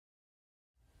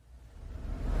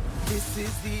This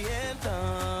is the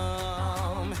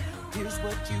anthem. Here's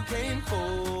what you came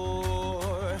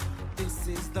for. This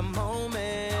is the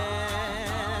moment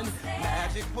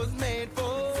magic was made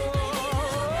for.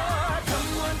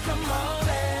 Come on,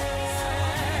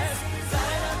 let's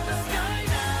light up the sky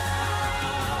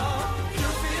now. You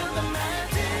feel the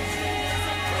magic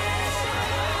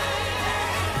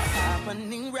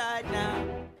happening right now.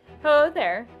 Hello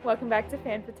there. Welcome back to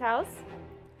Fan Fatales.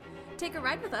 Take a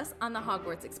ride with us on the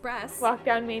Hogwarts Express. Walk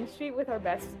down Main Street with our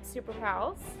best super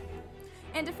pals.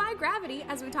 And defy gravity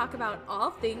as we talk about all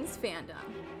things fandom.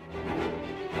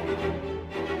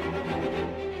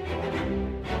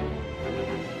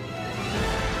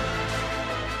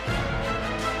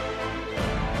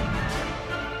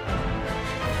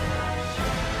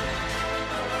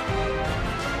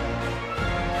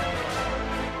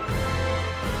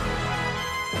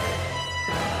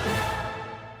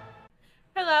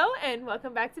 Hello, and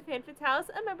welcome back to Fan Fatales,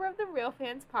 a member of the Real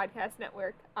Fans Podcast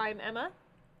Network. I'm Emma.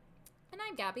 And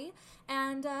I'm Gabby,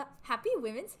 and happy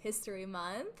Women's History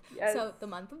Month. Yes. So the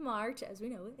month of March, as we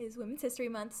know, is Women's History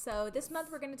Month. So this month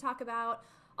we're going to talk about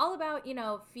all about,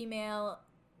 female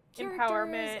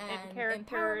Empowerment and characters.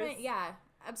 Empowerment, yeah,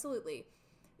 absolutely.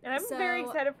 And I'm very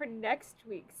excited for next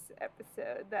week's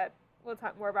episode that we'll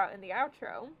talk more about in the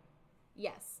outro.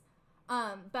 Yes.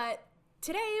 But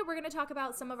today we're going to talk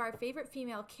about some of our favorite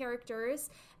female characters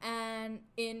and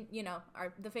in,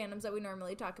 the fandoms that we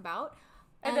normally talk about.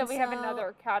 And then we have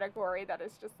another category that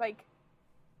is just like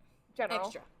general.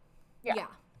 Extra. Yeah.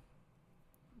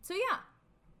 So yeah.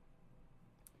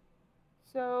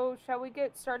 So shall we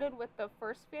get started with the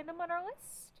first fandom on our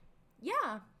list?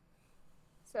 Yeah.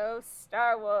 So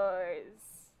Star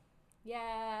Wars.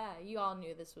 Yeah, you all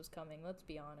knew this was coming, let's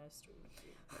be honest.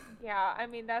 Yeah, I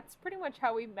mean, that's pretty much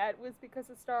how we met, was because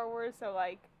of Star Wars, so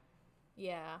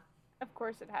yeah. Of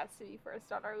course it has to be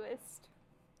first on our list.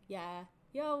 Yeah.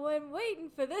 Yo, I'm waiting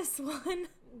for this one.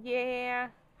 Yeah.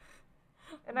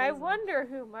 And I wonder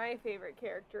who my favorite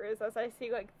character is, as I see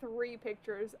 3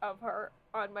 pictures of her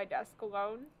on my desk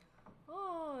alone.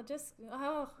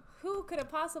 Who could it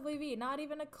possibly be? Not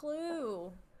even a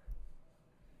clue.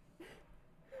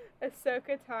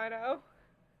 Ahsoka Tano.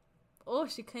 Oh,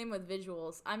 she came with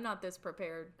visuals. I'm not this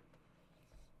prepared.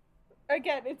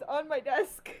 Again, it's on my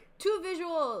desk. 2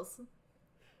 visuals.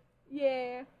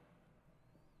 Yeah.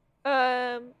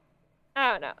 I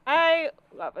don't know. I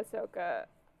love Ahsoka.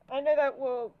 I know that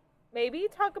we'll maybe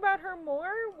talk about her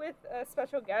more with a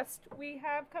special guest we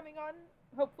have coming on,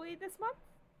 hopefully this month.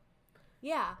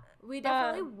 Yeah, we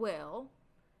definitely will.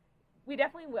 We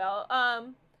definitely will.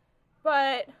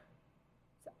 But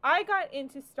so I got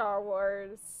into Star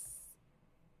Wars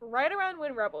right around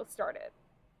when Rebels started.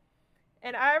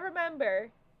 And I remember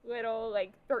little,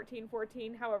 13,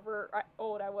 14, however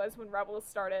old I was when Rebels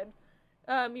started,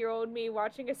 year-old me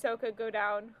watching Ahsoka go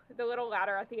down the little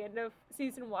ladder at the end of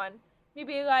season 1. Me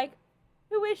being like,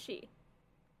 who is she?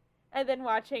 And then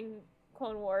watching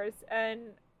Clone Wars,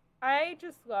 and I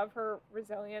just love her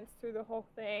resilience through the whole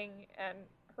thing and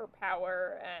her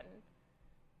power, and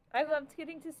I loved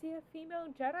getting to see a female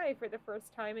Jedi for the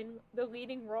first time in the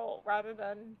leading role rather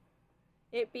than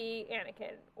it be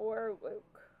Anakin or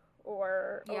Luke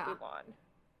or Obi-Wan.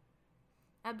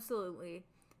 Absolutely.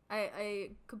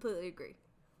 I completely agree.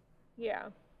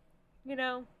 Yeah.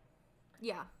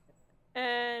 Yeah.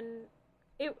 And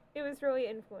it was really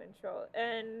influential.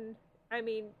 And, I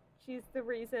mean, she's the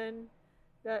reason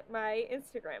that my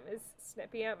Instagram is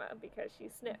Snippy Emma, because she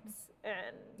snips.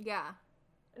 And yeah.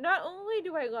 Not only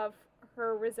do I love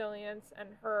her resilience and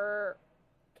her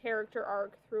character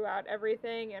arc throughout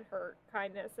everything and her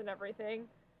kindness and everything,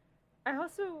 I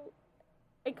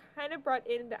kind of brought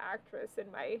in the actress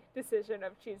in my decision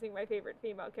of choosing my favorite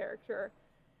female character.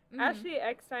 Ashley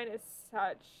Eckstein is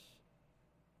such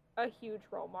a huge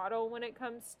role model when it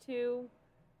comes to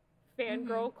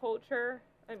fangirl culture.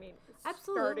 I mean,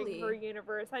 absolutely. Starting her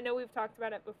universe. I know we've talked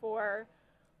about it before,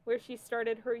 where she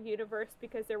started her universe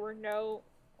because there were no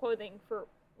clothing for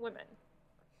women.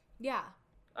 Yeah.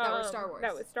 That was Star Wars.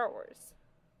 That was Star Wars.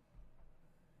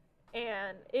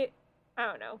 And I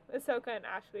don't know, Ahsoka and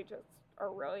Ashley just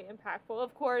are really impactful.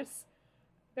 Of course,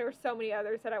 there were so many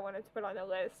others that I wanted to put on the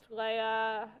list.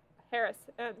 Leia, Hera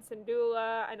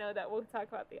Syndulla. I know that we'll talk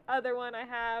about the other one I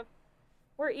have.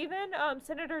 Or even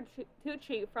Senator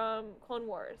Tucci from Clone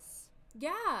Wars.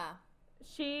 Yeah.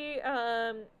 She,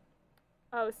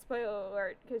 spoiler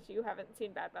alert, because you haven't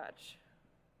seen Bad Batch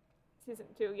season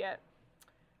 2 yet.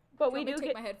 But we do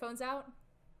take my headphones out?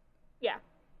 Yeah.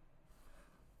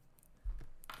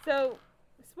 So,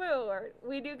 spoiler alert,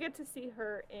 we do get to see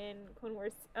her in Clone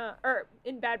Wars, or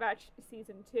in Bad Batch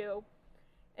season 2.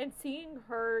 and seeing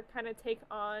her kind of take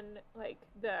on like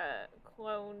the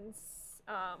clones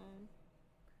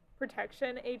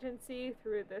protection agency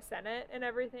through the Senate and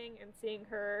everything, and seeing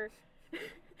her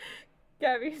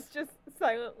Gabby's just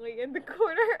silently in the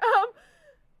corner,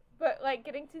 but like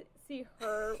getting to see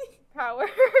her power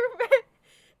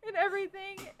and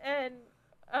everything, and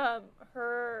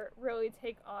her really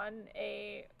take on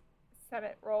a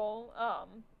Senate role,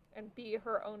 and be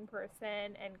her own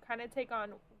person, and kind of take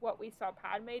on what we saw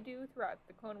Padme do throughout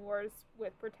the Clone Wars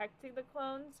with protecting the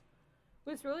clones,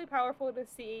 was really powerful to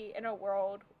see in a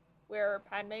world where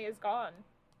Padme is gone.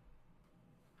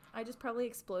 I just probably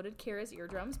exploded Kira's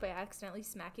eardrums by accidentally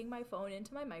smacking my phone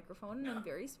into my microphone, and I'm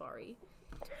very sorry.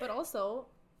 But also,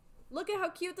 look at how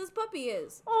cute this puppy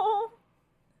is. Oh,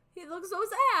 He looks so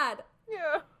sad.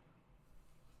 yeah.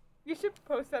 You should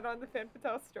post that on the Fan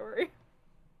Fatale story.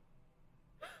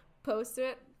 Post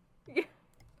it. Yeah.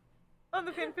 On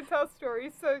the Fan Fatale story,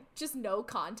 so Just no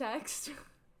context.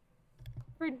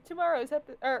 for tomorrow's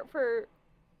episode, or for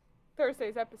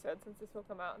Thursday's episode, since this will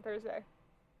come out on Thursday.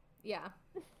 Yeah.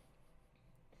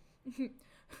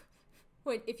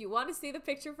 Wait, if you want to see the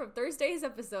picture from Thursday's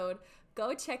episode,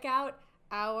 go check out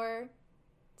our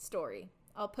story.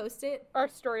 I'll post it. Our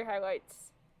story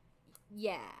highlights.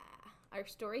 Yeah. Our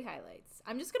story highlights.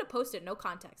 I'm just going to post it, no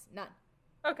context. None.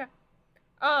 Okay.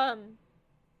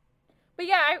 But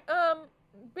yeah,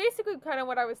 basically kind of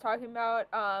what I was talking about,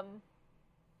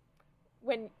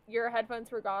 when your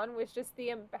headphones were gone, was just the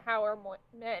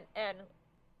empowerment and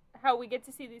how we get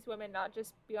to see these women not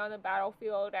just be on the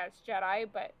battlefield as Jedi,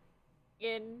 but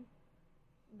in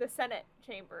the Senate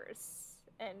chambers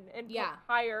and Yeah.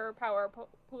 higher power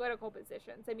political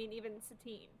positions. I mean, even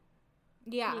Satine,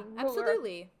 Yeah, being ruler of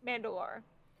absolutely. Mandalore,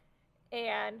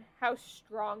 and how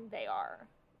strong they are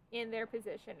in their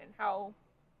position and how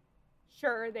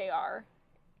sure they are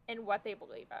in what they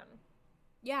believe in.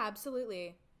 Yeah,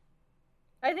 absolutely.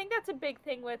 I think that's a big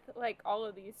thing with like all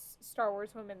of these Star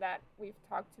Wars women that we've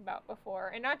talked about before,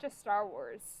 and not just Star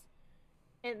Wars.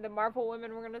 In the Marvel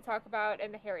women we're going to talk about,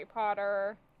 and the Harry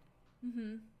Potter,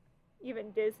 Mm-hmm.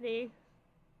 even Disney.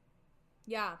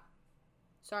 Yeah.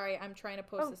 Sorry, I'm trying to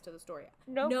post Oh, this to the story.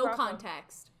 no No problem.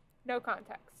 context. No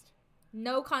context.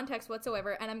 No context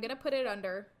whatsoever. And I'm going to put it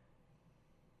under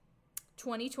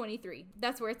 2023.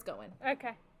 That's where it's going.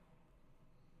 Okay.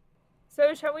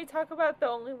 So shall we talk about the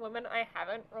only woman I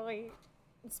haven't really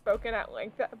spoken at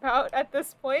length about at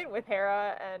this point, with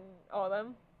Hera and all of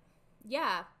them?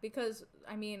 Yeah, because,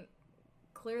 I mean,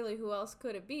 clearly who else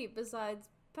could it be besides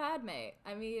Padme?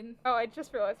 I mean, Oh, I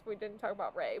just realized we didn't talk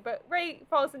about Rey, but Rey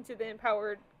falls into the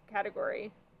empowered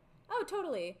category, oh,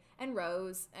 totally. And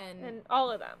Rose and and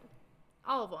all of them.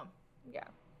 all of them. Yeah.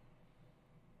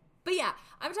 But yeah,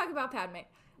 I'm talking about Padme.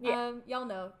 Yeah. Y'all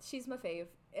know, she's my fave.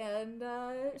 And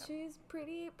she's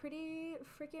pretty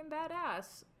freaking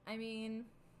badass. I mean,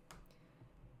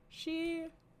 she...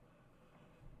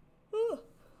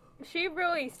 She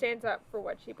really stands up for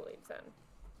what she believes in.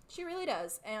 She really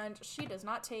does. And she does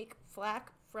not take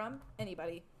flack from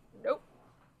anybody. Nope.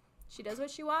 She does what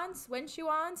she wants, when she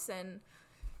wants, and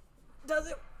does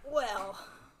it well.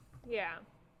 Yeah.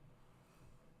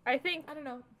 I think I don't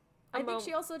know. A I think moment.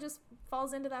 she also just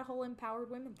falls into that whole empowered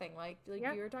women thing, like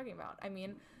Yeah. you were talking about. I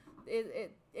mean,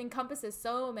 it encompasses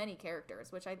so many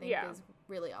characters, which I think Yeah. is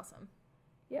really awesome.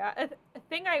 Yeah, a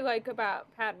thing I like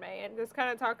about Padme, and this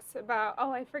kind of talks about,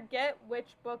 oh, I forget which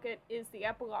book it is the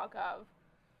epilogue of,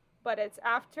 but it's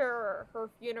after her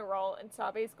funeral, and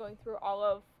Sabe's going through all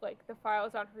of, like, the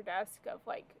files on her desk of,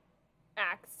 like,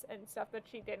 acts and stuff that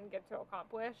she didn't get to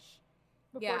accomplish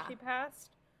before Yeah. she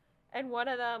passed. And one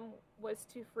of them was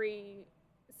to free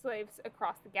slaves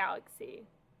across the galaxy,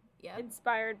 Yeah.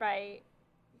 inspired by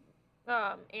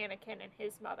Anakin and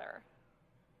his mother.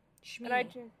 Shmi.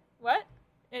 And what?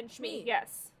 And Shmi. Shmi,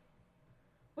 yes.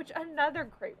 Which another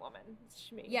great woman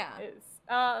Shmi Yeah. is.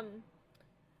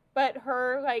 But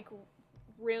her like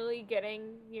really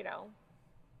getting,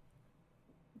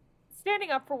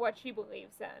 standing up for what she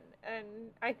believes in.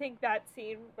 And I think that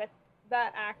scene with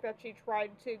that act that she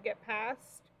tried to get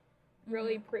past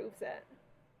really proves it.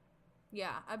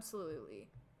 Yeah, absolutely.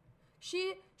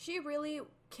 She really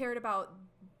cared about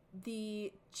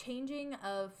the changing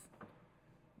of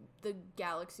the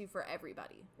galaxy for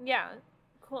everybody. Yeah.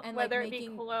 And, like, Whether it be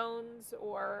making- clones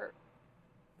or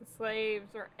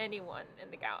slaves or anyone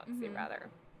in the galaxy, Mhm. rather.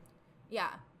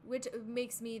 Yeah, which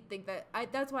makes me think that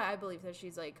that's why I believe that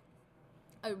she's like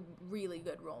a really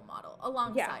good role model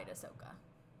alongside Ahsoka.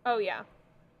 Oh, yeah.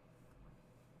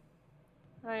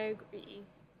 I agree.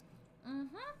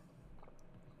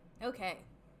 Okay.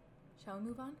 Shall we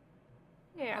move on?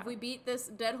 Yeah. Have we beat this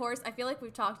dead horse? I feel like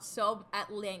we've talked so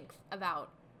at length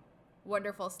about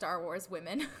wonderful Star Wars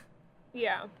women.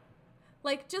 Yeah.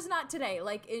 Like, just not today,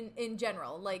 like, in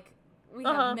general. Like, we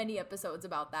Uh-huh. have many episodes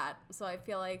about that, so I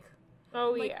feel like,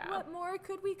 Oh, like, yeah. what more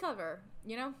could we cover,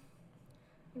 you know?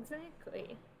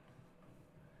 Exactly.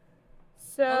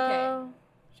 So, Okay.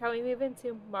 shall we move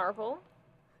into Marvel?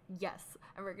 Yes,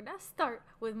 and we're gonna start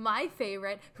with my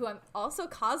favorite, who I'm also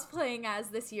cosplaying as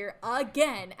this year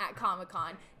again at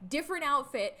Comic-Con. Different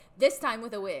outfit, this time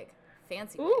with a wig.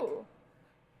 Fancy wig. Ooh.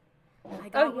 I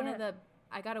got yeah.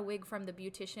 I got a wig from the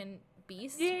Beautician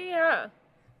Beast. Yeah.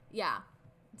 Yeah.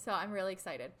 So I'm really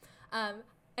excited. And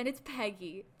it's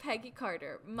Peggy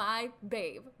Carter, my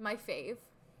babe, my fave.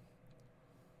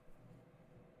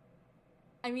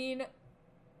 I mean,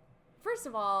 first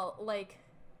of all, like,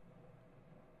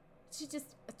 she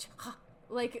just,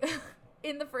 like,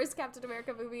 in the first Captain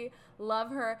America movie, love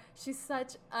her. She's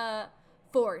such a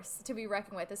force to be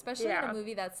reckoned with, especially in Yeah. a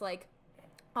movie that's, like,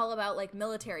 all about, like,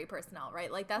 military personnel,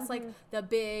 right? Like, that's, like, the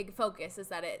big focus is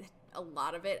that a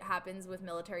lot of it happens with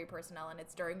military personnel, and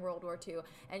it's during World War II,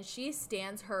 and she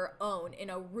stands her own in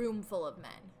a room full of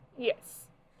men. Yes.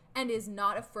 And is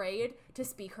not afraid to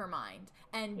speak her mind,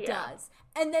 and Yeah. does.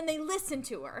 And then they listen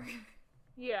to her.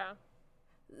 Yeah.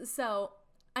 So,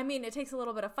 I mean, it takes a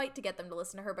little bit of fight to get them to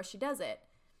listen to her, but she does it.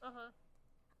 Uh-huh.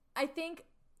 I think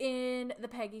in the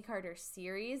Peggy Carter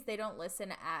series, they don't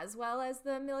listen as well as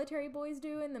the military boys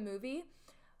do in the movie.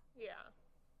 Yeah.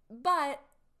 But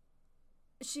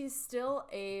she's still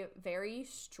a very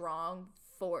strong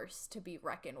force to be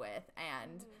reckoned with.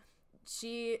 And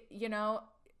she, you know,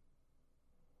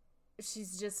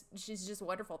 she's just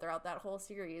wonderful throughout that whole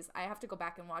series. I have to go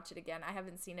back and watch it again. I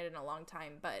haven't seen it in a long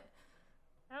time, but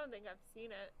I don't think I've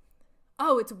seen it.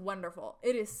 oh, it's wonderful.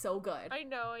 It is so good. I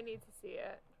know I need to see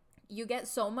it. You get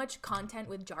so much content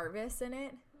with Jarvis in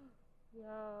it.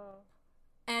 Yeah.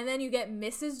 And then you get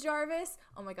Mrs. Jarvis.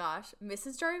 Oh my gosh.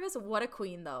 Mrs. Jarvis, what a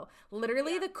queen, though.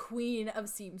 Literally Yeah. the queen of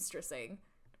seamstressing.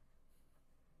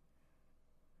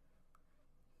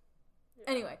 Yeah.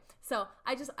 Anyway, so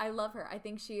I love her. I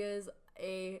think she is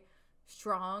a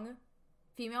strong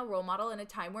female role model in a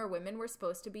time where women were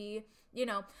supposed to be, you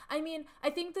know, I mean, I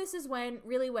think this is when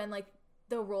like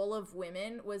the role of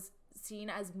women was seen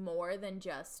as more than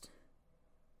just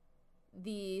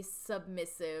the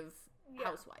submissive Yeah.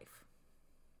 housewife.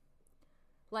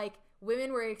 Like,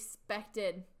 women were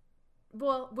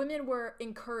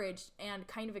encouraged and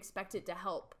kind of expected to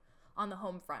help on the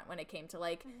home front when it came to,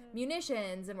 like,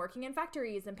 munitions and working in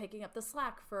factories and picking up the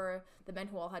slack for the men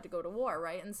who all had to go to war,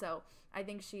 right? And so I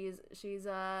think she's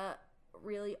a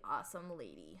really awesome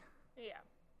lady. Yeah.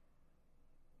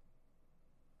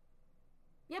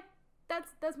 Yep,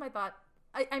 that's my thought.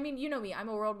 I mean, you know me, I'm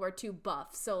a World War II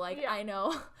buff, so, like, Yeah. I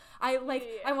know. I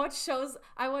Yeah. watch shows,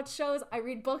 I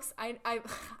read books, I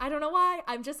don't know why,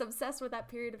 I'm just obsessed with that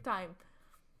period of time.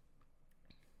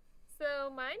 So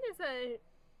mine is a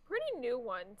pretty new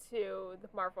one to the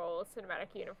Marvel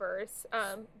Cinematic Universe.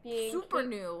 Being Super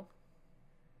new.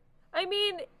 I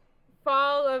mean,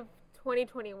 fall of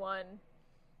 2021.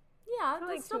 Yeah, For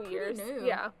that's like still 2 pretty years. new.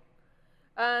 Yeah.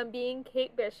 Being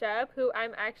Kate Bishop, who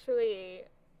I'm actually,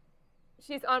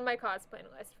 she's on my cosplay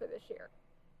list for this year.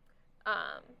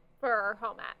 For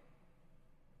home at.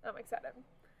 I'm excited.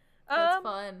 That's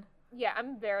fun. Yeah,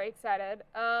 I'm very excited.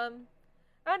 I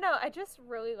don't know. I just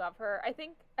really love her. I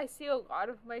think I see a lot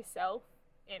of myself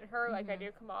in her, like I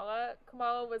do Kamala.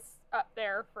 Kamala was up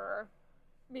there for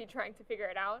me trying to figure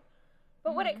it out.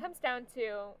 But what it comes down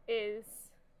to is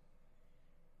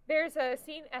there's a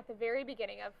scene at the very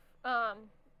beginning of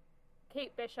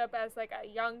Kate Bishop as like a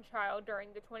young child during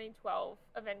the 2012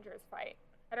 Avengers fight.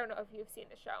 I don't know if you've seen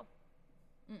the show.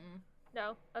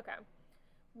 No? Okay.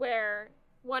 Where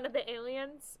one of the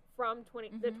aliens from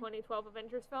the 2012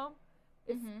 Avengers film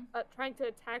is trying to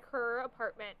attack her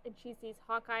apartment, and she sees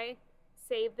Hawkeye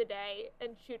save the day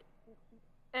and shoot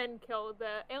and kill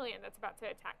the alien that's about to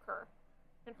attack her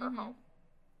in her home.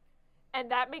 And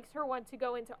that makes her want to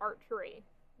go into archery.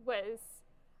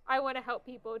 I want to help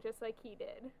people just like he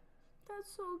did. That's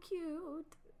so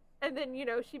cute. And then, you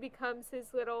know, she becomes his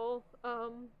little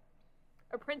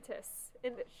apprentice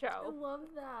in the I show. love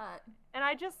that. And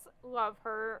I just love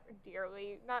her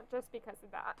dearly, not just because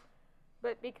of that,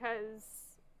 but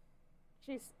because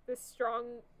she's this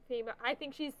strong female. I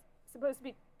think she's supposed to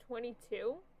be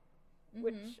 22,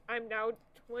 which I'm now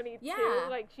 22. Yeah.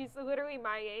 Like, she's literally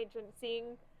my age, and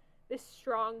seeing this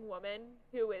strong woman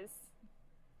who is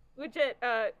legit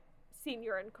a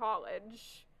senior in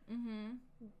college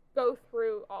go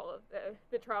through all of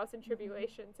the trials and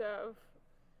tribulations of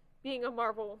being a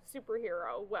Marvel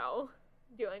superhero, well,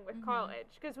 dealing with Mhm. college.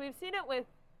 Because we've seen it with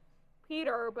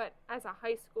Peter, but as a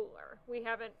high schooler. We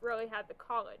haven't really had the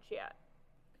college yet.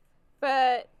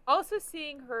 But also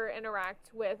seeing her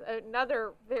interact with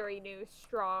another very new,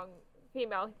 strong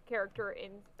female character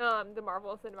in the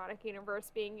Marvel Cinematic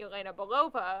Universe being Yelena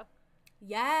Belova.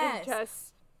 Yes. And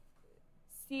just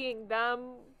seeing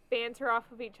them banter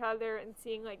off of each other and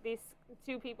seeing like these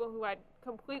two people who had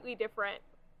completely different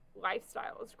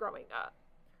lifestyles growing up.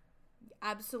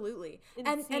 Absolutely. And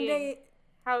And seeing they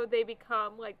how they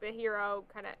become like the hero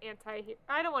kind of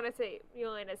I don't want to say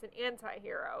Yelena's an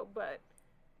anti-hero, but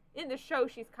in the show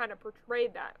she's kind of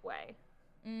portrayed that way.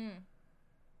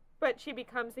 But she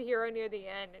becomes the hero near the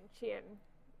end, and she and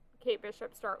Kate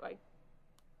Bishop start like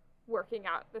working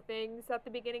out the things at the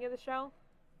beginning of the show.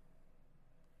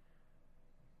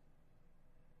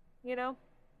 You know?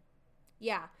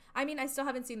 yeah. I mean, I still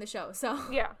haven't seen the show, so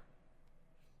Yeah.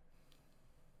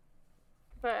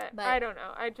 But But- I don't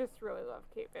know. I just really love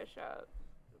Kate Bishop.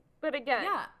 But again,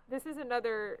 Yeah. this is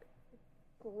another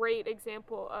great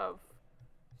example of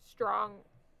strong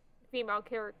female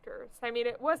characters. I mean,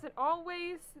 it wasn't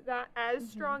always that as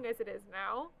strong as it is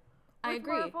now. Mm-hmm. I with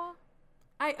agree. Marvel.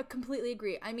 I completely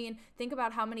agree. I mean, think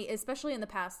about how many, especially in the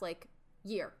past like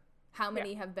year, how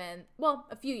many have been, well,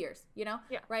 a few years, you know?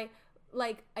 Yeah. Right?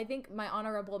 Like, I think my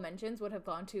honorable mentions would have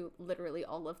gone to literally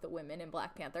all of the women in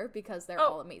Black Panther because they're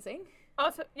all amazing.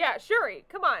 Also, yeah, Shuri.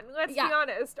 Come on, let's Yeah. be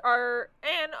honest.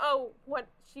 What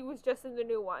she was just in the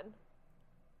new one.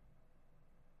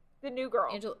 The new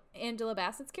girl. Angela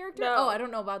Bassett's character? No. Oh, I don't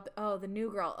know about the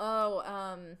new girl.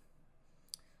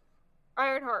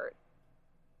 Ironheart.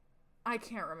 I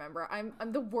can't remember. I'm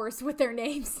the worst with their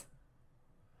names.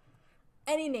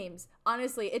 Any names.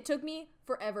 Honestly, it took me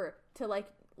forever to like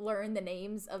learn the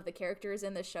names of the characters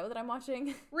in the show that I'm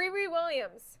watching. Riri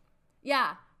Williams.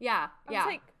 yeah. I was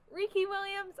like, Riki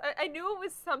Williams? I knew it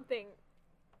was something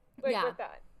like Yeah. with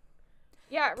that.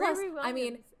 Yeah, Plus, Riri Williams. I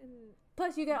mean,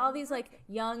 Plus, you get all these like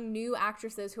young new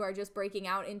actresses who are just breaking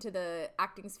out into the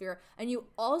acting sphere, and you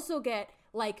also get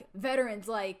like veterans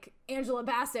like Angela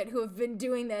Bassett who have been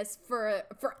doing this for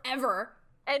forever.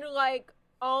 and like,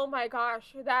 oh my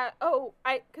gosh,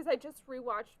 because I just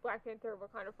rewatched Black Panther: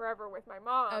 Wakanda Forever with my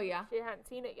mom. Oh, yeah? She hadn't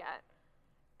seen it yet,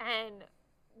 and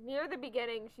near the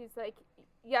beginning, she's like,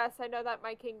 "Yes, I know that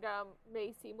my kingdom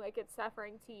may seem like it's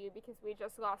suffering to you because we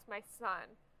just lost my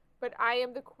son, but I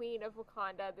am the queen of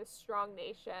Wakanda, this strong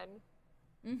nation.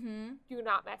 Mm-hmm. Do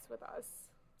not mess with us."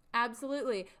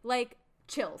 Absolutely, like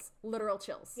chills, literal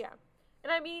chills. Yeah,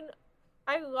 and I mean,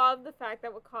 I love the fact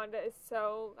that Wakanda is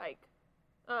so like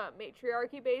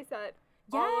matriarchy based that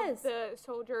all Yes. of the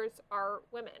soldiers are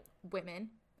women. Women,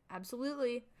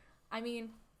 absolutely. I mean,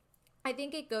 I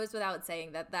think it goes without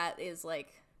saying that that is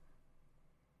like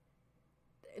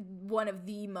one of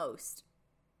the most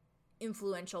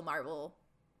influential Marvel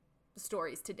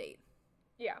stories to date.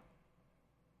 Yeah,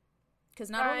 Because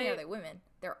not only I- are they women,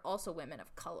 they're also women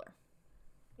of color.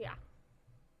 yeah,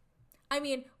 I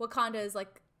mean, Wakanda is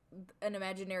like an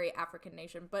imaginary African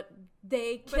nation, but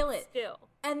they kill but it. still.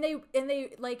 And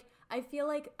they like, I feel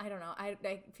like, I don't know, I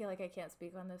feel like I can't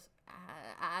speak on this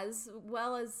as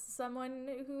well as someone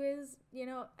who is, you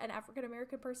know, an African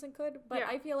American person could, but Yeah.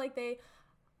 I feel like they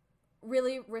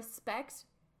really respect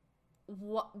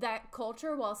that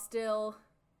culture while still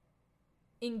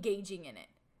engaging in it,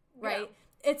 right?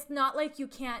 It's not like you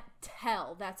can't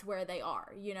tell that's where they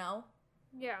are, you know?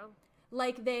 Yeah,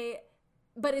 Like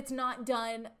but it's not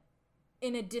done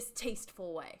in a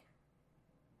distasteful way,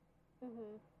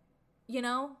 mm-hmm. you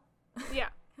know? Yeah.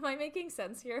 Am I making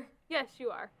sense here? Yes, you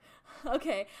are.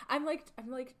 Okay, I'm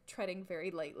like treading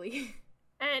very lightly.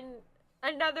 And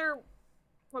another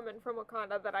woman from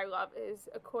Wakanda that I love is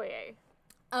Okoye,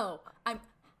 Oh,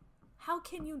 how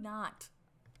can you not?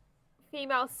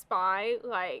 female spy.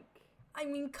 Like, I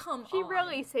mean, come she on.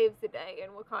 really saves the day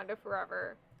in Wakanda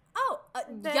Forever. Oh,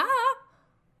 Then- yeah.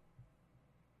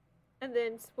 And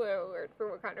then, spoiler alert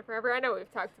for Wakanda Forever. I know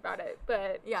we've talked about it,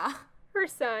 but Yeah. her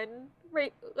son,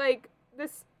 right, like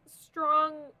this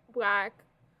strong black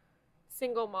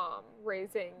single mom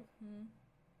raising Mhm.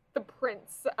 the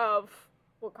prince of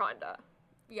Wakanda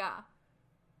Yeah.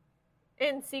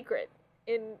 in secret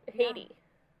in Haiti.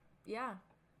 Yeah.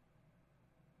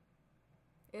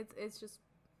 It's just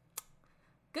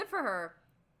good for her.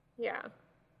 Yeah.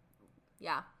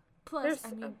 Yeah. Plus,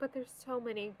 I mean, But there's so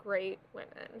many great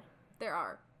women. there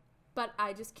are. But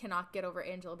I just cannot get over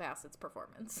Angela Bassett's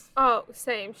performance. Oh,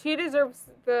 same. She deserves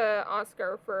the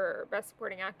Oscar for Best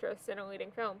Supporting Actress in a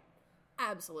leading film,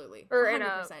 Absolutely. Or in a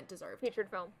 100% deserved. featured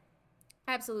film.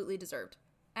 Absolutely deserved.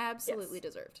 Absolutely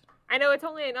Yes. deserved. I know it's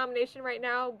only a nomination right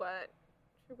now, but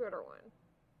she better win.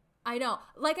 I know.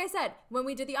 Like I said, when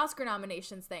we did the Oscar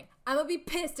nominations thing, I'm gonna be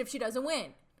pissed if she doesn't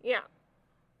win. Yeah.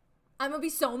 I'm gonna be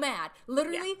so mad.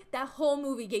 Literally, that whole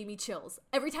movie gave me chills.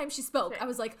 Every time she spoke, Same. I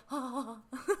was like, ah.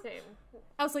 Same.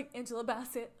 I was like, Angela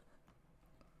Bassett.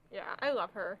 Yeah, I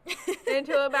love her.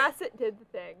 Angela Bassett did the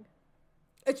thing.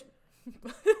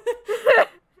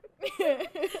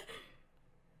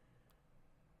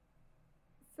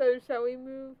 So shall we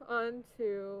move on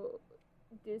to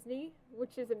Disney,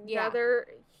 which is another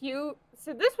huge...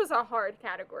 So this was a hard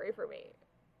category for me.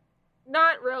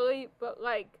 Not really, but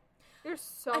like, there's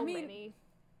so many.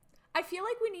 I feel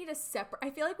like we need to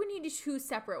choose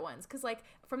separate ones, because like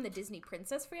from the Disney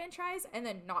Princess franchise and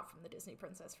then not from the Disney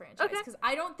Princess franchise, because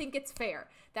I don't think it's fair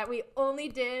that we only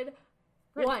did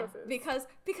one, because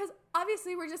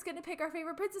obviously we're just gonna pick our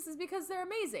favorite princesses because they're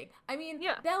amazing. I mean,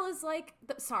 Bella's like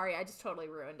sorry, I just totally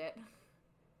ruined it.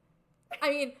 I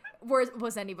mean,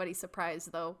 was anybody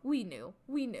surprised though? We knew.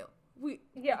 We knew. We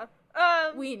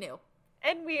knew.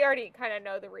 And we already kind of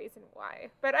know the reason why.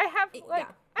 But I have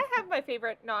I have my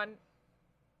favorite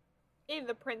in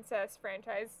the princess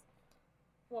franchise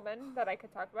woman that I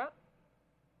could talk about.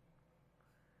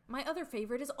 My other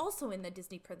favorite is also in the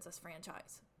Disney Princess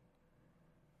franchise.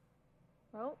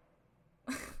 Well,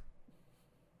 because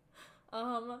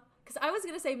I was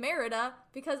gonna say Merida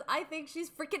because I think she's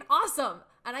freaking awesome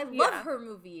and I love her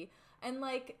movie and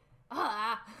like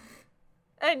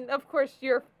And of course,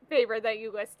 your favorite that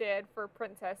you listed for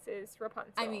princess is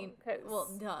Rapunzel. I mean, well,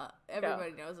 duh,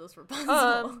 everybody knows it was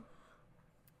Rapunzel.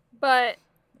 But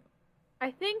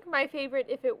I think my favorite,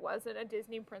 if it wasn't a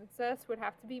Disney princess, would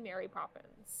have to be Mary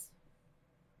Poppins.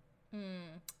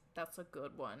 That's a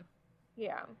good one.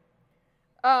 Yeah.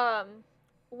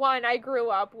 One, I grew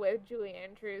up with Julie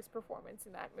Andrews' performance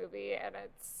in that movie, and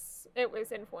it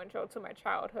was influential to my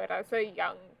childhood. I was a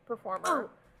young performer. Oh,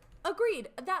 agreed.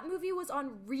 That movie was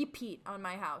on repeat on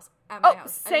my house. At my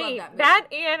house. Same. I love that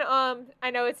movie. That and I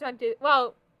know it's not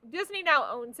Disney now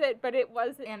owns it, but it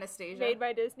wasn't Anastasia made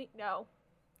by Disney. No.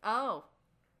 Oh.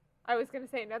 I was gonna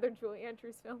say another Julie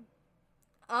Andrews film.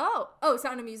 Oh,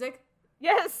 Sound of Music?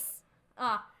 Yes.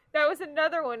 That was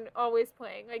another one always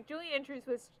playing. Like, Julie Andrews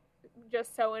was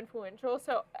just so influential,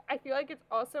 so I feel like it's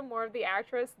also more of the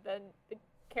actress than the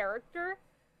character.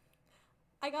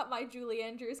 I got my Julie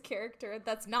Andrews character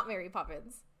that's not Mary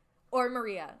Poppins. Or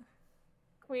Maria.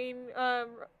 Queen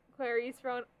Clarice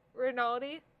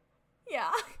Rinaldi?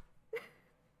 Yeah.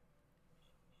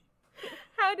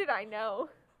 How did I know?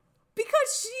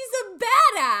 Because she's a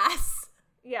badass!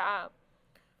 Yeah.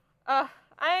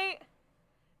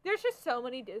 There's just so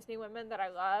many Disney women that I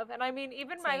love. And I mean,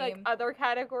 even my, like, other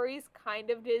categories,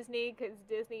 kind of Disney, because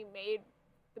Disney made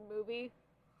the movie.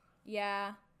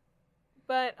 Yeah.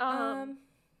 But, I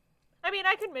mean,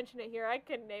 I can mention it here. I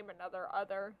can name another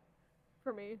other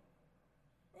for me.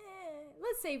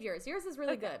 Let's save yours. Yours is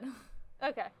really good.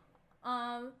 Okay.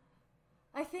 I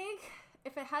think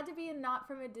if it had to be not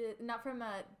from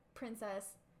a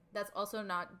princess, that's also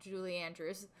not Julie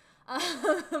Andrews.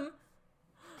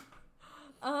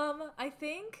 I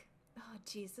think. Oh,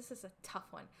 geez, this is a tough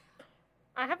one.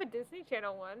 I have a Disney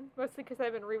Channel one, mostly because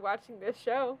I've been rewatching this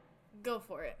show. Go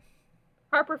for it.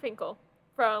 Harper Finkel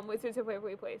from Wizards of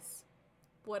Waverly Place.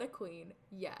 What a queen.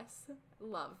 Yes.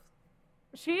 Love.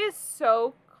 She is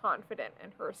so confident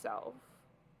in herself.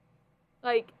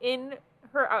 Like, in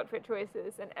her outfit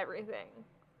choices and everything.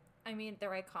 I mean, they're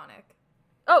iconic.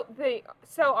 Oh, they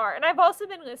so are. And I've also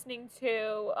been listening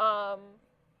to,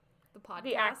 the podcast?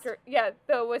 The actor,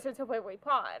 the Wizards of Waverly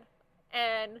pod.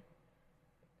 And,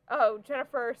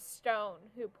 Jennifer Stone,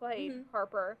 who played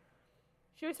Harper.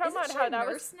 She was talking about how that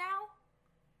was... Isn't she a nurse now?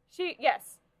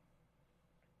 Yes.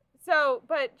 So,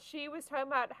 but she was talking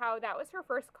about how that was her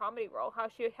first comedy role, how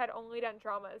she had only done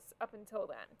dramas up until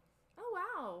then. Oh,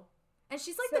 wow. And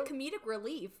she's like the comedic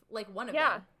relief, like one of them.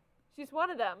 Yeah, she's one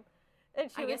of them.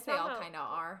 And I guess they all kind of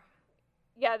are.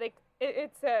 Yeah,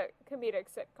 it's a comedic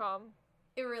sitcom.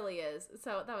 It really is.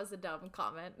 So that was a dumb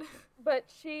comment. But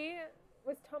she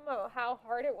was talking about how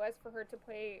hard it was for her to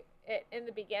play it in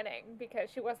the beginning because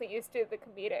she wasn't used to the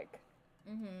comedic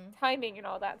timing and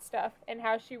all that stuff, and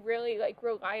how she really like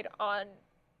relied on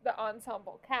the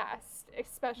ensemble cast,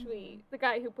 especially the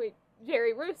guy who played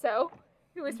Jerry Russo,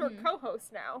 who is her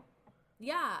co-host now.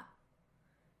 Yeah.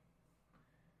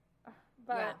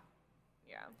 But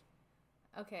yeah.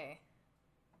 Okay.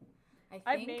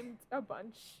 I've named a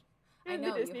bunch. I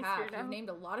know you have. You've named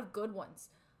a lot of good ones.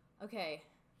 Okay.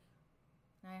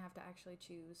 Now I have to actually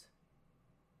choose.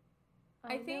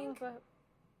 I think.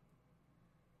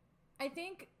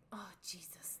 Oh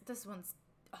Jesus, this one's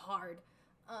hard.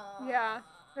 Yeah.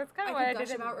 That's kind I of what I could did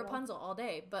gush in the about middle. Rapunzel all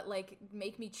day, but like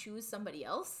make me choose somebody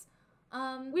else.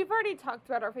 We've already talked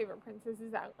about our favorite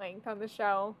princesses at length on the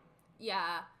show.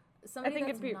 Yeah, somebody think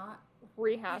that's it'd be not. I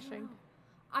don't Rehashing. know.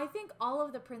 I think all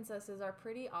of the princesses are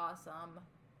pretty awesome.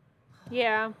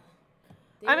 Yeah.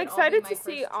 They I'm would all be excited my to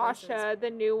see first choices. Asha, the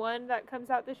new one that comes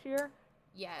out this year.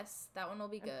 Yes, that one will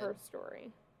be And good. her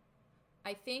story.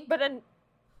 I think But then,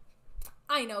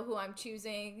 I know who I'm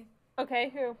choosing. okay,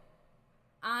 who?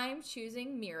 I'm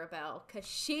choosing Mirabelle because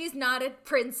she's not a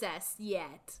princess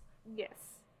yet.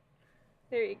 Yes.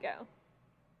 There you go.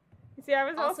 You see, I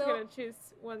was also Also- going to choose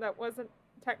one that wasn't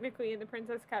technically in the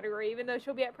princess category, even though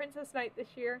she'll be at Princess Night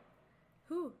this year.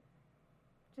 Who?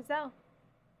 Giselle.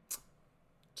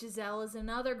 Giselle is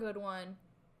another good one.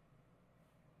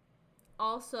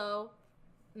 Also,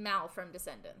 Mal from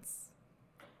Descendants.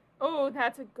 Oh,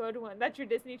 that's a good one. That's your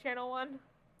Disney Channel one?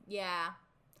 Yeah.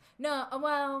 No,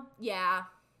 well, yeah.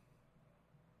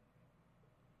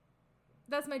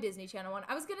 That's my Disney Channel one.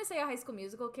 I was gonna say a High School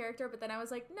Musical character, but then I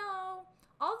was like, no.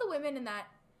 All the women in that,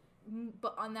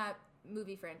 but on that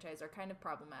movie franchise are kind of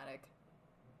problematic.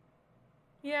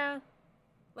 Yeah.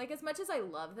 Like, as much as I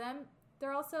love them,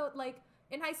 they're also, like,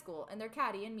 in high school, and they're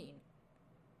catty and mean.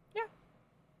 Yeah.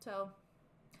 So,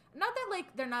 not that,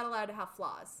 like, they're not allowed to have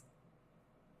flaws.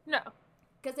 No.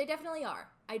 Because they definitely are.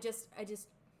 I think I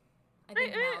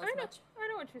Mal is know. much I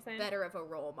know what you're saying. better of a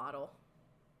role model.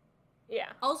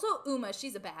 Yeah. Also, Uma,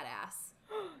 she's a badass.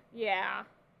 Yeah.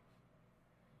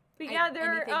 But yeah,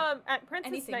 they're anything- at Princess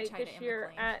anything Night China this Emma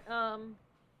year Clan.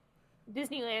 at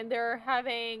Disneyland. They're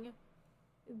having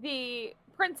the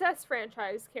princess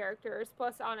franchise characters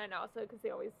plus Anna and Elsa because they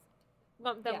always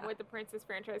lump them Yeah. with the princess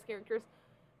franchise characters.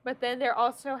 But then they're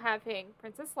also having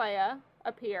Princess Leia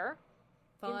appear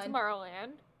in Fun.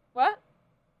 Tomorrowland. What?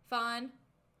 Fun.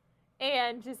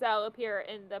 And Giselle appear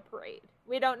in the parade.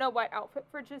 We don't know what outfit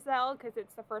for Giselle because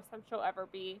it's the first time she'll ever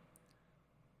be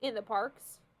in the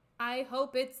parks. I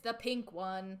hope it's the pink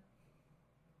one.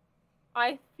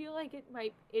 I feel like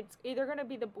it's either going to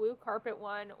be the blue carpet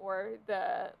one or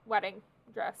the wedding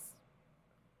dress.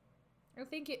 I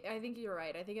think you're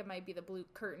right. I think it might be the blue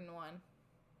curtain one.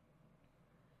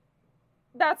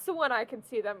 That's the one I can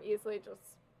see them easily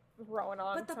just throwing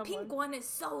on But the someone. pink one is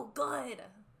so good.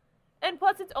 And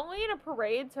plus it's only in a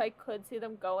parade, so I could see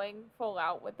them going full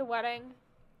out with the wedding.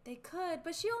 They could,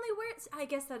 but she only wears. I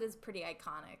guess that is pretty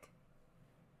iconic.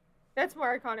 That's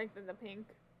more iconic than the pink.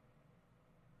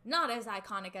 Not as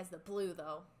iconic as the blue,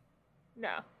 though.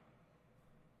 No.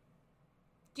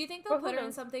 Do you think they'll But who put her in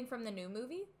knows? something from the new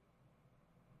movie?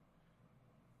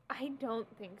 I don't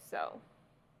think so.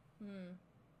 Hmm.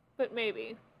 But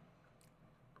maybe.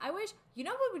 I wish. You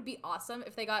know what would be awesome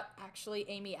if they got actually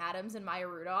Amy Adams and Maya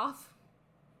Rudolph?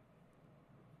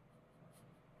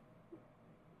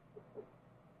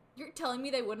 You're telling me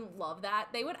they wouldn't love that?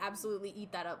 They would absolutely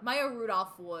eat that up. Maya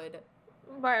Rudolph would.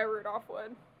 Maya Rudolph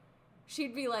would.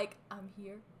 She'd be like, I'm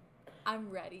here. I'm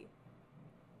ready.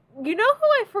 You know who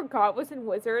I forgot was in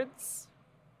Wizards?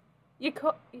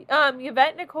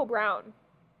 Yvette Nicole Brown.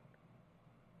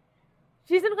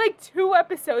 She's in like 2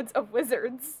 episodes of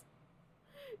Wizards.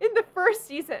 In the first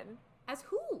season. As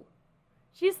who?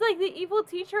 She's like the evil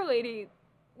teacher lady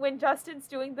when Justin's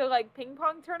doing the like ping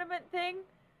pong tournament thing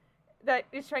that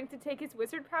is trying to take his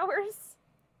wizard powers.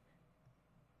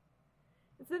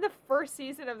 It's in the first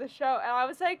season of the show, and I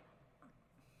was like,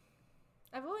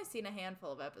 I've only seen a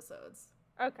handful of episodes.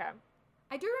 okay,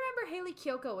 I do remember Haley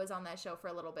Kiyoko was on that show for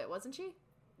a little bit, wasn't she?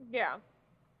 yeah.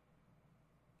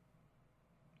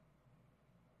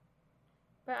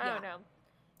 But I Yeah. don't know.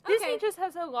 Okay. Disney just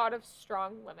has a lot of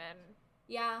strong women.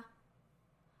 Yeah.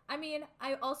 I mean,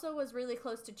 I also was really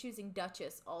close to choosing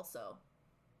Duchess also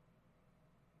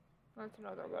That's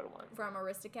another good one. from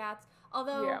Aristocats.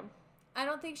 Although, Yeah. I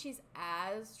don't think she's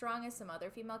as strong as some other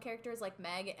female characters like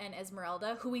Meg and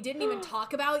Esmeralda, who we didn't even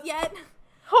talk about yet. I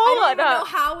Hold don't on even know up.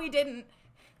 how we didn't.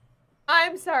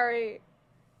 I'm sorry,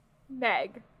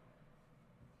 Meg.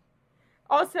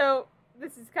 Also,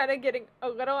 this is kind of getting a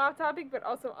little off topic, but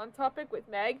also on topic with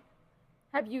Meg.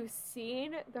 Have you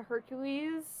seen the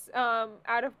Hercules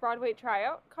out of Broadway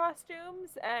tryout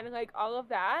costumes and like all of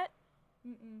that?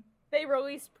 Mm-mm. They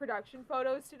released production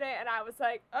photos today, and I was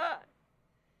like,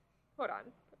 hold on,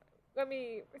 let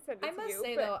me send it I to must you.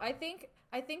 say But though, I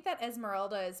think that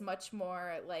Esmeralda is much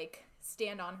more like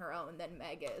stand on her own than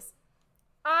Meg is.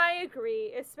 I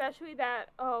agree, especially that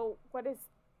what is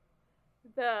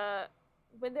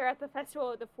when they're at the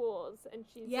Festival of the Fools and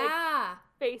she's like Yeah.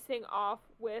 facing off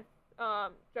with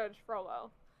Judge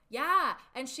Frollo. Yeah,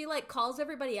 and she like calls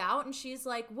everybody out and she's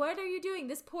like, "What are you doing?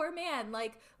 This poor man,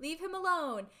 like leave him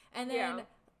alone." And then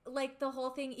like the whole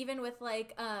thing, even with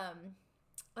like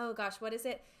oh gosh, what is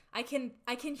it? I can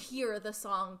hear the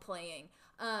song playing.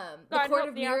 The God Court Help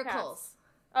of the Miracles. Outcasts.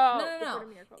 Oh, No, no, the no. Court of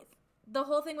Miracles. The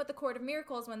whole thing with the Court of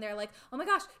Miracles when they're like, "Oh my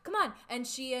gosh, come on!" and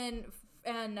she and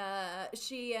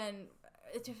Quasimodo.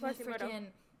 freaking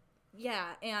yeah,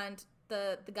 and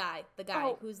the guy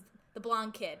Oh. who's the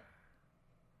blonde kid.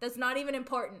 That's not even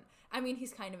important. I mean,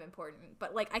 he's kind of important,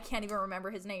 but like I can't even remember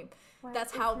his name. What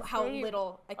That's is how his name?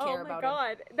 little I care Oh my about him.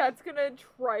 god, that's gonna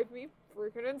drive me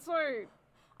freaking insane.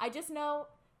 I just know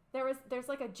there's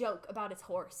like a joke about his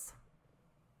horse.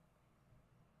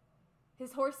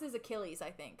 His horse is Achilles,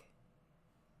 I think.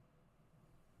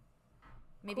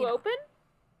 Maybe not. Clopin?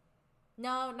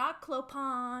 No, not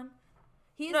Clopin.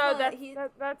 He's No, the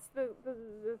that's the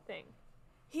thing.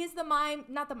 he's the mime,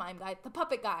 not the mime guy, the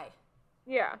puppet guy.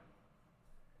 Yeah.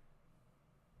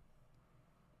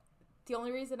 The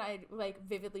only reason I like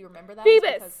vividly remember that is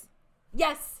Phoebus! because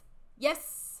yes,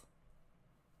 yes.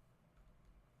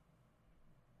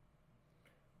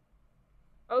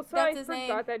 Also, That's I his forgot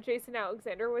name. that Jason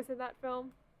Alexander was in that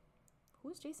film.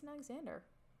 Who's Jason Alexander?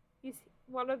 He's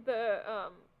one of the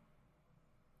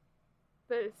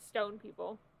stone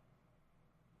people.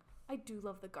 I do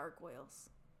love the gargoyles.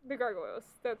 The gargoyles.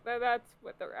 That's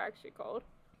what they're actually called.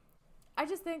 I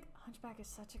just think Hunchback is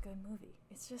such a good movie.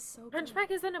 It's just so good.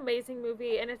 Hunchback is an amazing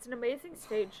movie, and it's an amazing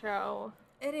stage show.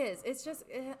 It is. It's just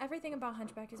everything about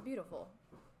Hunchback is beautiful.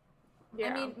 Yeah.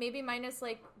 I mean, maybe minus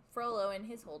like Frollo and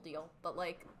his whole deal, but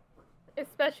like,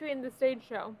 especially in the stage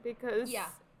show, because Yeah.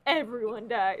 everyone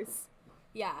dies.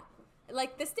 yeah,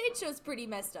 like the stage show's pretty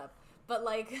messed up, but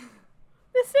like,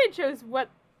 The stage show's what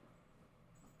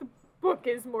the book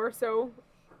is more so.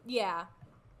 yeah.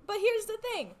 But here's the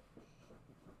thing.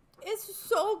 It's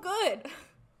so good.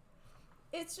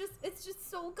 It's just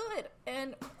so good,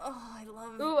 and oh, I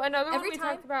love. Ooh, another one Every we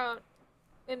time- talked about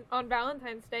on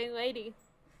Valentine's Day, Lady.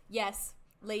 Yes,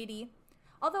 Lady.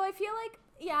 Although I feel like,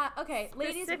 yeah, okay,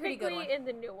 Lady's a pretty good one. Specifically in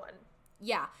the new one.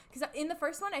 Yeah, because in the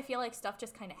first one, I feel like stuff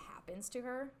just kind of happens to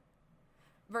her.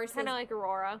 Versus, Kind of like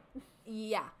Aurora.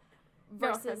 yeah. No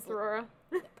Versus, offense, Aurora.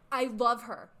 I love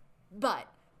her, but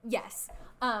yes.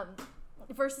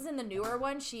 Versus in the newer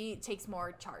one, she takes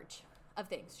more charge of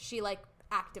things. She like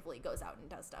actively goes out and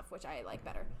does stuff, which I like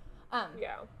better.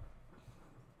 Yeah.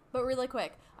 But really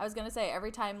quick, I was gonna say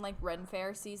every time like Ren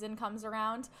Fair season comes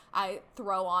around, I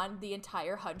throw on the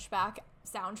entire Hunchback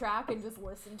soundtrack and just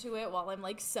listen to it while I'm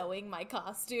like sewing my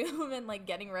costume and like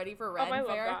getting ready for Ren Oh, I love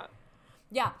Fair. that.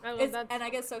 Yeah, I love it's- that and I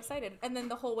song. get so excited. And then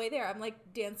the whole way there, I'm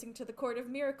like dancing to the Court of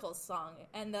Miracles song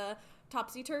and the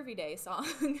Topsy Turvy Day song.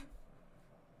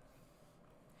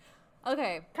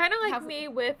 Okay. Kind of like Have- me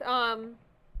with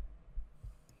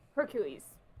Hercules.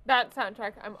 That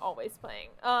soundtrack I'm always playing.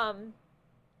 I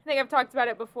think I've talked about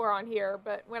it before on here,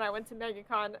 but when I went to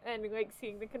MegaCon and like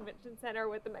seeing the convention center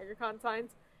with the MegaCon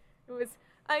signs, it was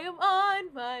I am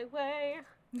on my way.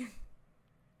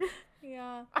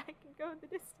 Yeah. I can go the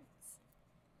distance.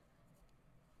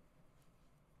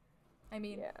 I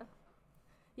mean, Yeah.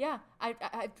 yeah.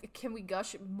 I can we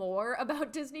gush more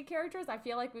about Disney characters? I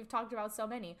feel like we've talked about so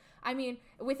many. I mean,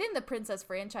 within the Princess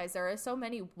franchise, there are so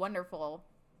many wonderful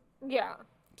Yeah.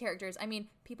 characters. I mean,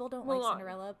 people don't like Mulan.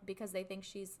 Cinderella because they think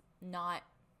she's not.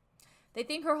 They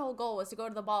think her whole goal was to go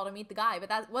to the ball to meet the guy, but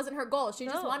that wasn't her goal. She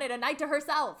just No. wanted a night to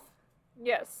herself.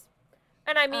 Yes.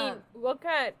 And I mean, Um, look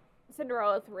at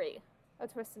Cinderella 3, A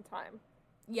Twist in Time.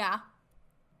 Yeah,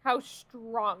 How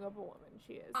strong of a woman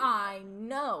she is. I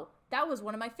know. That was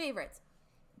one of my favorites.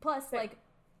 Plus, Same. like,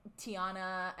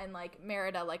 Tiana and, like,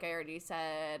 Merida, like I already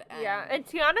said. And Yeah, and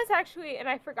Tiana's actually, and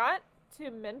I forgot to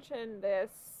mention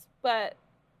this, but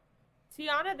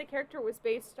Tiana, the character, was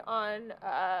based on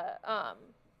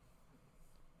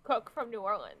Cook from New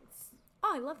Orleans.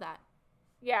 Oh, I love that.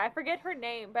 Yeah, I forget her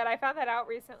name, but I found that out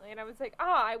recently, and I was like,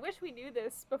 I wish we knew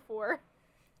this before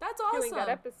That's doing that awesome.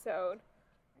 episode.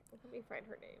 Let me find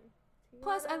her name.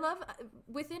 Plus, I Tiana? love,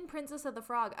 within Princess of the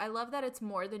Frog, I love that it's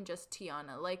more than just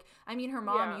Tiana. Like, I mean, her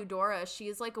mom, Yeah. Eudora,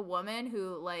 she's, like, a woman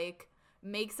who, like,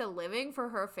 makes a living for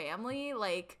her family,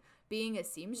 like, being a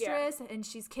seamstress, and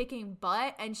she's kicking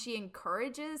butt, and she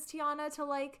encourages Tiana to,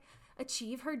 like,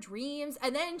 achieve her dreams.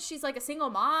 And then she's, like, a single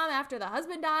mom after the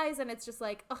husband dies, and it's just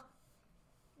like, ugh.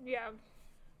 Yeah.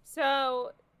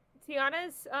 So,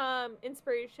 Tiana's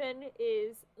inspiration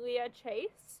is Leah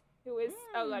Chase, who is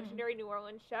a legendary New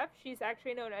Orleans chef. She's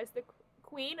actually known as the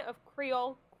queen of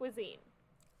Creole cuisine.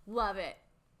 Love it.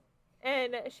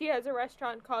 And she has a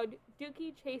restaurant called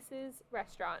Dookie Chase's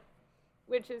Restaurant,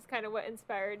 which is kind of what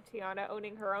inspired Tiana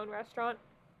owning her own restaurant.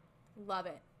 Love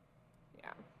it.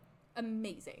 Yeah.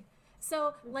 Amazing.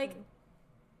 So, like,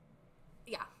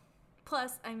 Yeah.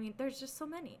 Plus, I mean, there's just so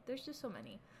many. There's so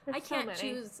many. There's I so can't many.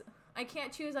 choose. I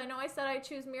can't choose. I know I said I'd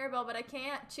choose Mirabelle, but I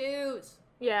can't choose.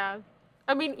 Yeah.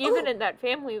 I mean, even Ooh. in that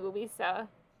family, Louisa.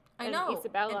 I and know.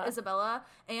 Isabella. And Isabella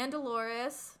and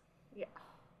Dolores. Yeah.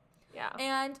 Yeah.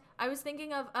 And I was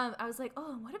thinking of, I was like,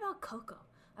 oh, what about Coco?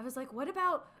 I was like, what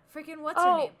about freaking what's her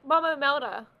Oh, name? Mama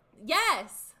Imelda.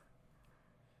 Yes.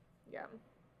 Yeah.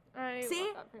 I See?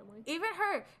 love that family. Even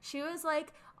her, she was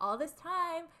like, all this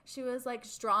time, she was like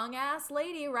strong ass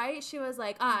lady, right? She was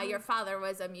like, your father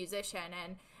was a musician,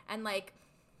 and like,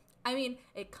 I mean,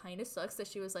 it kind of sucks that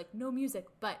she was like, no music,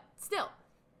 but still.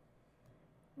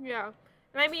 Yeah.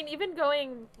 And I mean, even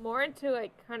going more into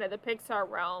like kind of the Pixar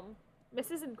realm,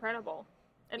 Mrs. Incredible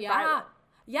and Yeah. Violet.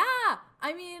 Yeah.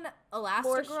 I mean, Elastigirl.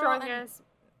 More strong and-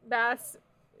 ass,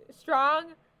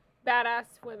 strong, badass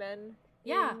women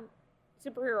Yeah. in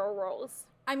superhero roles.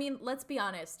 I mean, let's be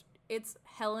honest. It's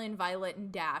Helen, Violet,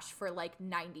 and Dash for like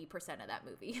 90% of that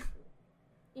movie.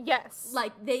 Yes.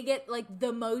 Like, they get like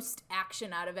the most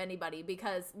action out of anybody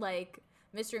because like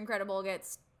Mr. Incredible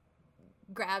gets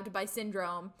grabbed by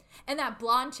Syndrome. And that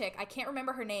blonde chick, I can't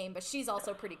remember her name, but she's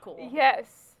also pretty cool.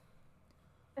 Yes.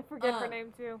 I forget her Uh,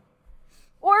 name too.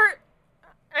 Or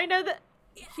I know that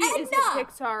she isn't Edna!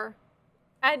 Pixar.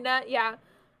 Edna, yeah.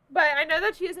 But I know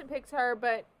that she isn't Pixar,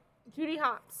 but Judy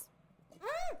Hopps.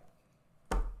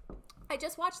 I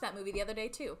just watched that movie the other day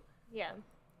too. Yeah.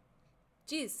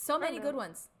 Jeez, so many know. good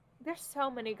ones. There's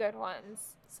so many good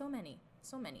ones. So many.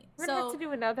 So many. We're gonna have So to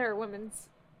do another women's,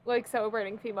 like,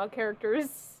 celebrating female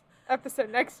characters episode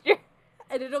next year.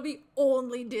 and it'll be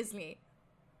only Disney.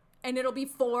 And it'll be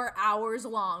 4 hours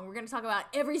long. We're going to talk about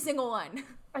every single one.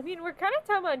 I mean, we're kind of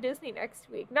talking about Disney next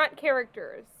week. Not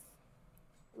characters.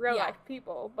 Real Yeah. life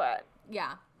people, but...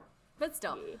 Yeah. But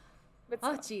still. but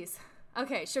Oh, still. jeez.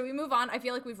 Okay, should we move on? I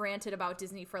feel like we've ranted about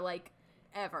Disney for, like,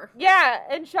 ever. Yeah,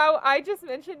 and shall I just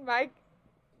mention my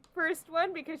first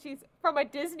one because she's from a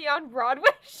Disney on Broadway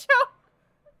show?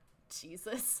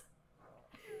 Jesus.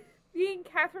 Being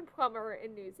Catherine Plummer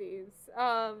in Newsies.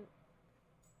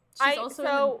 She's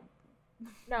also in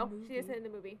No, movie. she isn't in the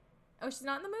movie. Oh, she's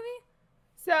not in the movie?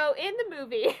 So in the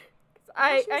movie, 'cause thought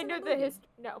she was I in know the the movie. history.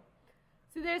 No,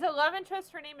 so there's a love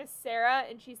interest. Her name is Sarah,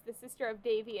 and she's the sister of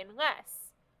Davy and Les.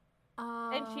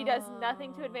 And she does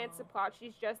nothing to advance the plot.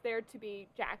 She's just there to be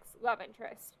Jack's love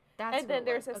interest. That's And then who it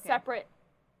there's was. a Okay. separate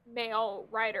male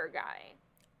writer guy.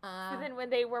 So then when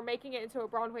they were making it into a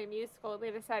Broadway musical, they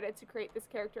decided to create this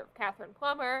character of Catherine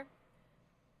Plummer.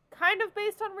 Kind of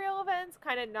based on real events,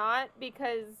 kind of not,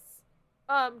 because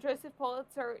Joseph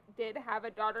Pulitzer did have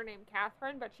a daughter named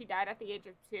Catherine, but she died at the age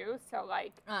of 2. So,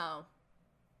 like, Oh.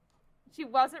 she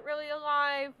wasn't really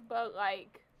alive, but,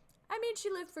 like, I mean, she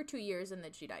lived for 2 years and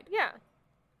then she died. yeah.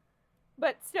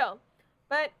 But still.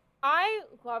 But I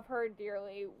love her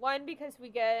dearly. One, because we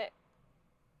get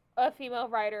a female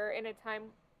writer in a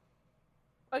time,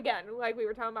 again, like we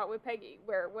were talking about with Peggy,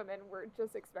 where women were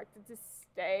just expected to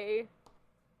stay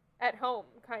at home,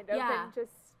 kind of, Yeah. and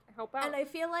just help out. And I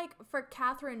feel like for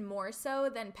Catherine more so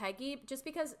than Peggy, just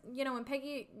because, you know, when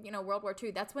Peggy, you know, World War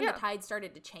II, that's when Yeah. the tide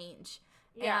started to change.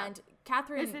 Yeah. And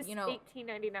Catherine, This is you know,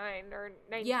 1899 or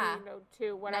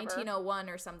 1902, whatever. 1901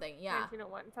 or something. Yeah.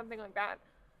 1901, something like that.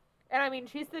 And I mean,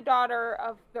 she's the daughter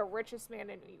of the richest man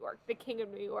in New York, the king of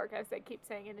New York, as they keep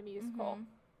saying in the musical. Mhm.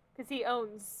 Because he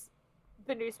owns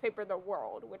the newspaper The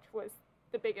World, which was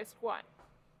the biggest one.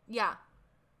 Yeah.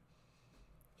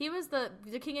 He was the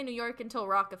king of New York until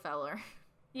Rockefeller.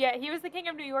 Yeah, he was the king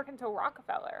of New York until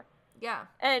Rockefeller. Yeah.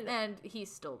 And And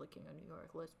he's still the king of New York,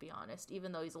 let's be honest,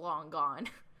 even though he's long gone.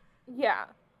 yeah,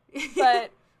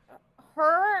 but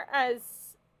her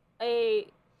as a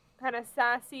kind of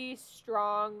sassy,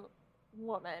 strong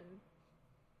woman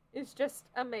is just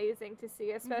amazing to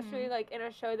see, especially like in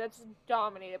a show that's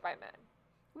dominated by men.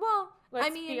 Well, Let's I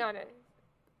mean, be honest.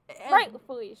 and-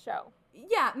 Rightfully so.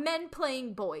 Yeah, men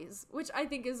playing boys, which I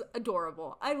think is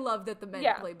adorable. I love that the men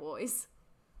Yeah. play boys.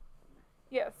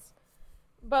 Yes.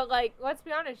 But, like, let's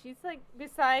be honest, she's, like,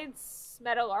 besides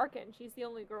Meta Larkin, she's the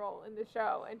only girl in the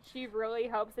show, and she really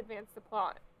helps advance the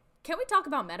plot. Can we talk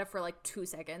about Meta for like 2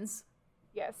 seconds?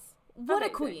 Yes. What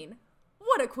Amazing. a queen.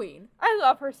 What a queen. I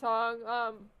love her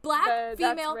song. Black That's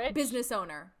female Rich. business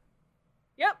owner.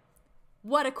 Yep.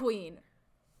 What a queen.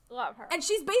 Love her. And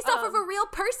she's based off of a real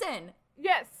person.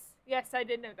 Yes. Yes, I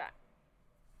did know that.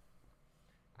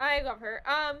 I love her.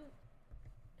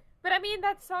 But I mean,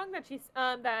 that song that she's,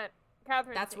 that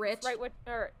Catherine That's sings, Rich? Right what,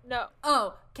 or, no.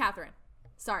 Oh, Catherine.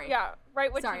 Sorry. Yeah,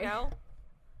 Right What Sorry. You Know.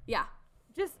 Yeah.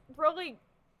 Just really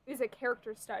is a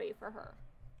character study for her.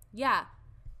 Yeah.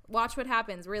 Watch What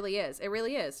Happens really is. It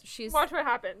really is. She's Watch What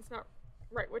Happens, not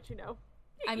Right What You Know.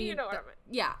 I mean, you know what I mean.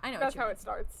 yeah, I know That's what you how mean. it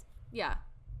starts. Yeah.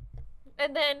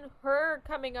 And then her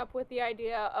coming up with the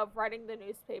idea of writing the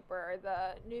newspaper,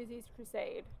 the Newsies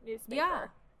Crusade newspaper, Yeah.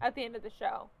 at the end of the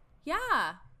show.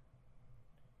 Yeah.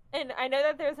 And I know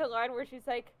that there's a line where she's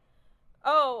like,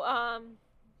 oh,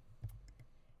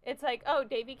 it's like, oh,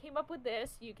 Davy came up with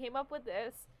this, you came up with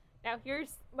this, now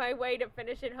here's my way to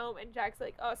finish it home. And Jack's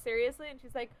like, oh, seriously? And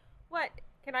she's like, what?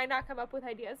 Can I not come up with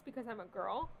ideas because I'm a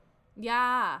girl?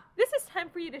 Yeah. This is time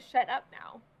for you to shut up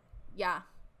now. Yeah.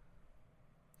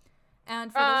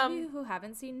 And for those of you who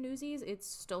haven't seen Newsies, it's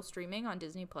still streaming on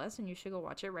Disney Plus, and you should go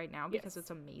watch it right now because Yes. it's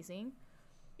amazing.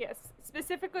 Yes,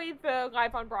 specifically the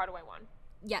Live on Broadway one.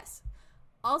 Yes.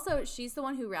 Also, she's the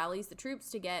one who rallies the troops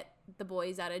to get the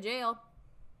boys out of jail.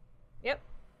 Yep.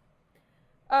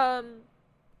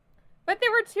 But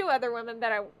there were two other women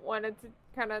that I wanted to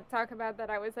kind of talk about that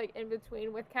I was like in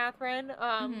between with Catherine.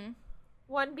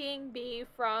 One being Bea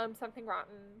from Something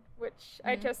Rotten, which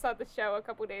I just saw the show a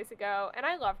couple days ago, and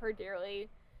I love her dearly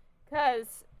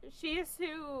because she's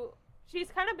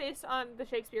kind of based on the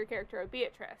Shakespeare character of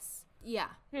Beatrice, Yeah.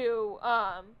 who,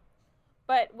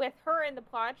 but with her in the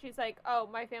plot, she's like, oh,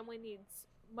 my family needs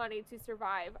money to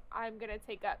survive. I'm going to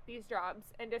take up these jobs,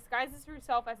 and disguises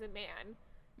herself as a man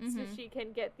so she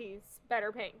can get these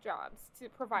better paying jobs to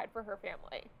provide for her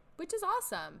family. Which is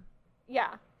awesome.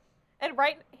 Yeah. And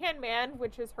Right Hand Man,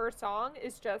 which is her song,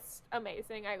 is just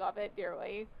amazing. I love it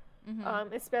dearly.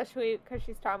 Especially because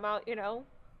she's talking about,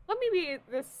 let me be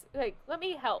this, like, let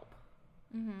me help.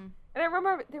 And I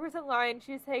remember there was a line,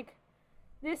 she's like,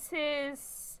 this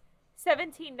is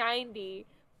 1790.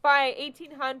 By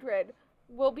 1800,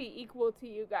 we'll be equal to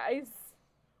you guys.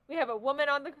 We have a woman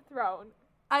on the throne.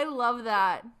 I love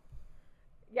that.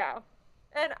 Yeah.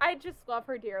 And I just love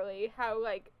her dearly. How,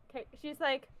 like, she's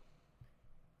like,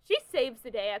 she saves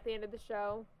the day at the end of the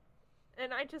show.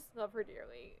 And I just love her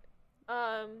dearly.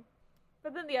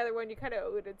 But then the other one you kind of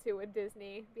alluded to with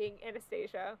Disney being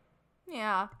Anastasia.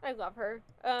 Yeah. I love her.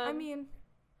 I mean,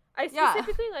 I yeah.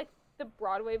 specifically like the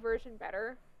Broadway version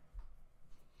better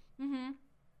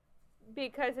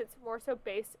because it's more so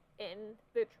based in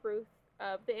the truth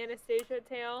of the Anastasia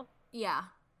tale. yeah.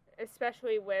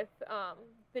 Especially with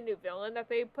the new villain that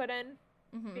they put in,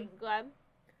 being Gleb.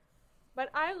 But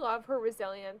I love her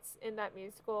resilience in that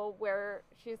musical where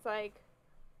she's like,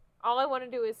 all I want to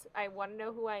do is I want to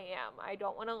know who I am. I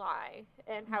don't want to lie.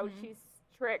 And how she's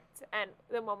tricked. And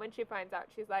the moment she finds out,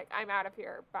 she's like, I'm out of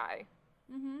here. Bye.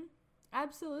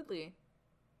 Absolutely.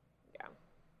 Yeah.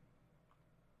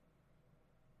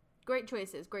 Great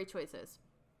choices. Great choices.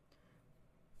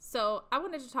 So I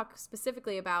wanted to talk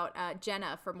specifically about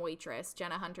Jenna from Waitress,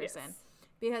 Jenna Hunterson, Yes.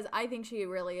 because I think she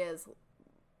really is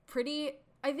pretty.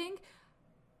 I think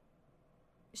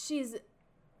she's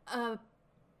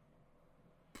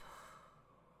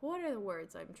what are the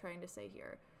words I'm trying to say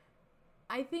here?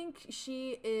 I think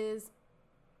she is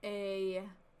a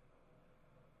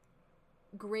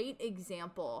great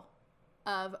example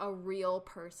of a real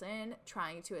person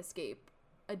trying to escape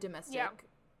a domestic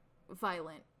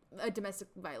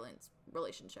violence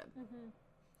relationship.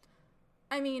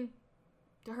 I mean,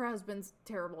 her husband's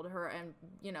terrible to her and,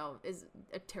 is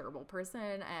a terrible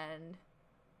person and,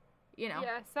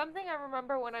 Yeah, something I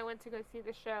remember when I went to go see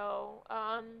the show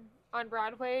on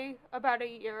Broadway about a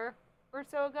year or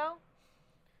so ago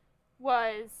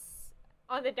was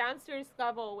on the downstairs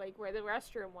level, like where the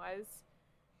restroom was,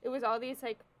 it was all these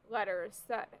like letters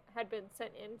that had been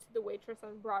sent in to the Waitress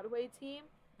on Broadway team.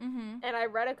 And I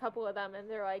read a couple of them and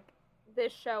they're like,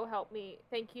 this show helped me.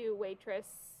 Thank you, Waitress.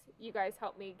 You guys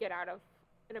helped me get out of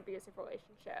an abusive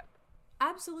relationship.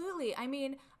 Absolutely. I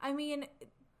mean,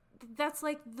 that's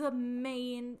like the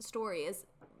main story is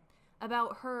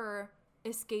about her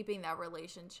escaping that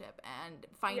relationship and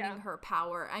finding her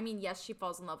power. I mean, yes, she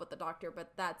falls in love with the doctor,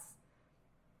 but that's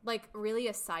like really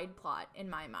a side plot in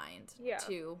my mind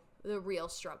to the real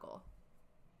struggle.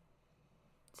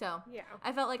 So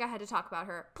I felt like I had to talk about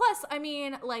her. Plus, I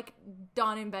mean, like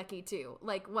Dawn and Becky too.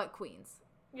 Like, what queens?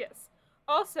 Yes.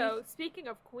 Also, speaking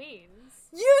of queens,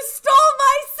 You stole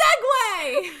my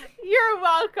segue! you're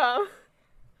welcome.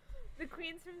 The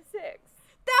queens from Six.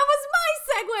 That was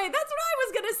my segue! That's what I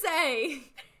was gonna say!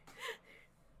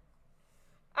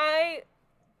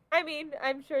 I mean,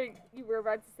 I'm sure you were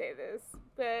about to say this,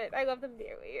 but I love them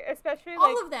dearly. Especially, like,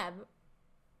 All of them.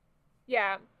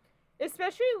 yeah.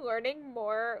 Especially learning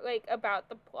more, like, about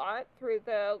the plot through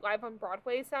the Live on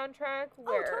Broadway soundtrack,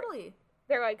 where Oh, totally.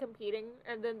 they're, like, competing,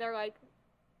 and then they're like,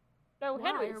 No, Why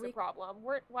Henry's are the we- problem.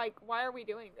 We're like, why are we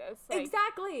doing this? Like,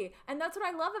 Exactly. And that's what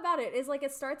I love about it is like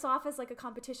it starts off as like a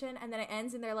competition and then it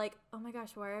ends and they're like, oh my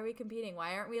gosh, why are we competing?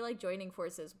 Why aren't we like joining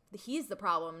forces? He's the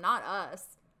problem, not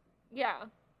us. yeah.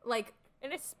 Like,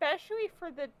 And especially for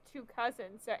the two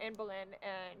cousins, Anne Boleyn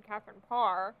and Catherine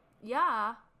Parr,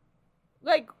 yeah.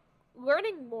 like,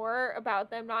 learning more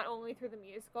about them, not only through the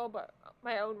musical, but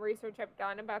my own research I've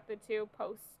done about the two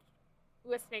post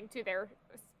listening to their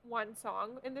one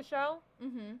song in the show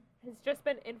Mm-hmm. has just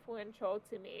been influential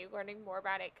to me, learning more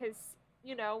about it. Because,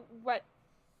 you know, what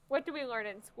do we learn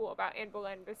in school about Anne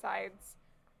Boleyn besides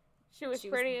she was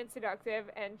pretty and seductive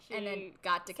and she And then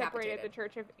got separated decapitated. the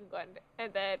Church of England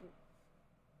and then,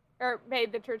 or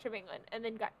made the Church of England and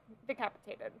then got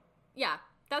decapitated. Yeah,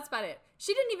 that's about it.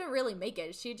 She didn't even really make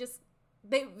it. She just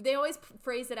they always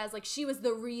phrase it as like she was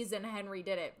the reason Henry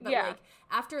did it. But Yeah. like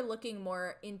after looking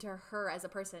more into her as a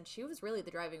person, she was really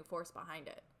the driving force behind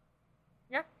it.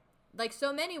 Yeah. Like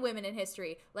so many women in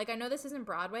history. Like I know this isn't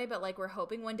Broadway, but like we're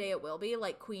hoping one day it will be,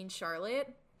 like Queen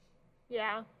Charlotte.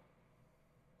 Yeah.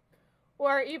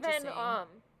 Or even, saying.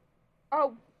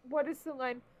 oh, what is the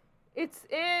line? It's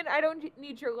in I Don't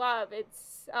Need Your Love.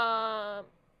 It's,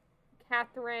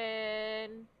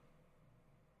 Catherine,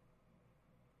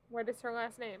 what is her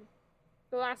last name?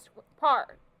 The last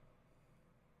Parr.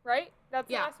 Right? That's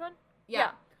the Yeah. last one?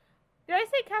 Yeah. Did I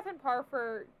say Catherine Parr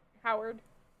for Howard?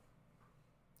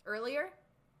 Earlier?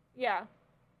 Yeah.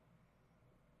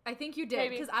 I think you did.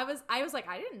 Maybe. Because I was like,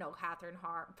 I didn't know Catherine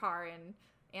Parr and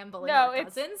Anne Boleyn No, were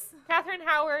it's- cousins. Catherine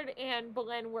Howard and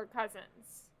Boleyn were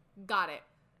cousins. Got it.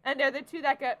 And they're the two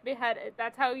that got beheaded.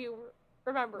 That's how you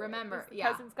remember. it, Remember, is the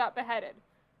yeah. cousins got beheaded.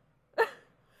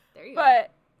 There you go.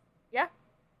 But yeah,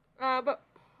 but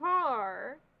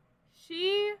Parr,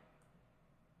 she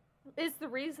is the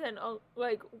reason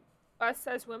like us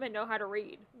as women know how to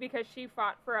read because she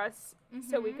fought for us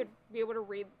so we Mhm. could be able to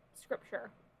read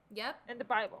scripture Yep. and the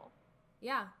Bible.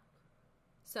 Yeah.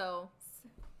 So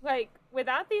Like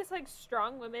without these like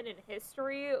strong women in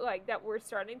history, like that we're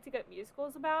starting to get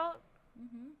musicals about,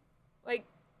 like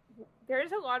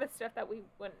there's a lot of stuff that we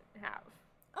wouldn't have.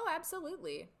 Oh,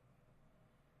 absolutely.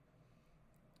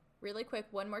 Really quick,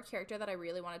 one more character that I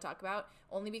really want to talk about,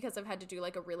 only because I've had to do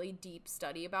like a really deep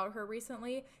study about her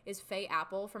recently, is Faye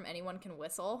Apple from Anyone Can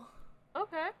Whistle.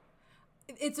 Okay.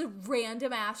 It's a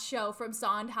random ass show from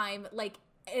Sondheim, like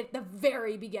at the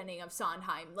very beginning of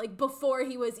Sondheim, like before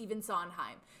he was even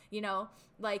Sondheim, you know?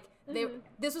 Like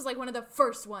this was like one of the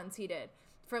first ones he did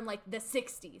from like the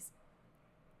 60s.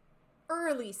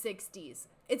 Early 60s.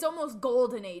 It's almost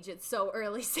golden age. It's so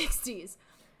early 60s.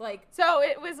 Like, So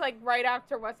it was like right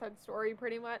after West Side Story,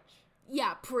 pretty much.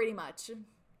 yeah, pretty much.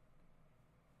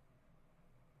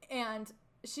 And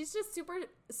she's just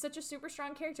such a super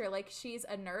strong character. Like, she's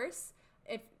a nurse.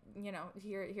 If, you know,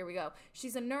 here we go.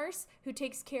 She's a nurse who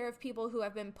takes care of people who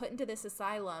have been put into this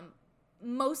asylum,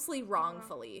 mostly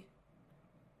wrongfully.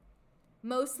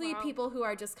 Mostly Wow. people who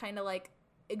are just kind of like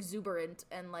exuberant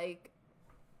and like,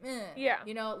 Yeah.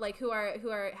 you know, like who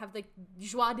have like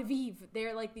joie de vivre.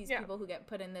 They're like these Yeah. people who get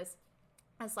put in this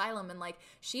asylum, and like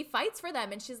she fights for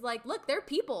them, and she's like, look, they're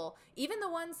people, even the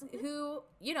ones who,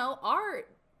 you know, are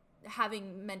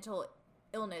having mental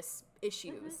illness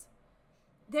issues.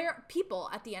 They're people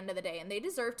at the end of the day, and they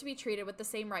deserve to be treated with the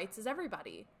same rights as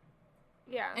everybody.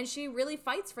 Yeah. And she really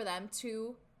fights for them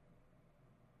to,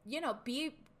 you know,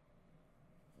 be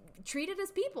treated as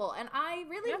people, and I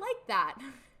really Yeah. like that.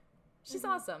 She's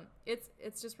awesome.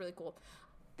 It's just really cool.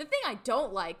 The thing I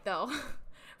don't like, though,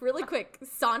 really quick,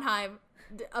 Sondheim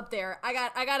up there. I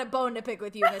got a bone to pick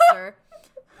with you, mister.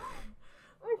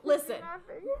 Listen.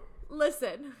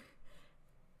 Listen.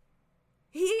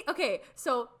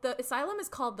 So the asylum is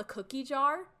called the Cookie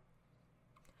Jar.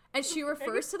 And she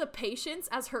refers to the patients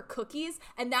as her cookies,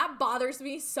 and that bothers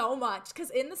me so much because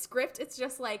in the script it's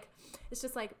just like,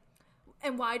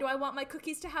 and why do I want my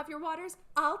cookies to have your waters?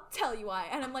 I'll tell you why.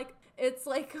 And I'm like, it's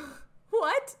like,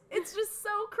 what? It's just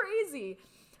so crazy.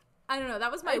 I don't know.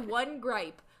 That was my one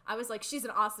gripe. I was like, she's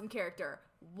an awesome character.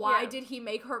 Why Yeah. did he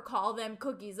make her call them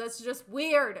cookies? That's just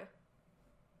weird.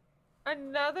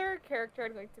 Another character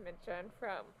I'd like to mention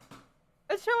from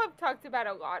a show I've talked about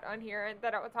a lot on here and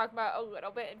that I will talk about a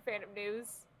little bit in Fandom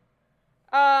News.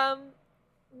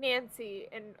 Nancy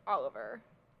and Oliver.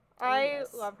 I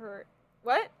yes. love her.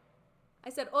 What? I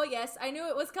said, oh yes, I knew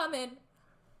it was coming.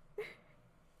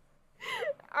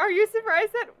 Are you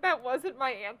surprised that that wasn't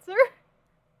my answer?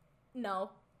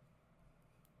 No.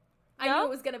 I No? knew it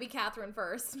was going to be Catherine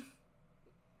first.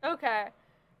 Okay.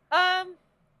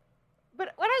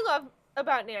 But what I love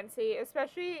about Nancy,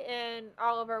 especially in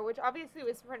Oliver, which obviously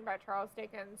was written by Charles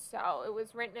Dickens, so it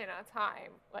was written in a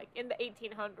time, like in the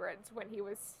 1800s when he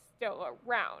was still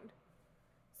around.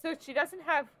 So she doesn't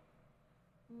have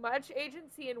much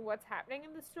agency in what's happening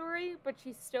in the story, but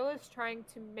she still is trying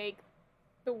to make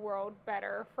the world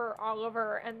better for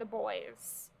Oliver and the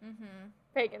boys. Mm-hmm.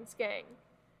 Fagin's gang.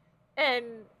 And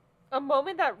a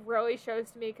moment that really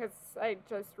shows to me, because I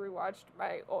just rewatched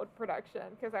my old production,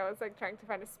 because I was like trying to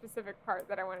find a specific part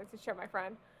that I wanted to show my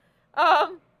friend,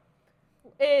 so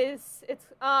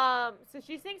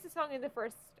she sings a song in the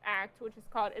first act, which is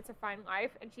called "It's a Fine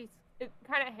Life," and it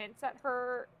kind of hints at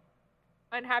her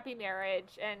unhappy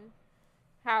marriage and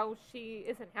how she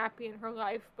isn't happy in her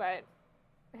life, but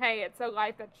hey, it's a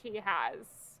life that she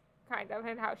has, kind of,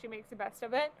 and how she makes the best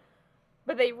of it.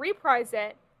 But they reprise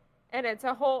it, and it's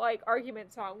a whole, like,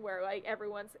 argument song where, like,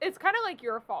 it's kind of like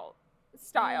Your Fault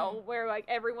style, where, like,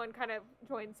 everyone kind of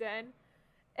joins in.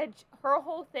 And her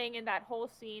whole thing in that whole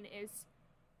scene is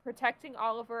protecting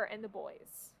Oliver and the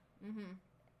boys. Mm-hmm.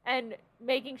 And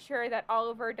making sure that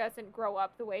Oliver doesn't grow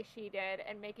up the way she did,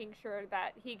 and making sure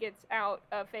that he gets out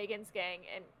of Fagin's gang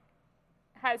and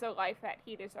has a life that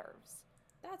he deserves.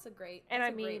 That's a great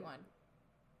one.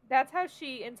 That's how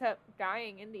she ends up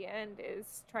dying in the end,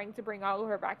 is trying to bring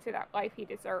Oliver back to that life he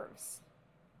deserves.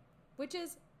 Which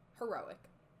is heroic.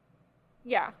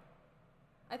 Yeah.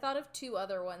 I thought of two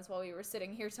other ones while we were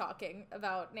sitting here talking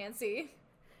about Nancy.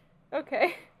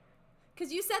 Okay.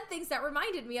 Because you said things that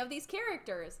reminded me of these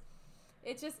characters.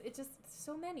 It's just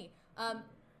so many.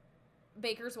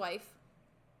 Baker's Wife.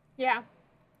 Yeah.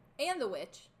 And The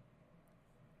Witch.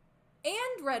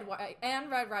 And Red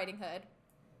Riding Hood.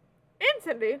 And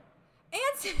Cindy.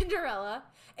 And Cinderella.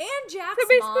 And Jack's So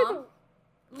basically mom.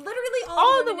 Literally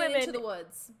all the women in Into the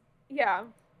Woods. Yeah.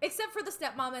 Except for the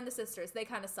stepmom and the sisters. They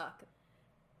kind of suck.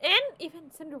 And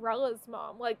even Cinderella's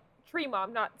mom. Like, tree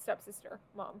mom, not stepsister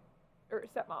mom. Or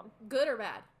stepmom. Good or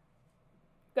bad?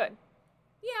 Good.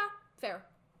 Yeah, fair.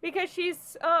 Because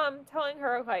she's telling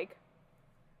her, like,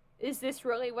 is this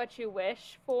really what you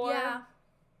wish for? Yeah.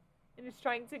 And is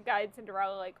trying to guide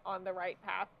Cinderella, like, on the right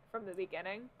path from the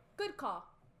beginning. Good call.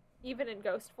 Even in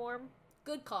ghost form.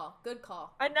 Good call. Good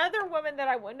call. Another woman that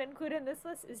I wouldn't include in this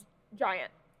list is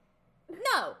Giant.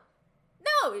 No.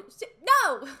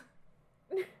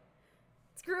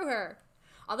 Screw her.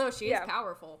 Although she is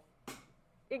powerful.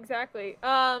 Exactly.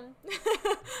 My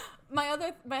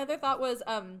other thought was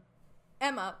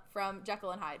Emma from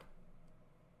Jekyll and Hyde.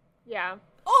 Yeah.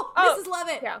 Oh, Mrs.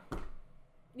 Lovett. Yeah.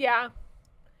 Yeah.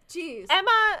 Jeez.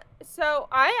 Emma, so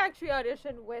I actually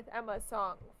auditioned with Emma's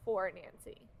song for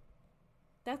Nancy.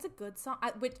 That's a good song.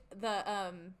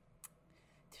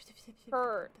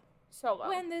 Her solo.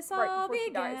 When this right all before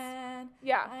she dies. began,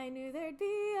 Yeah. I knew there'd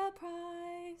be a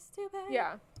price to pay.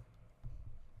 Yeah.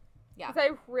 Yeah.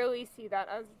 Because I really see that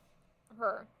as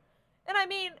her. And I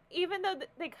mean, even though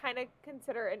they kind of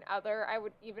consider an other, I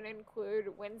would even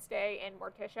include Wednesday and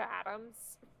Morticia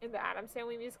Addams in the Addams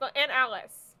Family musical, and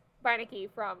Alice Beinecke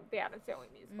from the Addams Family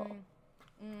musical.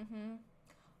 Mm-hmm.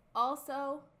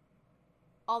 Also,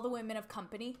 all the women of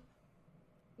Company.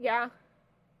 Yeah.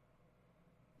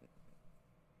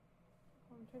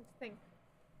 I'm trying to think.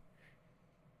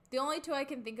 The only two I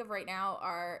can think of right now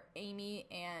are Amy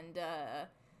and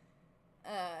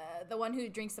the one who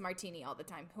drinks the martini all the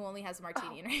time, who only has a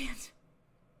martini in her hand.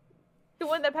 The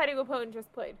one that Patti LuPone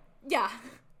just played. Yeah.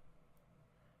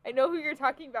 I know who you're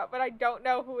talking about, but I don't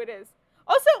know who it is.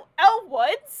 Also, Elle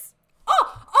Woods.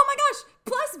 Oh my gosh!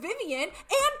 Plus Vivian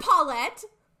and Paulette.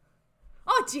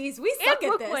 Oh jeez, we suck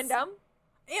And at Brooke this. Wyndham.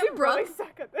 And We Brooke. really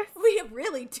suck at this. We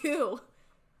really do.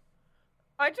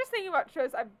 I'm just thinking about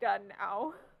shows I've done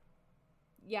now.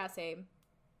 Yeah, same.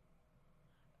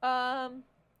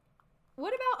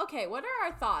 What What are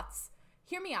our thoughts?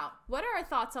 Hear me out. What are our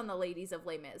thoughts on the ladies of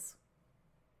Les Mis?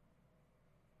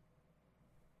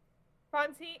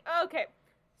 Fonzie? Okay.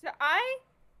 So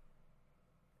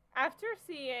after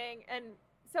seeing, and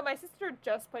so my sister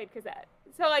just played Cosette.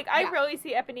 So, like, I Yeah. really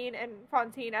see Eponine and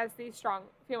Fantine as these strong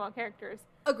female characters.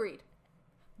 Agreed.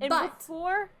 And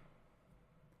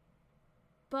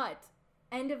But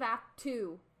end of Act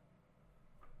 2,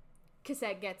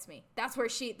 Cosette gets me. That's where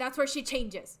she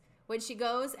changes. When she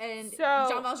goes and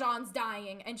Jean Valjean's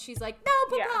dying and she's like, no,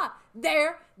 Papa.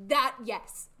 Yeah.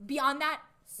 Yes. Beyond that,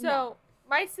 So, no.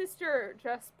 my sister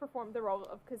just performed the role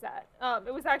of Cosette.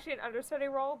 It was actually an understudy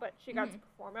role, but she got to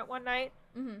perform it one night.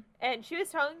 Mm-hmm. And she was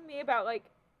telling me about, like,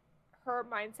 her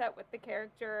mindset with the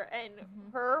character, and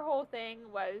her whole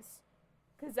thing was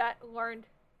Cosette learned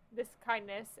this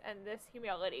kindness and this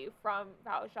humility from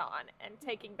Valjean and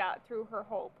taking that through her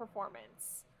whole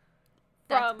performance.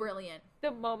 That's from brilliant.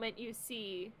 the moment you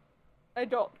see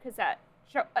adult Cosette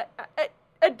show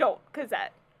adult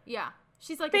Cosette. Yeah.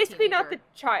 She's like Basically a teenager. not the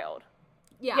child.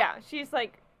 Yeah. Yeah, she's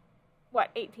like what,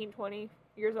 18, 20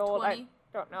 years old. 20?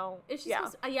 I don't know. Is she yeah.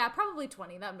 supposed yeah, probably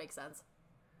 20. That makes sense.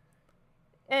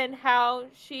 And how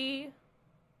she,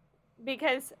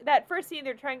 because that first scene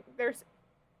they're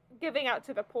giving out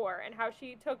to the poor, and how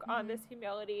she took on this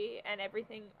humility and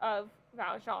everything of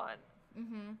Valjean.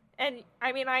 Mm-hmm. And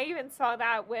I mean, I even saw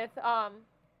that with I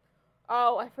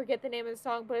forget the name of the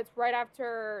song, but it's right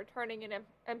after Turning in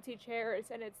Empty Chairs,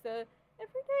 and it's the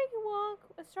every day you walk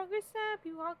a stronger step,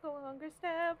 you walk a longer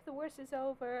step, the worst is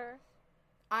over.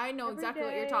 I know Every exactly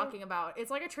what you're day. talking about. It's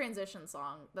like a transition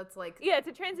song that's like Yeah, it's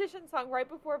a transition song right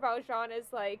before Valjean is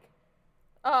like,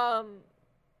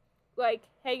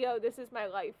 hey yo, this is my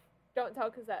life. Don't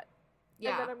tell Cosette.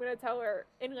 yeah. And then I'm gonna tell her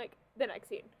in like the next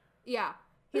scene. Yeah.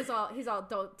 He's all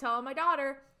don't tell my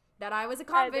daughter that I was a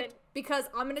convict then- because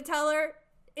I'm going to tell her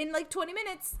in like 20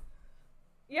 minutes.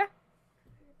 Yeah.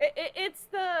 It's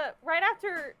the right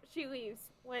after she leaves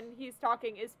when he's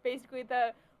talking is basically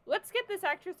the let's get this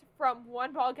actress from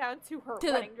one ball gown to her To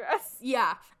the- wedding dress.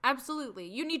 Yeah, absolutely.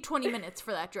 You need 20 minutes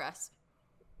for that dress.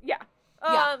 Yeah.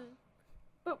 Yeah.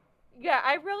 But yeah,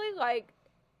 I really like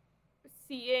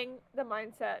seeing the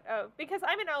mindset of, because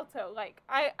I'm an alto, like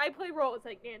I play roles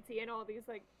like Nancy and all these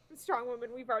like strong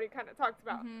women we've already kind of talked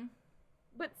about. Mhm.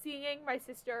 But seeing my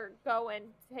sister go and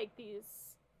take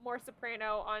these more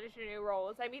soprano ingenue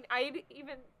roles, I mean, I'd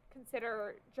even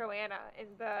consider Joanna in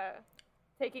the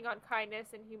taking on kindness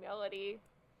and humility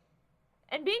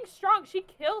and being strong. She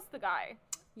kills the guy.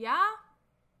 Yeah.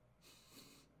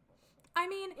 I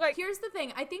mean, Like- here's the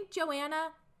thing. I think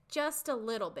Joanna just a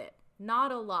little bit,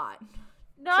 not a lot.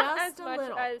 Not Just as a much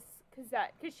little. as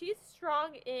Cosette, because she's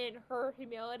strong in her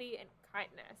humility and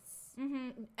kindness.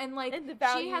 Mm-hmm. And like And the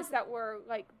values she has that were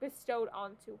like bestowed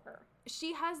onto her.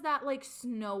 that like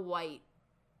Snow White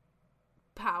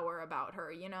power about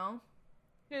her, you know?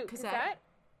 Who, Cosette? Cosette?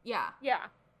 Yeah. Yeah.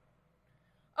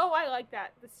 Oh, I like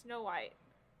that. The Snow White.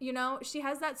 You know, she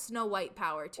has that Snow White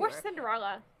power to Or her.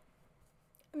 Cinderella.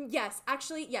 Yes,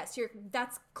 actually, yes,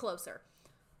 that's closer.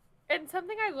 And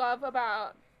something I love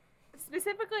about,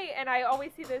 specifically, and I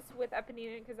always see this with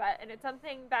Eponine and Cosette, and it's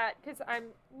something that, because I'm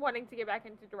wanting to get back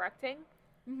into directing,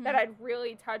 Mhm. that I'd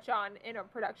really touch on in a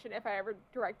production if I ever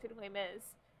directed Les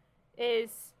Mis,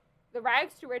 is the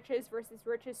rags to riches versus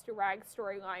riches to rags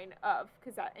storyline of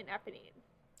Cosette and Eponine.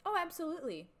 Oh,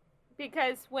 absolutely.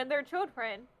 Because when they're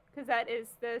children, Cosette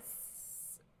is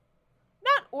this,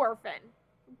 not orphan,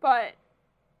 but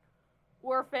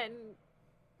orphan,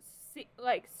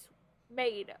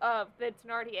 maid of the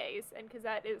Thénardiers, and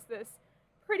Cosette is this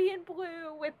pretty in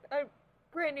blue with a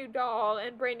brand new doll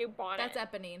and brand new bonnet.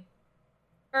 That's Eponine.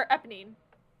 Or Eponine.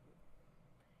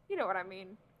 You know what I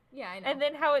mean. Yeah, I know. And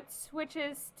then how it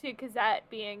switches to Cosette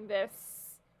being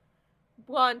this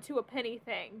blonde to a penny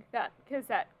thing that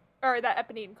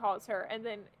Eponine calls her, and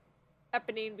then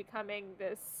Eponine becoming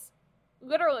this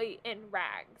literally in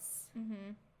rags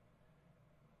Mm-hmm.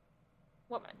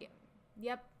 woman.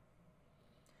 Yep.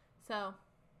 So,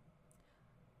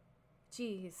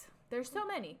 geez, there's so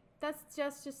many. That's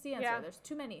just the answer. Yeah. There's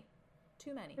too many.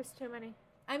 Too many. There's too many.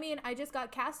 I mean, I just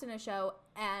got cast in a show,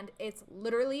 and it's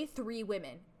literally 3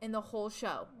 women in the whole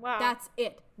show. Wow. That's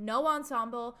it. No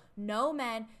ensemble, no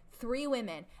men, 3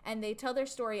 women. And they tell their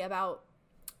story about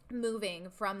moving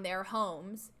from their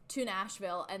homes to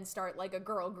Nashville and start like a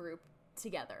girl group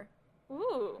together.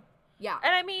 Ooh. Yeah.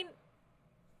 And I mean,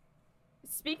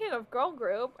 speaking of girl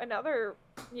group, another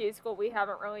musical we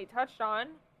haven't really touched on,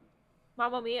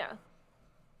 Mamma Mia.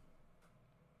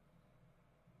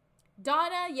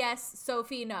 Donna, yes.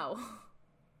 Sophie, no.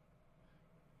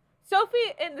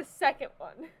 Sophie in the second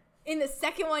one. In the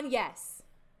second one, yes.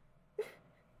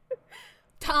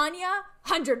 Tanya,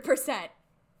 100%.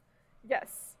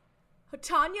 Yes.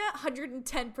 Tanya,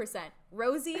 110%.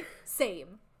 Rosie,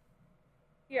 same.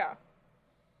 Yeah.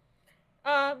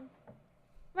 Well,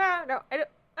 no, I don't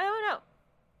know.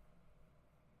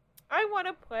 I want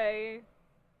to play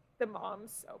the mom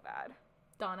so bad.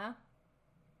 Donna.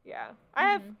 Yeah. I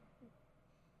have Mhm.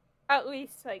 at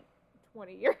least like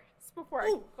 20 years before I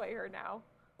Ooh. can play her now.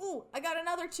 Ooh, I got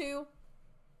another 2.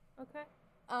 Okay.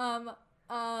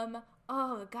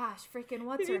 Oh gosh, freaking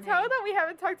what's Did her you name? tell that we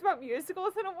haven't talked about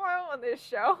musicals in a while on this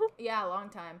show? Yeah, a long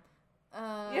time.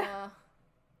 Yeah.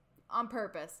 On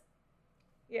purpose.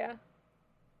 Yeah.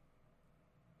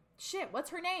 Shit, what's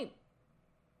her name?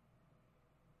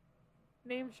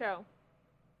 Name show.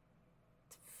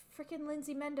 Freaking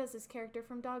Lindsay Mendez's character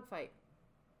from Dogfight.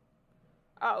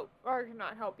 Oh, or I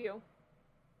cannot help you.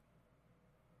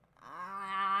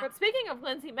 But speaking of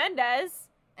Lindsay Mendez,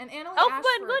 And Annalie Elphaba Ashford.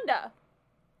 and Glinda.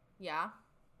 Yeah.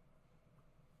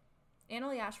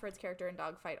 Annalie Ashford's character in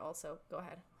Dogfight also. Go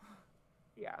ahead.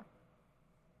 Yeah.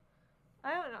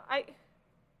 I don't know.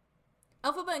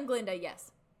 Elphaba and Glinda,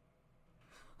 yes.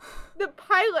 The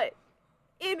pilot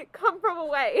in Come From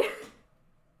Away.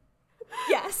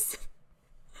 Yes.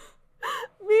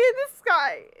 Me in the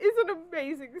Sky is an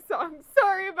amazing song.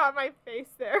 Sorry about my face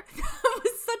there. That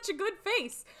was such a good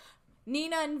face.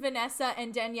 Nina and Vanessa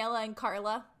and Daniela and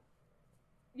Carla.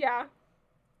 Yeah.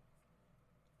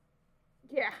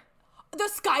 Yeah. The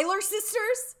Schuyler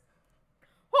sisters?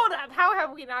 Hold up. How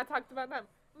have we not talked about them?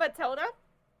 Matilda?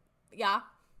 Yeah.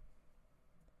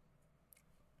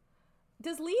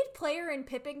 Does lead player in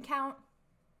Pippin count?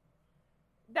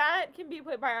 That can be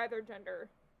played by either gender.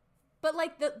 But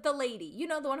like the lady, you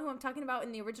know, the one who I'm talking about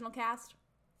in the original cast?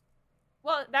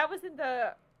 Well, that was in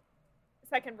the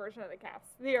second version of the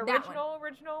cast. The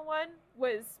original one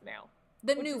was male.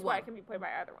 The which new is why one. it can be played by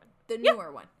either one. The Yeah.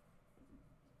 newer one.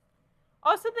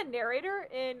 Also, the narrator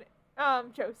in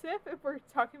Joseph, if we're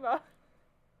talking about.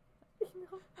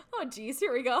 Oh, geez,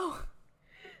 here we go.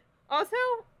 Also,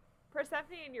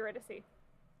 Persephone and Eurydice.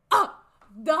 Oh,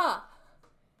 duh.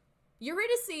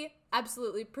 Eurydice,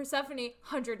 absolutely. Persephone,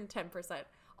 110%.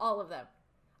 All of them.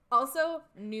 Also,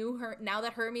 now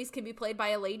that Hermes can be played by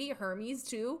a lady, Hermes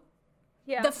too.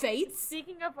 Yeah. The Fates.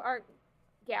 Speaking of our,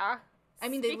 yeah. I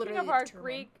mean, they Speaking literally of our determine.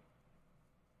 Greek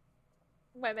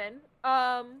women,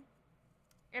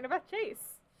 Annabeth Chase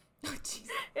Oh, jeez.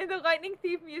 in the Lightning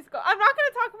Thief musical. I'm not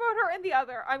going to talk about her in the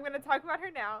other. I'm going to talk about her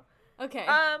now. Okay.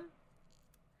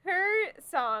 Her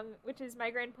song, which is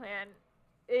Migraine Plan,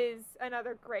 is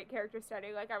another great character study.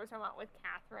 Like I was talking about with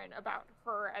Catherine about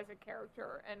her as a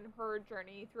character and her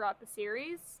journey throughout the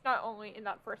series, not only in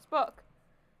that first book.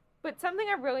 But something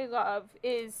I really love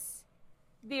is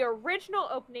the original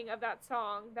opening of that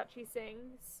song that she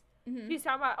sings. Mhm. She's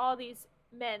talking about all these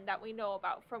men that we know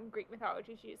about from Greek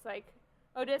mythology. She's like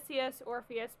Odysseus,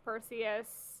 Orpheus,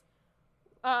 Perseus.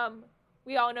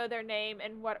 We all know their name,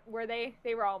 and what were they?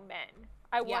 They were all men.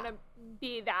 I want to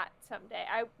be that someday.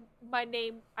 I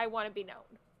want to be known.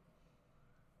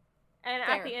 And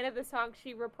Fair. at the end of the song,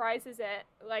 she reprises it,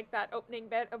 like that opening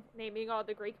bit of naming all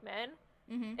the Greek men,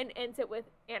 Mhm. and ends it with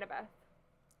Annabeth.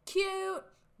 Cute.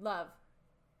 Love.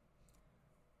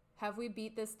 Have we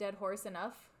beat this dead horse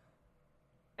enough?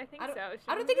 I think I don't, so.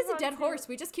 I don't think it's a dead horse.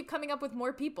 We just keep coming up with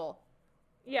more people.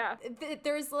 Yeah.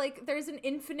 There's an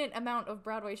infinite amount of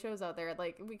Broadway shows out there.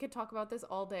 Like, we could talk about this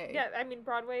all day. Yeah, I mean,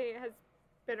 Broadway has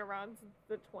been around since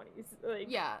the 20s. Like,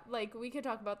 Yeah, like, we could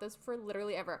talk about this for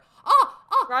literally ever. Oh!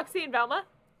 Roxy and Velma.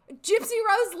 Gypsy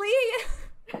Rose Lee!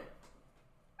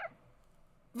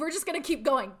 We're just gonna keep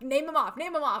going. Name them off.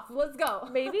 Let's go.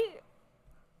 Maybe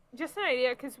just an idea,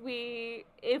 because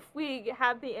if we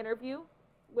have the interview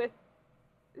with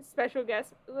special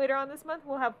guests later on this month,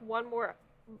 we'll have one more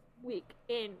week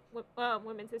in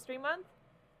Women's History Month.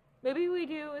 Maybe we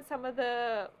do some of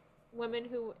the women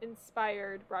who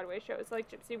inspired Broadway shows, like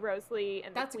Gypsy Rose Lee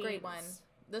and That's the a great Queens. one.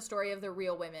 The story of the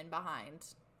real women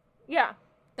behind. Yeah,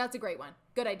 That's a great one.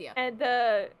 Good idea. and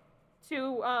the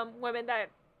two women that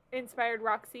inspired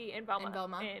Roxy and Velma,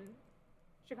 Velma. in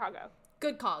Chicago.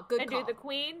 Good call. Good And call. do the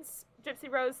Queens, Gypsy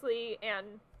Rose Lee,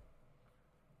 and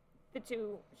the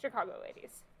two Chicago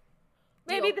ladies.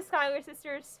 Maybe Deal. the Schuyler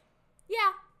sisters,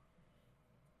 Yeah.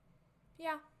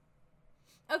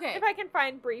 Okay. if I can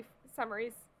find brief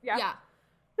summaries. Yeah. Yeah.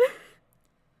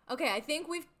 Okay, I think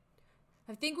we've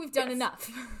done Yes. enough.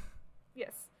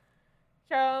 Yes.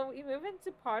 Shall we move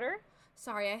into Potter?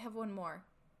 Sorry, I have one more.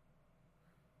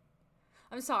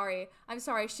 I'm sorry.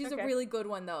 She's Okay. a really good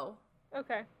one though.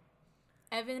 Okay.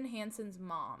 Evan Hansen's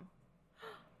mom.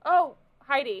 Oh,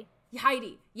 Heidi.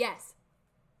 Heidi. Yes.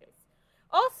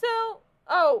 Also,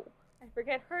 I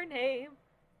forget her name,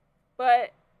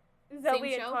 but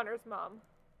Zoe and show? Connor's mom.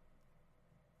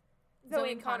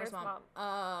 Zoe and Connor's mom.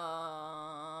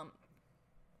 I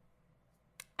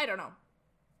don't know.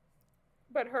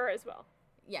 But her as well.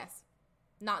 Yes.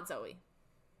 Not Zoe.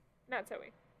 Not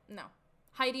Zoe. No.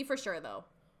 Heidi for sure though.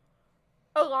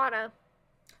 Alana.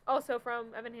 Also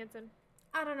from Evan Hansen.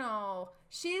 I don't know.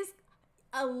 She's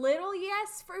a little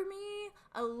yes for me,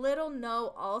 a little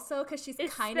no also, because she's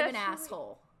kind of an Especially-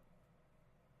 asshole.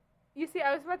 You see,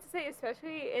 I was about to say,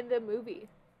 especially in the movie.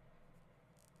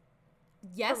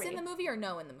 Yes for in me. the movie or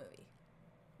no in the movie?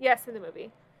 Yes, in the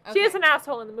movie. She Okay. is an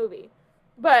asshole in the movie.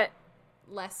 But,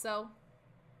 Less so?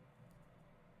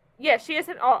 yeah, she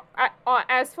isn't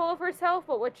as full of herself,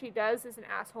 but what she does is an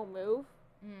asshole move.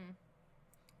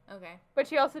 Okay. But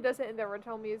she also does it in the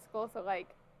original musical, so,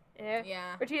 like, eh.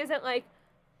 Yeah. But she isn't like,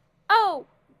 oh,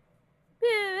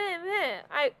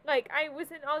 I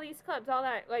was in all these clubs, all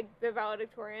that, like the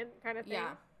valedictorian kind of thing.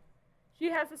 Yeah. She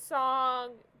has a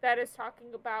song that is talking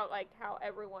about like how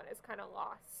everyone is kind of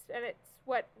lost, and it's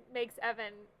what makes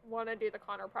Evan want to do the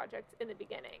Connor project in the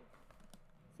beginning.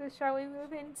 So shall we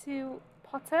move into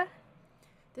Potter?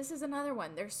 This is another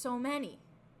one. There's so many.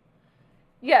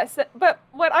 Yes, but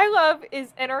what I love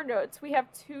is in our notes we have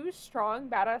two strong,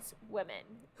 badass women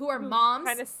Who are moms?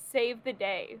 kind of save the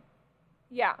day.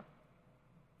 Yeah.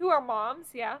 Who are moms,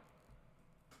 yeah.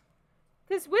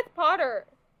 Because with Potter,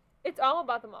 it's all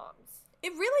about the moms.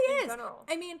 It really in is. general.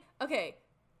 I mean, okay.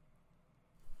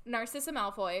 Narcissa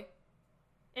Malfoy,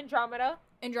 Andromeda,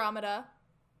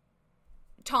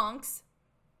 Tonks,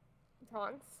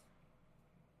 Tonks,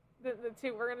 the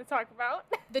two we're going to talk about.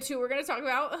 the two we're going to talk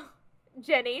about,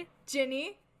 Jenny.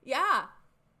 Ginny. Yeah.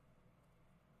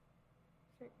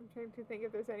 I'm trying to think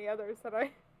if there's any others that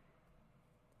I...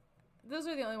 Those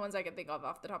are the only ones I can think of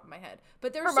off the top of my head.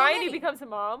 But there's Hermione so many. becomes a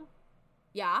mom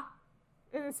Yeah.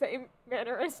 in the same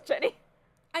manner as Jenny.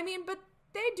 I mean, but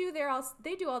they do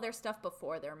all their stuff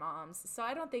before their moms, so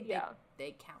I don't think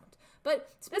they count. But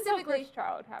specifically, This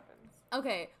child happens.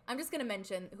 okay, I'm just gonna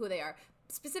mention who they are.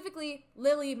 Specifically,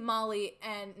 Lily, Molly,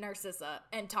 and Narcissa,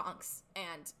 and Tonks,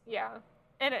 and Yeah.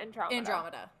 And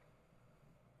Andromeda.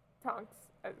 Tonks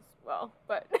as well,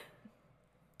 but...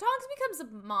 Tonks becomes a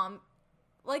mom,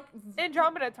 like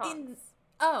Andromeda Tonks.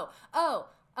 Oh.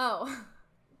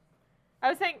 I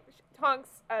was saying Tonks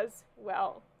as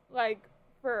well. Like,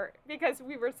 because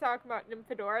we were talking about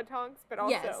Nymphadora Tonks, but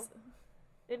also Yes.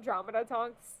 Andromeda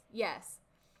Tonks. Yes.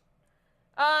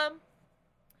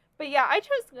 But yeah, I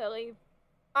chose Lily.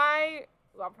 I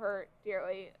love her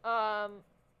dearly.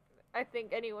 I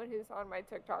think anyone who's on my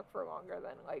TikTok for longer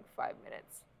than like 5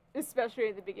 minutes, especially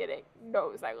in the beginning,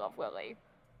 knows I love Lily.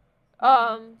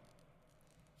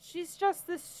 She's just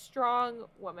this strong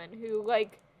woman who,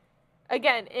 like,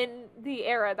 again, in the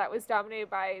era that was dominated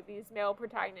by these male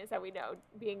protagonists that we know,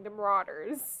 being the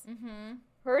Marauders, Mm-hmm.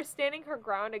 her standing her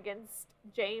ground against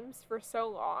James for so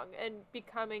long and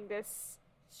becoming this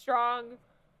strong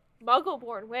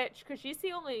Muggle-born witch, because she's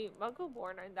the only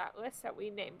Muggle-born on that list that we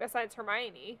named, besides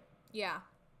Hermione. Yeah.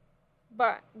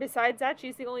 But besides that,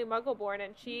 she's the only Muggle-born,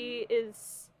 and she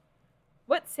is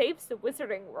what saves the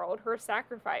wizarding world, her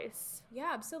sacrifice.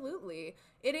 Yeah, absolutely.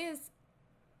 It is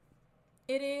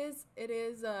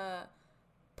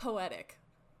poetic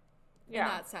in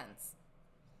that sense.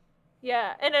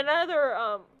 Yeah, and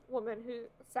another woman who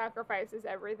sacrifices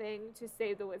everything to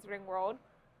save the wizarding world,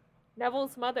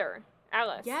 Neville's mother,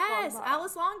 Alice. Yes, Longbottom.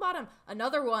 Alice Longbottom.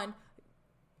 Another one.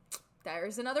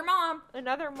 There's another mom.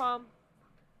 Another mom.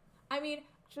 I mean,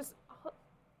 Just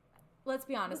let's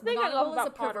be honest. the thing I love McGonagall is a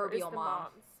about Potter is proverbial the mom.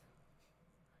 moms.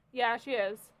 Yeah, she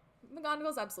is.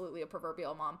 McGonagall's absolutely a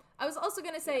proverbial mom. I was also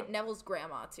going to say Neville's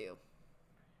grandma, too.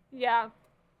 Yeah.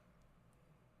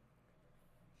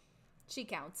 She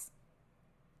counts.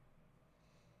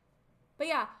 But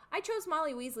yeah, I chose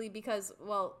Molly Weasley because,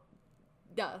 well,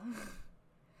 duh.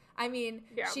 I mean,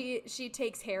 Yeah. she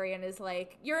takes Harry and is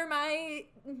like, "You're my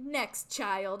next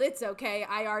child. It's okay.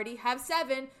 I already have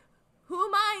 7. Who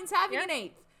minds having an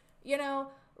 8th?" You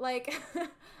know, like,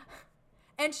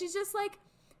 and she's just like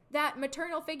that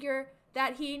maternal figure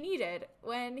that he needed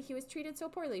when he was treated so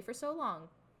poorly for so long.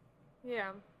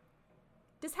 Yeah.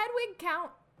 Does Hedwig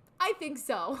count? I think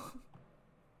so.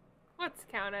 Let's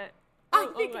count it. I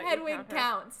I'll think let you Hedwig count her.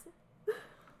 counts.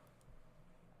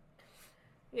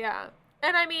 Yeah.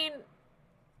 And I mean,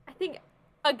 I think,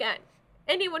 again,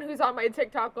 anyone who's on my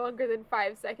TikTok longer than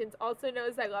 5 seconds also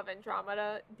knows I love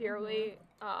Andromeda dearly.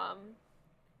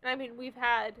 And I mean, we've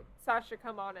had Sasha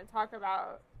come on and talk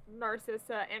about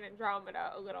Narcissa and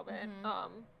Andromeda a little bit.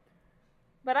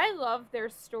 But I love their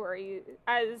story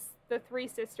as the 3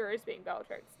 sisters, being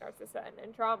Bellatrix, Narcissa, and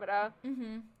Andromeda,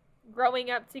 Mm-hmm. growing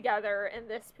up together in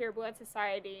this pure blood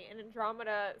society, and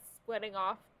Andromeda splitting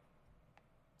off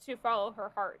to follow her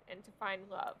heart and to find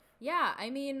love. Yeah, I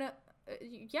mean,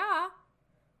 yeah.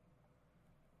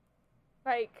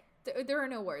 Like, There are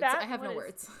no words. that I have no one is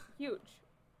words. huge.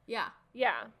 Yeah.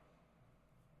 Yeah.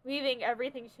 Leaving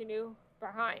everything she knew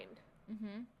behind.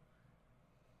 Mm-hmm.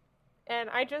 And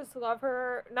I just love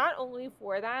her, not only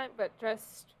for that, but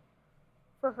just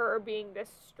for her being this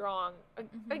strong,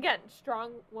 again,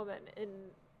 strong woman in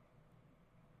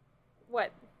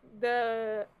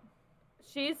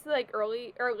she's like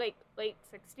early, or like late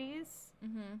 60s,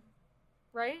 Mm-hmm.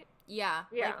 right? Yeah.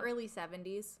 Yeah. Like early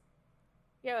 70s.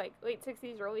 Yeah, like late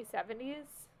 60s, early 70s.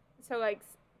 So, like,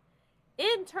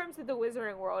 in terms of the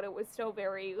wizarding world, it was still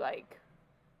very, like,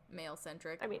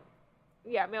 Male-centric. I mean,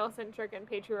 yeah, male-centric and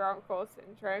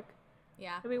patriarchal-centric.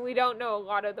 Yeah. I mean, we don't know a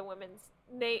lot of the women's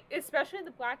name, especially in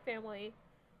the Black family.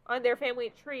 On their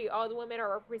family tree, all the women are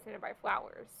represented by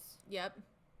flowers. Yep.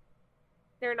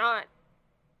 They're not.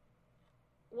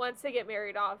 Once they get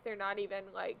married off, they're not even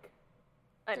like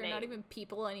a They're name. not even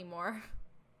people anymore.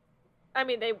 I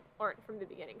mean, they aren't from the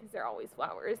beginning because they're always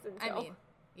flowers. Until, I mean,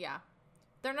 yeah.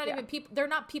 They're not Yeah. even people. They're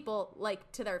not people like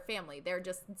to their family. They're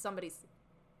just somebody's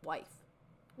wife.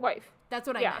 wife. That's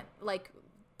what I Yeah. meant. Like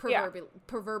Yeah.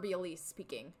 proverbially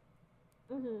speaking.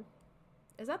 Mm-hmm.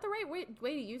 Is that the right way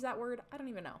to use that word? I don't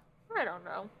even know. I don't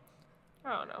know.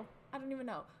 I don't even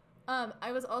know.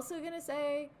 I was also gonna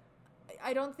say,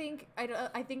 I think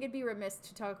it'd be remiss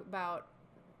to talk about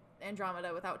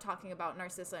Andromeda without talking about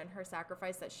Narcissa and her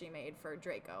sacrifice that she made for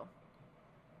Draco,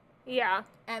 Yeah.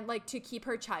 and like to keep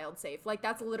her child safe. Like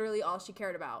that's literally all she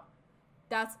cared about.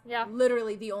 That's Yeah.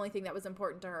 literally the only thing that was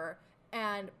important to her,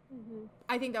 and Mm-hmm.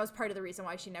 I think that was part of the reason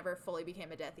why she never fully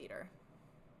became a Death Eater.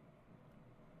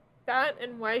 That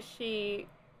and why she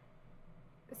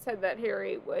said that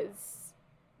Harry was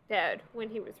dead when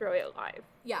he was really alive.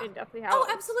 Yeah. In Deathly Oh, Hallows.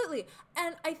 absolutely.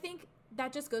 And I think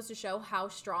that just goes to show how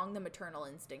strong the maternal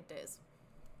instinct is.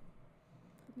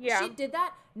 Yeah. She did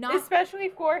that not Especially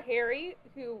for Harry,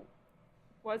 who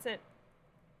wasn't,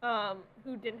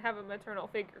 who didn't have a maternal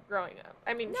figure growing up.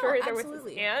 I mean, No, sure, there absolutely. was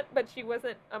his aunt, but she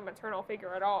wasn't a maternal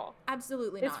figure at all.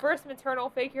 absolutely His not. first maternal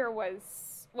figure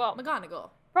was, well, McGonagall.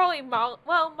 probably Molly.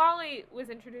 Well, Molly was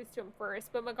introduced to him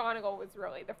first, but McGonagall was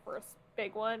really the first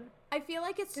big one. I feel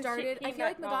like it she started. I came feel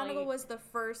like back McGonagall Molly. was the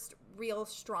first real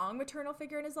strong maternal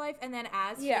figure in his life, and then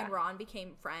as he Yeah. and Ron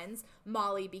became friends,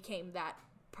 Molly became that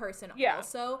person Yeah.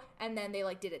 also, and then they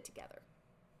like did it together.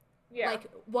 Yeah. Like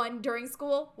one during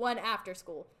school, one after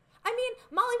school. I mean,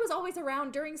 Molly was always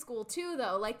around during school too,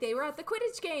 though. Like they were at the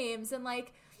Quidditch games, and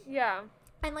like yeah.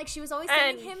 she was always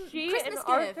And sending him she Christmas and gifts.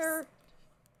 Arthur.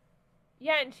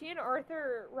 Yeah, and she and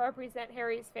Arthur represent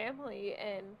Harry's family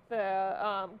in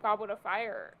the Goblet of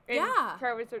Fire in Yeah.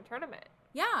 Triwizard Tournament.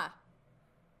 Yeah.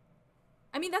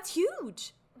 I mean, that's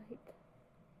huge. Like,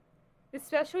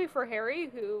 especially for Harry,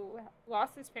 who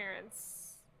lost his parents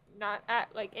not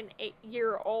at like an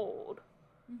 8-year-old,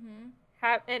 Mm-hmm.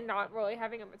 and not really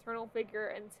having a maternal figure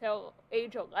until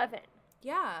age 11.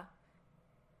 Yeah.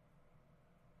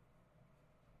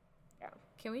 Yeah.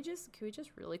 Can we just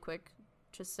really quick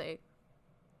just say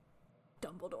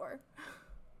Dumbledore?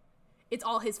 It's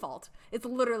all his fault. It's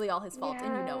literally all his fault,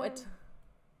 and you know it.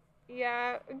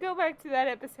 Yeah, go back to that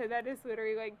episode. That is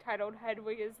literally like titled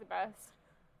 "Hedwig is the best."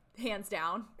 Hands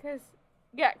down. Because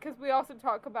we also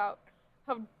talk about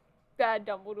how bad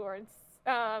Dumbledore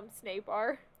and Snape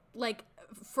are. Like,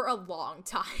 for a long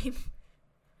time.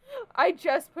 I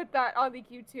just put that on the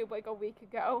YouTube like a week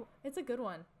ago. It's a good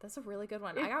one. That's a really good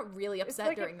one. I It- got really It's upset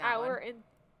like during an that hour one. and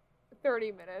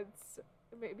 30 minutes,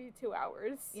 maybe 2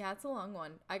 hours. Yeah, it's a long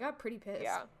one. I got pretty pissed.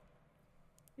 Yeah.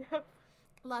 Yeah.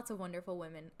 Lots of wonderful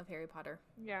women of Harry Potter.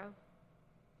 Yeah.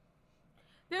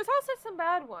 There's also some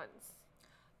bad ones.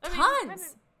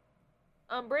 Tons!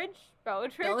 Umbridge,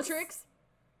 Bellatrix. Bellatrix?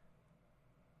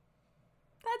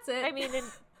 That's it. I mean, in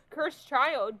Cursed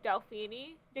Child,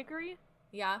 Delphine Diggory.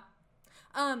 yeah.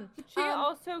 She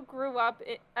also grew up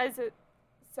as a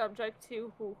subject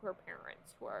to who her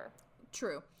parents were.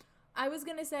 True. I was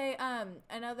gonna say,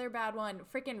 another bad one.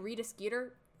 Freaking Rita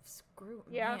Skeeter. Screw,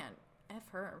 Yeah. man. F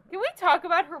her. Can we talk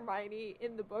about Hermione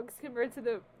in the books compared to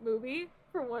the movie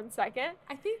for 1 second?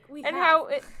 I think we And have. how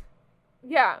it,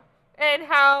 yeah, and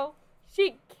how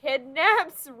she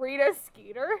kidnaps Rita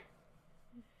Skeeter,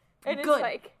 and it's Good.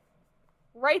 like,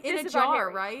 write in this a about jar,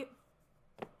 Harry. right?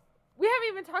 We haven't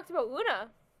even talked about Luna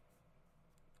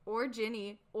Or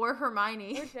Ginny. Or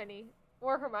Hermione. or Jenny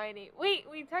or Hermione.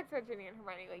 We talked about Ginny and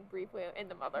Hermione like briefly in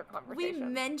the mother We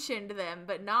conversation. mentioned them,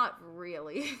 but not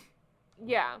really.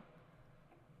 Yeah,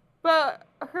 but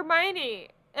Hermione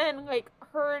and like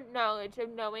her knowledge of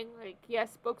knowing like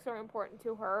yes, books are important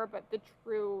to her, but the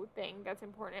true thing that's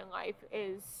important in life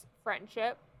is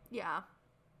friendship. Yeah.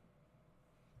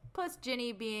 Plus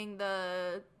Ginny being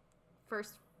the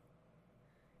first.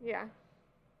 Yeah.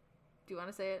 Do you want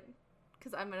to say it?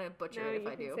 Because I'm going to butcher No, it if you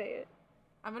I can do. say it.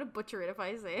 I'm going to butcher it if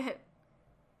I say it.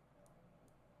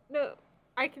 No,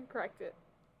 I can correct it.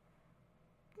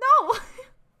 No!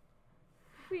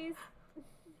 Please.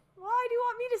 Why do you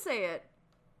want me to say it?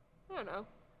 I don't know.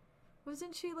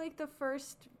 Wasn't she like the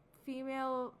first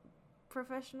female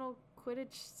professional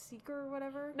Quidditch seeker or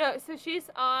whatever? No, so she's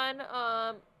on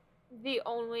the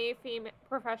only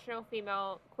professional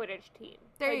female Quidditch team.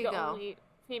 There like, you the go. only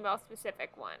female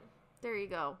specific one. There you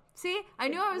go. See? I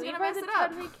knew I was going to believe mess are it the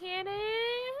up. Chudley Cannons.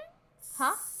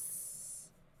 Huh?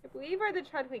 I believe are the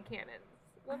Chudley Cannons.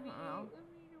 Let me know.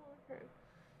 look her.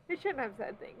 I shouldn't have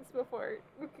said things before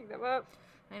looking them up.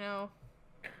 I know.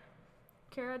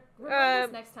 Kara, remind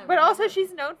us next time. But also,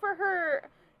 she's known for her.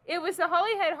 It was the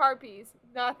Hollyhead Harpies,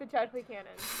 not the Chudley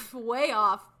Cannons. way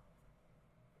off.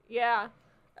 Yeah.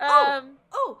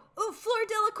 Oh, Fleur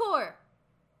Delacour.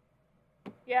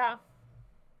 Yeah.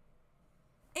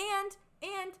 And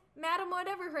Madam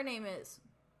whatever her name is.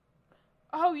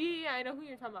 Oh, yeah, I know who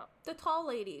you're talking about. The tall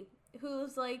lady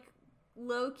who's like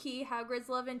low-key Hagrid's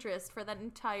love interest for that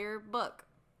entire book.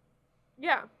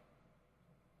 Yeah.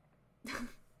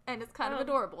 And it's kind of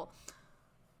adorable.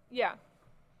 Yeah.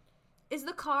 Is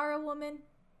the car a woman?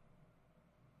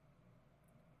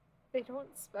 They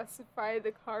don't specify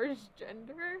the car's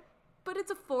gender. But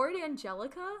it's a Ford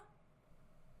Angelica?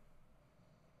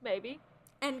 Maybe.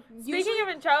 And Speaking of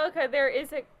Angelica, there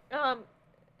is a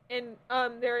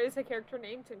there is a character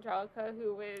named Angelica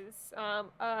who is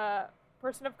a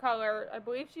person of color. I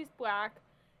believe she's black,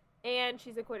 and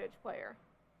she's a Quidditch player.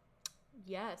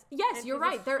 Yes, And you're she's a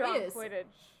right. There strong is. Quidditch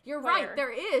You're player. right.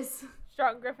 There is.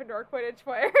 Strong Gryffindor Quidditch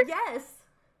player. Yes.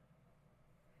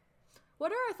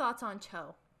 What are our thoughts on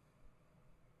Cho?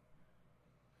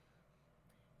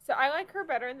 So I like her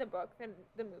better in the book than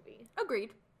the movie.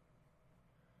 Agreed.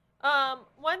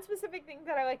 One specific thing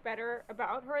that I like better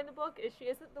about her in the book is she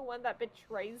isn't the one that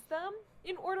betrays them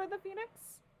in Order of the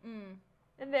Phoenix.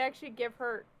 And they actually give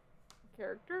her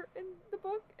character in the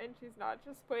book, and she's not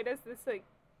just played as this, like,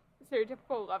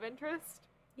 stereotypical love interest.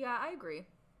 Yeah, I agree.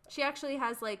 She actually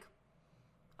has, like,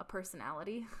 a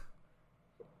personality.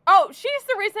 Oh, she's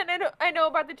the reason I know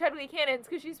about the Chudley Cannons,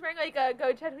 because she's wearing, like, a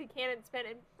Go Chudley Cannons pin,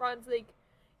 and Ron's like,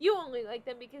 you only like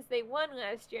them because they won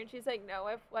last year. And she's like, no,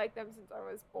 I've liked them since I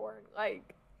was born.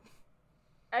 Like,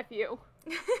 F you.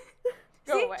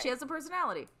 Go See? away. She has a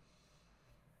personality.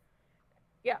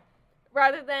 Yeah.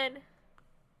 Rather than,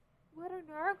 what are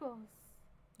Nargles?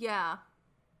 Yeah.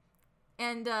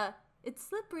 And, it's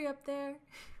slippery up there.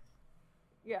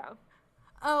 Yeah.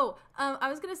 Oh, I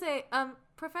was gonna say,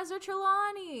 Professor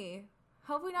Trelawney.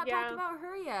 Have we not talked about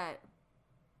her yet?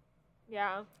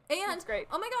 Yeah. And, That's great.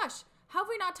 oh my gosh, have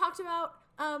we not talked about,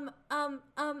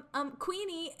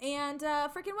 Queenie and,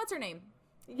 freaking what's her name?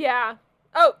 Yeah.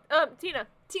 Oh, Tina.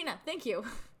 Tina, thank you.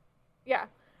 Yeah.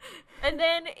 And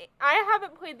then, I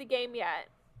haven't played the game yet.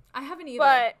 I haven't either.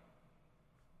 But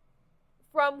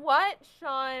from what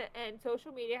Sean and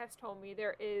social media has told me,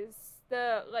 there is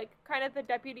the, like, kind of the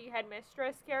deputy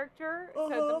headmistress character, so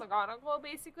the McGonagall,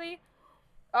 basically,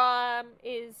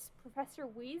 is Professor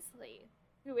Weasley,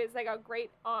 who is, like, a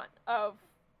great aunt of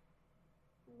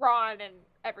Ron and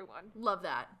everyone. Love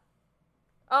that.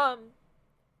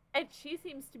 And she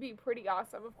seems to be pretty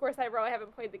awesome. Of course, I really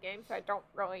haven't played the game, so I don't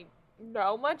really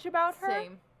know much about her.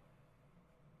 Same.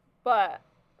 But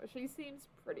she seems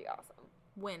pretty awesome.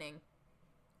 Winning.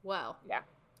 Well. Yeah.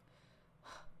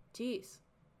 Jeez.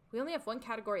 We only have one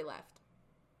category left.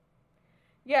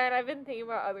 Yeah, and I've been thinking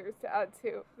about others to add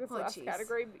to this Oh, last jeez.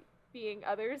 category being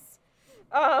others.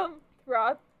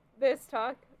 Throughout this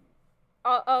talk,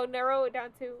 I'll narrow it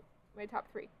down to my top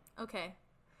 3. Okay.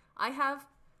 I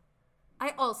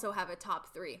also have a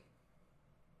top 3.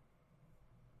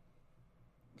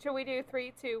 Should we do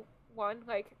 3, 2, 1?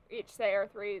 Like, each say our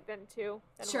 3, then 2,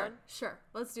 then 1? Sure.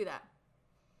 Let's do that.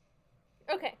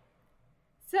 Okay.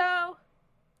 So,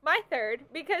 my third,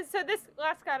 because, so this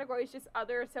last category is just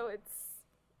other, so it's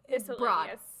broad.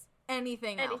 miscellaneous.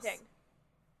 Anything else.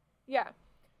 Yeah.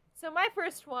 So my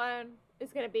first one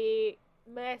is going to be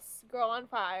Miss Girl on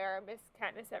Fire, Miss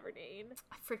Katniss Everdeen.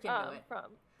 I freaking knew it. From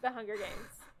The Hunger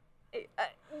Games.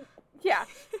 Yeah.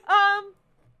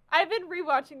 I've been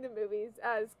rewatching the movies,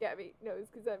 as Gabby knows,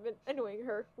 because I've been annoying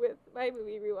her with my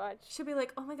movie rewatch. She'll be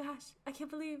like, oh my gosh, I can't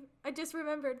believe I just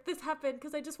remembered this happened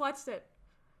because I just watched it.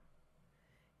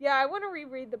 Yeah, I want to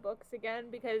reread the books again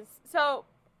because, so,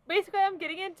 basically I'm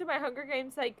getting into my Hunger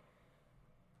Games, like,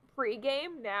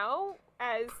 pre-game now,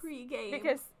 as... Pre-game.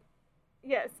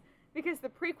 Because the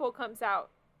prequel comes out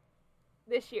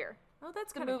this year. Oh,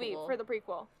 that's The kind of movie cool. for the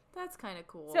prequel. That's kind of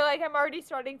cool. So, like, I'm already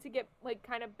starting to get, like,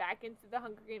 kind of back into the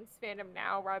Hunger Games fandom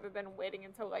now rather than waiting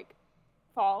until, like,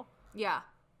 fall. Yeah.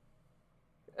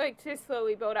 Like, to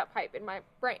slowly build up hype in my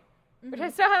brain. Mm-hmm. Which I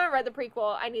still haven't read the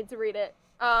prequel. I need to read it.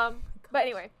 But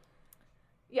anyway.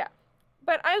 Yeah.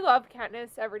 But I love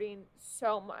Katniss Everdeen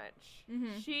so much.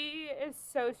 Mm-hmm. She is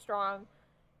so strong.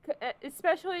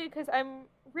 Especially because I'm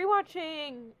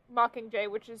rewatching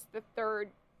Mockingjay, which is the 3rd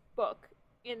book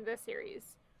in the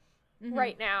series. Mm-hmm.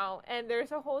 Right now, and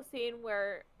there's a whole scene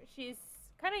where she's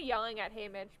kind of yelling at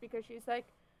Haymitch because she's like,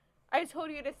 I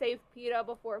told you to save PETA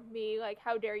before me, like,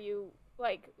 how dare you,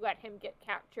 like, let him get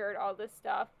captured, all this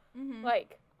stuff. Mm-hmm.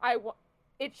 Like,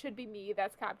 it should be me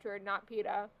that's captured, not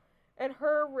PETA. And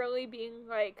her really being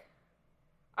like,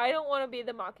 I don't want to be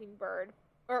the Mockingbird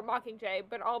or Mockingjay,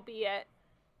 but I'll be it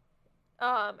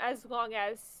as long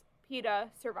as PETA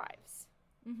survives.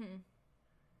 Mm-hmm.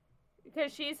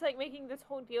 Because she's like making this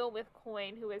whole deal with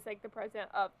Coin, who is like the president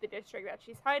of the district that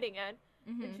she's hiding in.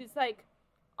 Mm-hmm. And she's like,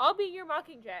 I'll be your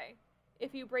Mockingjay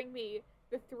if you bring me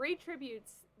the 3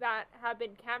 tributes that have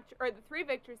been captured, or the 3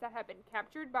 victors that have been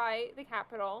captured by the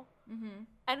Capitol, Mm-hmm.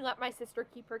 and let my sister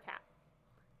keep her cat.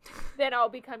 Then I'll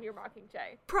become your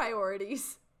Mockingjay.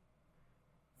 Priorities.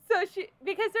 So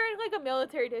because they're in like a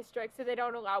military district, so they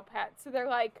don't allow pets. So they're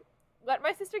like, let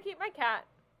my sister keep my cat,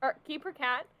 or keep her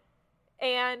cat,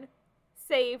 and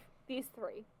save these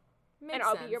 3. Makes and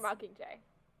I'll sense. be your Mockingjay.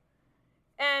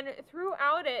 And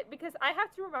throughout it, because I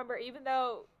have to remember, even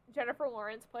though Jennifer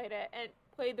Lawrence played it and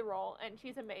played the role, and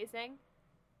she's amazing,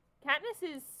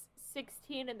 Katniss is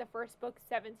 16 in the first book,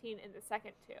 17 in the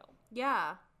second 2.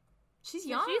 Yeah. She's So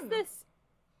young. she's this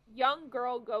young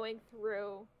girl going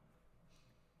through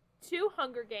 2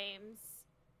 Hunger Games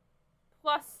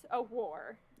plus a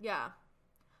war. Yeah.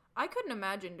 I couldn't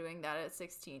imagine doing that at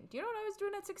 16. Do you know what I was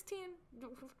doing at 16?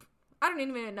 I don't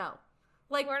even know.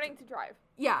 Like, Learning to drive.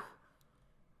 yeah.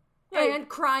 Like- And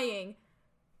crying.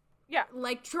 Yeah.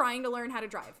 Like, trying to learn how to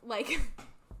drive. Like,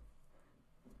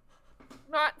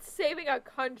 Not saving a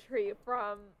country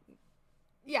from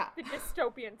yeah. the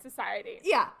dystopian society.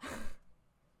 Yeah.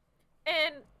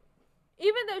 And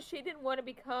even though she didn't want to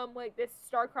become like this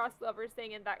star-crossed lovers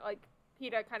thing, and that like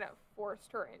PETA kind of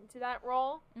forced her into that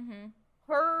role, Mm-hmm.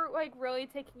 her like really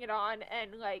taking it on,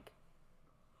 and like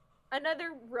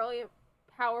another really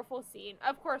powerful scene,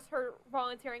 of course, her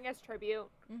volunteering as tribute,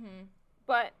 Mm-hmm.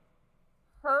 but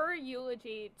her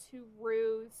eulogy to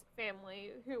Rue's family,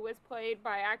 who was played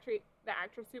by the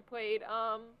actress who played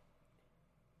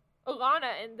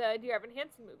Alana in the Dear Evan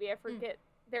Hansen movie. I forget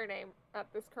their name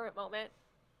at this current moment.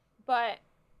 But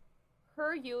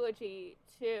her eulogy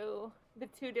to the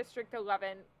 2 District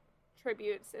 11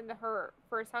 tributes in her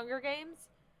first Hunger Games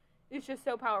is just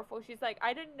so powerful. She's like,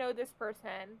 I didn't know this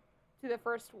person, to the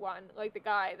first one, like the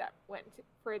guy that went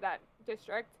for that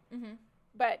district, Mm-hmm.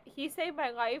 but he saved my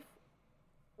life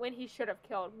when he should have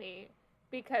killed me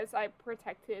because I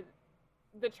protected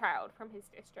the child from his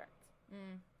district.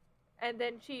 Mm. And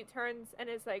then she turns and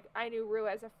is like, I knew Rue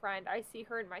as a friend. I see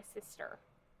her in my sister.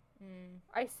 Mm.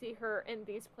 I see her in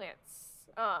these plants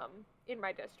in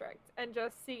my district. And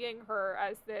just seeing her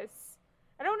as this,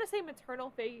 I don't want to say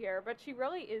maternal figure, but she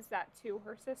really is that to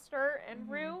her sister and Mhm.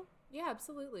 Rue. Yeah,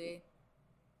 absolutely.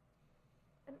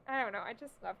 And I don't know, I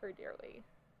just love her dearly.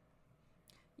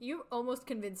 You almost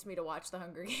convinced me to watch The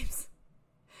Hunger Games.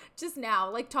 Just now,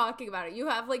 like, talking about it.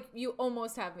 You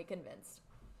almost have me convinced.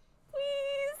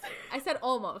 Please! I said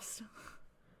almost.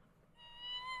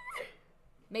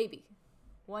 Maybe.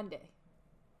 One day.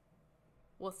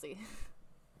 We'll see.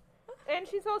 And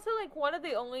she's also like one of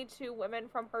the only 2 women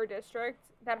from her district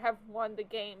that have won the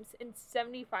games in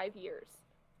 75 years.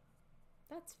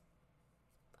 That's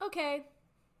okay.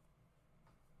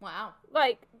 Wow.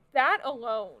 Like, that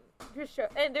alone just show,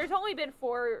 and there's only been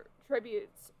 4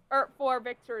 tributes or 4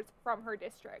 victors from her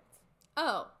district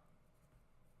Oh.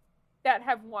 that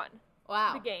have won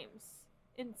Wow. the games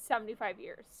in 75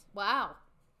 years. Wow.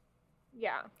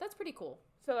 Yeah. That's pretty cool.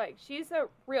 So like she's a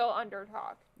real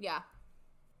underdog. Yeah.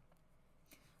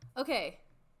 Okay.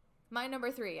 My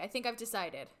number 3. I think I've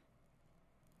decided.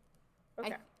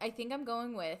 Okay. I think I'm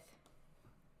going with...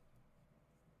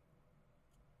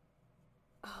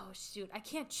 Oh, shoot. I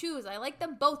can't choose. I like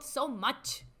them both so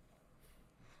much.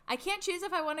 I can't choose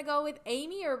if I want to go with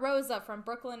Amy or Rosa from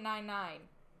Brooklyn Nine-Nine.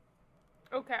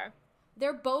 Okay.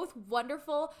 They're both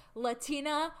wonderful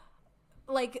Latina,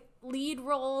 like, lead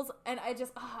roles, and I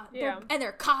just, Yeah. and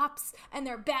they're cops, and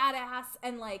they're badass,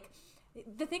 and, like,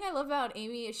 the thing I love about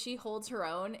Amy is she holds her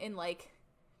own in, like,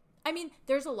 I mean,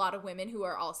 there's a lot of women who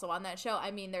are also on that show.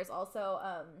 I mean, there's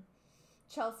also,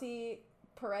 Chelsea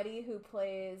Peretti, who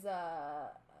plays,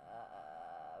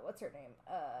 what's her name?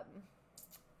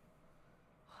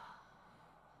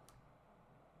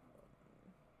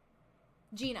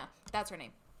 Gina. That's her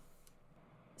name.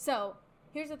 So,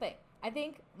 here's the thing. I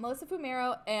think Melissa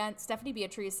Fumero and Stephanie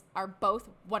Beatrice are both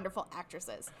wonderful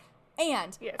actresses.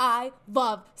 And Yes. I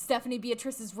love Stephanie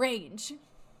Beatrice's range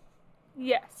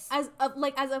Yes. as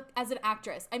an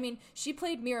actress. I mean, she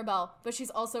played Mirabelle, but she's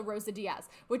also Rosa Diaz,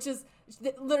 which is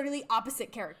literally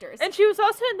opposite characters. And she was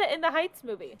also in the Heights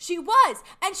movie. She was,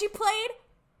 and she played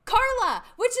Carla,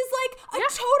 which is like a Yeah.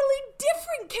 totally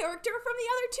different character from the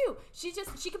other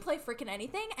 2. She can play freaking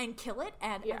anything and kill it,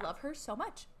 and Yeah. I love her so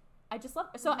much. I just love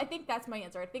her. So I think that's my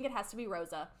answer. I think it has to be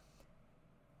Rosa.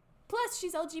 Plus,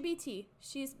 she's LGBT.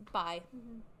 She's bi.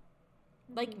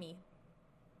 Like me.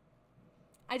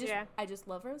 I just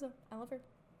love Rosa. I love her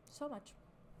so much.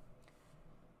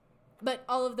 But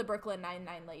all of the Brooklyn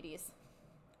Nine-Nine ladies.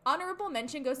 Honorable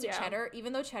mention goes to Cheddar,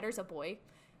 even though Cheddar's a boy.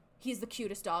 He's the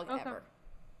cutest dog ever.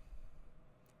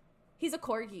 He's a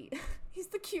corgi. He's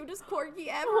the cutest corgi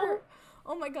ever.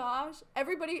 Oh my gosh.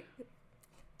 Everybody,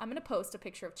 I'm going to post a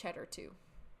picture of Cheddar too.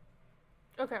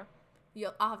 Okay.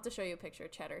 I'll have to show you a picture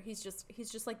of Cheddar. He's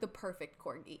just like the perfect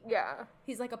corgi. Yeah.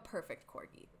 He's like a perfect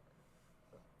corgi.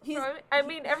 I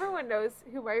mean, everyone knows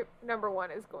who my number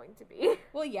one is going to be.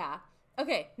 Well, yeah.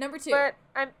 Okay, number 2. But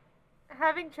I'm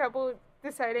having trouble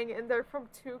deciding, and they're from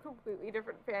 2 completely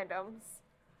different fandoms.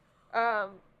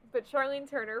 But Charlene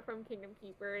Turner from Kingdom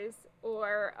Keepers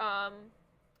or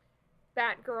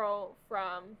Batgirl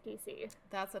from DC.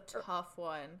 That's a tough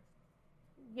one.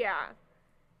 Yeah.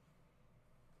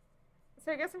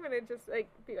 So I guess I'm gonna just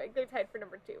be like they're tied for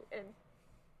number 2 and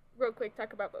real quick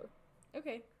talk about both.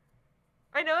 Okay.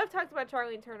 I know I've talked about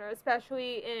Charlene Turner,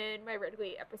 especially in my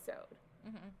Ridley episode.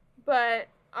 Mm-hmm. But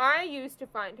I used to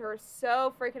find her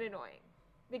so freaking annoying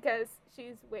because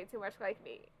she's way too much like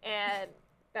me, and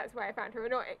that's why I found her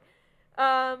annoying.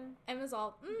 Emma's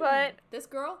all, but this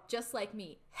girl, just like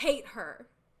me, hate her.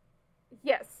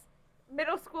 Yes.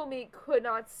 Middle school me could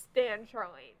not stand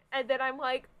Charlene. And then I'm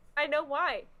like, I know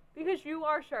why. Because you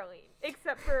are Charlene.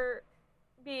 Except for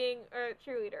being a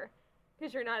cheerleader.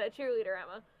 Because you're not a cheerleader,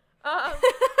 Emma.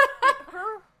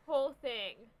 Her whole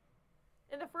thing.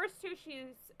 In the first 2,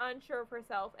 she's unsure of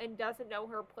herself and doesn't know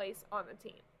her place on the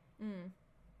team.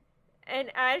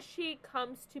 And as she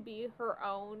comes to be her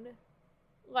own,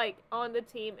 on the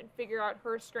team and figure out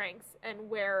her strengths and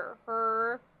where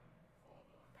her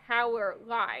power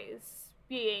lies,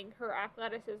 being her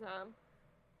athleticism,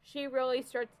 she really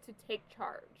starts to take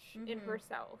charge in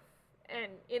herself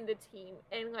and in the team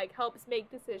and helps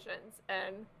make decisions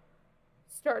and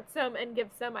starts them and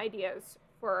gives them ideas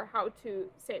for how to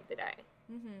save the day.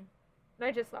 And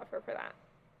I just love her for that.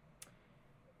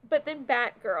 But then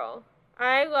Batgirl.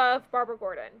 I love Barbara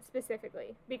Gordon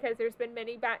specifically because there's been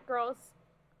many Batgirls.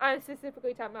 I'm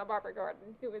specifically talking about Barbara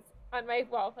Gordon, who was on my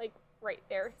wall, right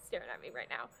there, staring at me right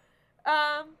now.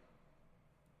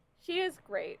 She is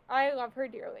great. I love her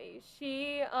dearly.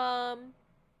 She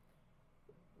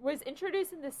was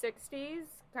introduced in the 60s,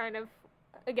 kind of,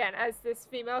 again, as this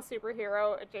female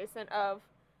superhero adjacent of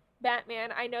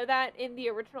Batman. I know that in the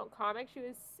original comic she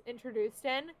was introduced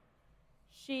in,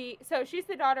 she's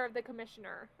the daughter of the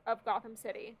commissioner of Gotham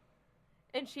City.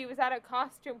 And she was at a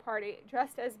costume party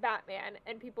dressed as Batman,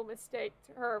 and people mistaked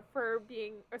her for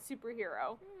being a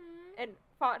superhero and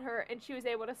fought her, and she was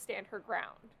able to stand her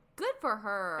ground. Good for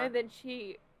her. And then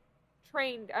she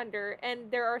trained under, and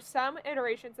there are some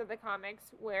iterations of the comics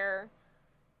where,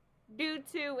 due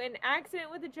to an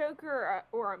accident with the Joker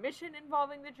or a mission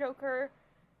involving the Joker,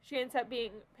 she ends up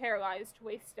being paralyzed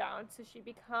waist down, so she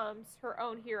becomes her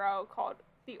own hero called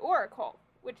the Oracle,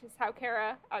 which is how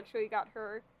Kara actually got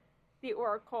the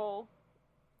Oracle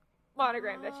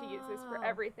monogram that she uses for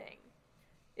everything,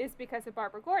 is because of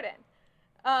Barbara Gordon.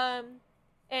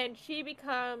 And she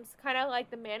becomes kind of like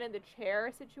the man in the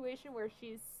chair situation where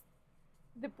she's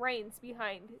the brains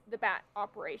behind the Bat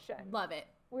operation. Love it.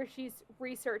 Where she's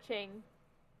researching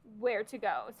where to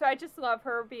go. So I just love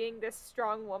her being this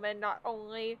strong woman, not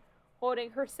only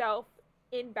holding herself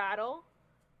in battle,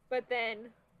 but then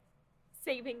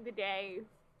saving the day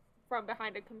from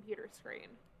behind a computer screen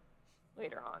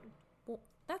later on. Well,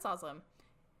 that's awesome.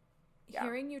 Yeah.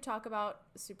 Hearing you talk about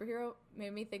superhero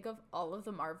made me think of all of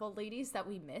the Marvel ladies that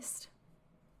we missed.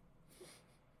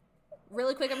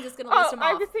 Really quick, I'm just going to list them off.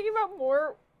 I was thinking about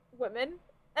more women.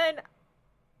 And,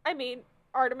 I mean,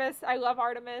 Artemis. I love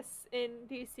Artemis in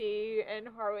DC and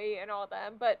Harley and all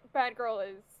them. But Batgirl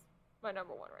is my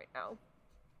number 1 right now.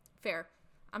 Fair.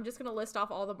 I'm just going to list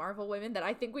off all the Marvel women that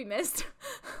I think we missed.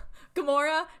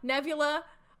 Gamora, Nebula,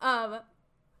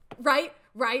 right,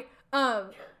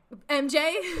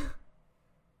 MJ,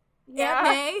 Yeah. Aunt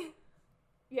May.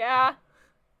 Yeah.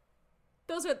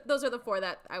 Those are the 4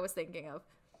 that I was thinking of.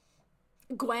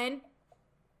 Gwen.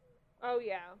 Oh,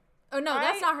 yeah. Oh, no,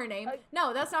 that's not her name.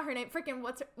 No, that's not her name. Freaking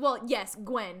what's her... Well, yes,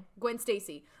 Gwen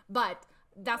Stacy. But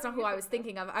that's not who I was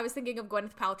thinking of. I was thinking of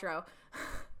Gwyneth Paltrow.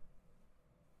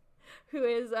 Who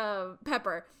is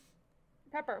Pepper.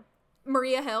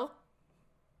 Maria Hill.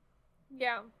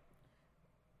 Yeah.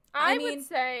 I would mean,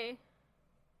 say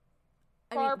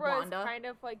Barbara is Wanda. kind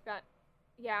of like that.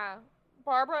 Yeah.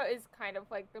 Barbara is kind of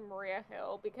like the Maria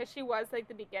Hill because she was like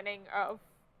the beginning of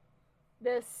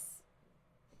this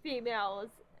females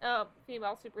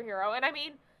female superhero. And I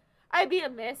mean, I'd be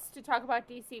amiss to talk about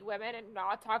DC women and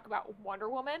not talk about Wonder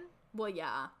Woman. Well,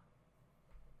 yeah.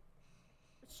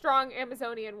 Strong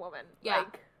Amazonian woman. Yeah.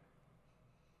 Like,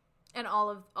 And all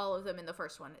of them in the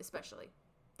first one, especially.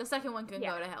 The second one can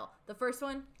Yeah. go to hell. The first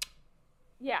one,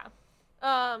 yeah.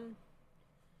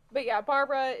 But yeah,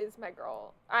 Barbara is my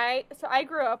girl. I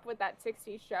grew up with that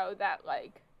 60s show that,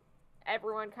 like,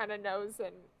 everyone kind of knows,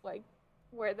 and, like,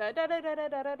 where the da da da da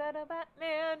da da da da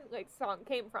Batman, like, song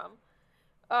came from.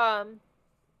 And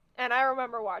I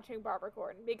remember watching Barbara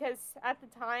Gordon because at the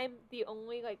time the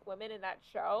only, like, women in that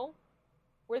show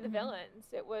were the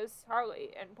villains. It was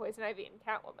Harley and Poison Ivy and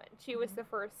Catwoman. She was the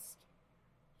first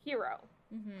hero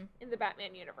in the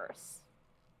Batman universe.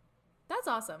 that's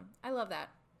awesome. I love that.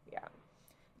 Yeah.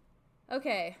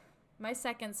 Okay, my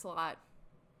second slot.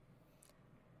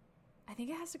 I think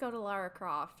it has to go to Lara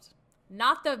Croft.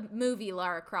 Not the movie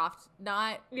Lara Croft.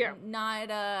 Not freaking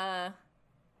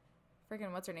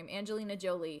what's her name? Angelina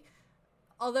Jolie.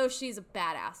 Although she's a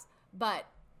badass. But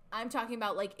I'm talking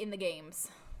about, like, in the games.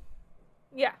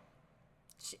 Yeah.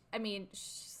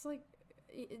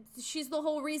 She's the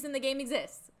whole reason the game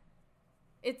exists.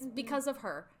 It's because of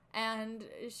her. And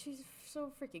she's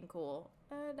so freaking cool.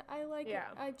 And I like it.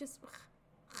 I just...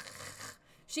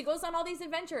 She goes on all these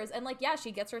adventures. And, like, yeah,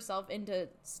 she gets herself into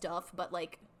stuff. But,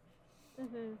 like...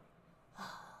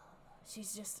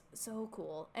 She's just so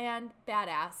cool and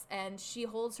badass. And she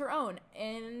holds her own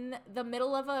in the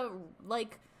middle of a,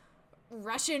 like,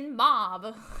 Russian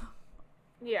mob.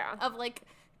 Yeah. Of, like,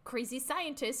 crazy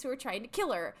scientists who are trying to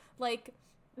kill her. Like...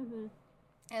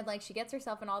 And, like, she gets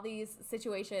herself in all these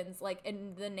situations, like,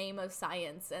 in the name of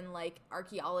science and, like,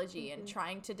 archaeology and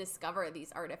trying to discover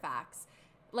these artifacts.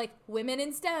 Like, women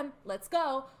in STEM, let's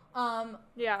go.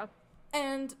 Yeah.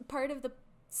 And part of the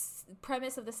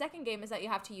premise of the second game is that you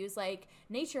have to use, like,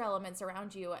 nature elements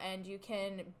around you, and you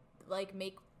can, like,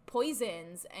 make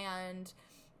poisons and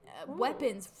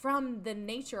weapons from the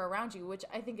nature around you, which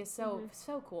I think is so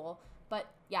cool. But,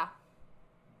 yeah.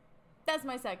 That's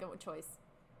my second choice.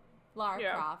 Lara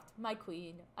Croft, my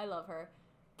queen. I love her.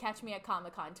 Catch me at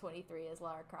Comic-Con 23 as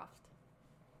Lara Croft.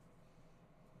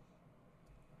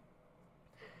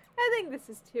 I think this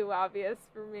is too obvious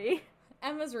for me.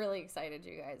 Emma's really excited,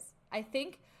 you guys. I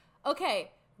think,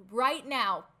 okay, right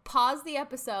now, pause the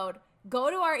episode, go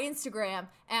to our Instagram,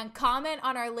 and comment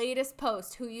on our latest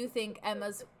post who you think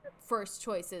Emma's first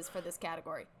choice is for this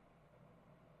category.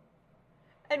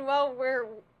 And while we're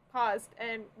paused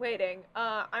and waiting,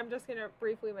 I'm just gonna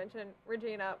briefly mention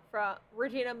Regina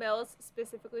Mills,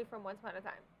 specifically from Once Upon a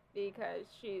Time, because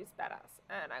she's badass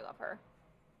and I love her.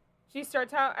 She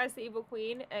starts out as the evil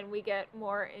queen, and we get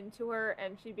more into her,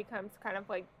 and she becomes kind of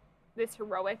like this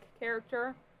heroic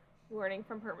character, learning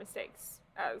from her mistakes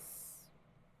as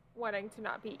wanting to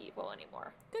not be evil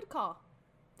anymore. Good call.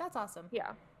 That's awesome.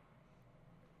 Yeah.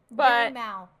 Very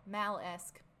But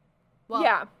Mal-esque. Well,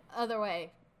 yeah. other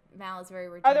way. Mal is very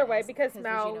Regina. Other way, because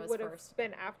Mal Regina was would have first.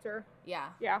 been after. Yeah.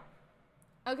 Yeah.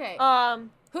 Okay.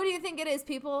 Who do you think it is,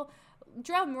 people?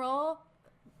 Drum roll.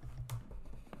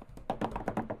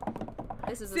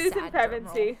 This is a Susan sad drum roll.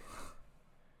 Pevensey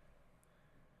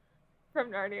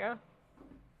from Narnia.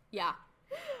 Yeah.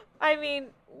 I mean,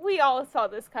 we all saw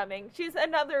this coming. She's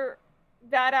another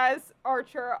badass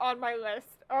archer on my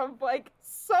list of, like,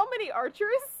 so many archers.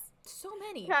 So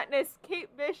many. Katniss,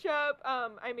 Kate Bishop.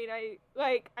 I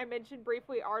mentioned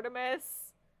briefly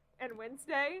Artemis and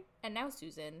Wednesday, And now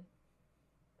Susan.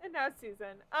 and now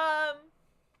Susan.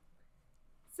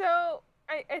 So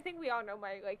I think we all know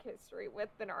my, like, history with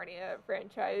the Narnia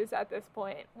franchise at this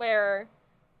point, where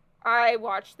I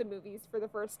watched the movies for the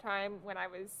first time when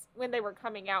they were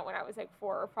coming out when I was like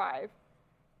 4 or 5,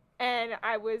 and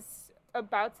I was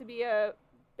about to be a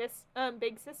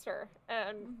big sister,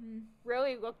 and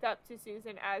really looked up to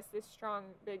Susan as this strong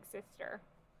big sister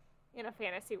in a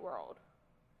fantasy world,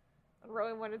 and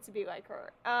really wanted to be like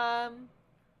her.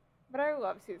 But I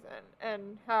love Susan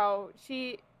and how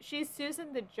she's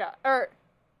Susan the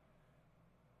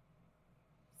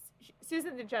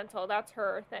Susan the Gentle. That's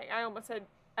her thing. I almost said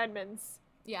Edmund's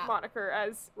moniker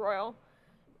as royal,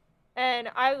 and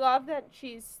I love that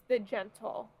she's the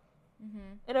gentle.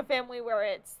 In a family where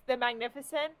it's the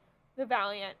magnificent, the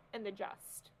valiant, and the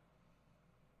just.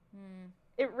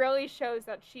 It really shows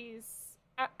that she's...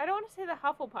 I don't want to say the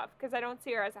Hufflepuff, because I don't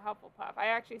see her as a Hufflepuff. I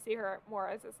actually see her more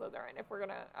as a Slytherin, if we're going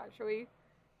to actually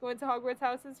go into Hogwarts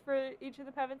houses for each of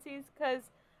the Pevensies, because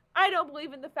I don't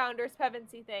believe in the Founders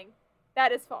Pevensey thing.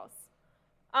 That is false.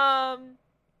 Okay.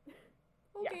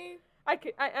 Yeah,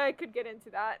 I could get into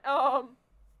that.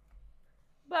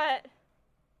 But...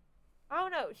 I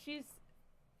don't know. She's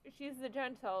she's the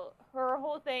gentle. Her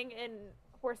whole thing in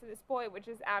Horse and This Boy, which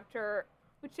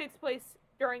takes place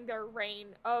during their reign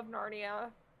of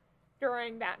Narnia,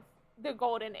 during the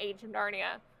golden age of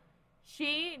Narnia.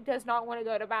 She does not want to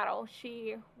go to battle.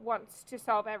 She wants to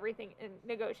solve everything in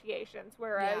negotiations,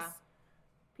 whereas Yeah.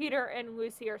 Peter and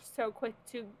Lucy are so quick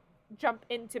to jump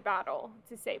into battle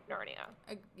to save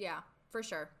Narnia. Yeah, for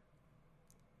sure.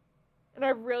 And I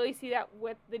really see that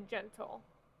with the gentle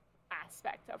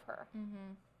aspect of her.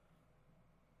 Mm-hmm.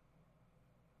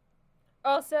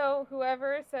 Also,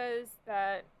 whoever says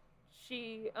that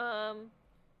she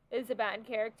is a bad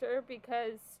character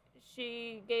because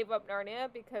she gave up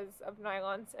Narnia because of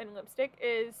nylons and lipstick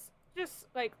is just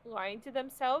like lying to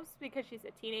themselves, because she's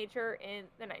a teenager in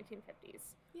the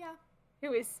 1950s Yeah.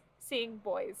 who is seeing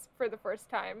boys for the first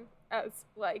time as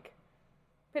like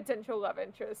potential love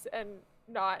interests and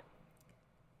not.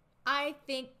 I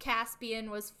think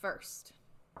Caspian was first.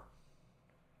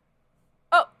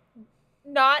 Oh,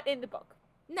 not in the book.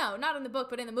 No, not in the book,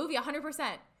 but in the movie,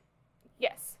 100%.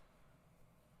 Yes.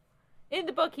 In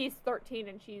the book, he's 13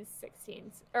 and she's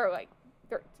 16, or like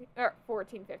 13 or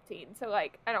 14, 15. So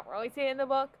like, I don't really see it in the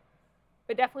book,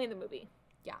 but definitely in the movie.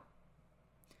 Yeah.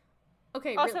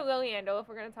 Okay. Also, Lily Andel, if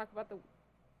we're gonna talk about the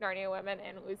Narnia women,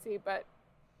 and Lucy, but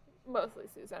mostly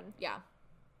Susan. Yeah.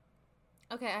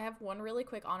 Okay, I have one really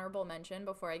quick honorable mention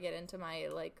before I get into my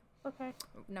Okay.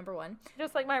 number one.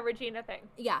 Just like my Regina thing.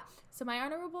 Yeah. So my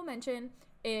honorable mention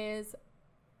is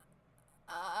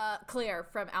Claire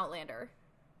from Outlander.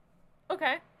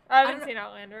 Okay. I don't haven't know- seen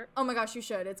Outlander. Oh my gosh, you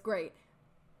should. It's great.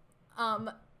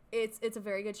 It's a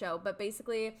very good show, but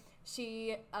basically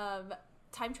she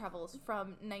time travels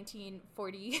from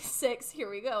 1946. Here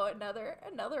we go,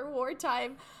 another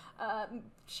wartime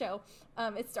show.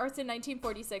 It starts in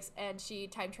 1946, and she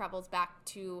time travels back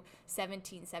to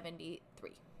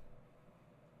 1773.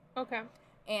 Okay.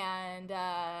 And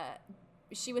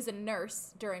she was a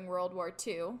nurse during World War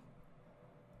II.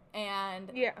 And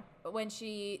Yeah. when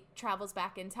she travels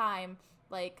back in time,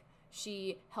 like,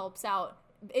 she helps out.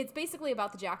 It's basically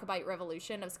about the Jacobite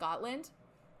Revolution of Scotland.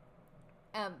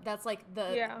 That's like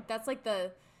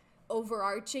the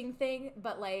overarching thing,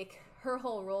 but like her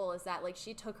whole role is that like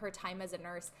she took her time as a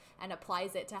nurse and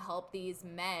applies it to help these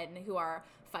men who are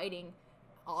fighting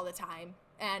all the time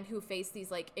and who face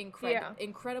these like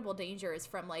incredible dangers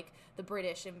from like the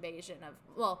British invasion of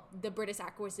the British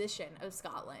acquisition of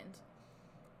Scotland.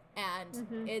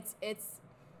 And it's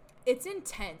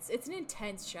intense. It's an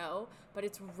intense show, but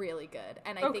it's really good.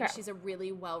 And I think she's a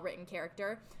really well-written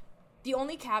character. The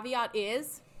only caveat I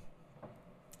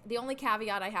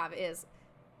have is,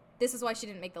 this is why she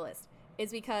didn't make the list,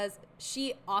 is because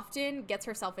she often gets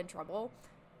herself in trouble,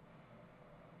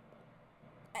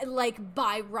 like,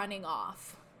 by running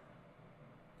off.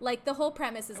 Like, the whole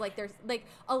premise is, like, there's, like,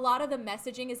 a lot of the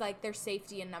messaging is, like, there's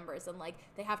safety in numbers, and, like,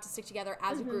 they have to stick together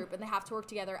as a group, and they have to work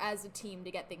together as a team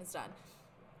to get things done.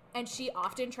 And she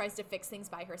often tries to fix things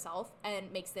by herself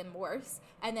and makes them worse,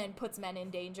 and then puts men in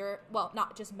danger. Well,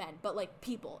 not just men, but, like,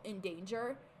 people in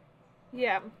danger.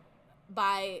 Yeah.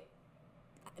 By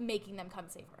making them come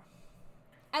save her.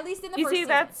 At least in the first season.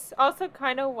 That's also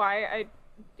kind of why I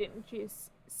didn't choose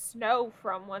Snow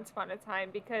from Once Upon a Time,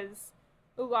 because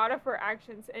a lot of her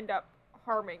actions end up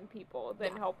harming people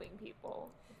than helping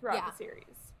people throughout the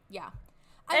series. Yeah.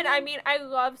 I mean, I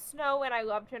love Snow and I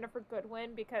love Jennifer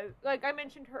Goodwin because, like, I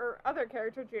mentioned her other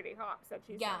character, Judy Hopps, that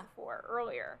she's done for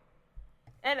earlier.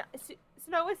 And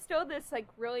Snow is still this, like,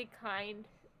 really kind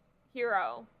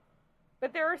hero.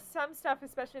 But there are some stuff,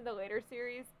 especially in the later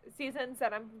seasons,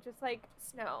 that I'm just like,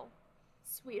 Snow,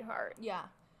 sweetheart. Yeah.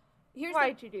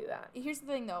 Why'd you do that? Here's the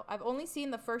thing, though. I've only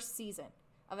seen the first season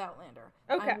of Outlander.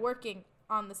 Okay. I'm working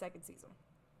on the second season.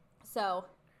 So,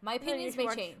 my opinions may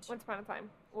change. Once Upon a Time.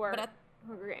 Or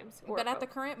Hunger Games. Or but at the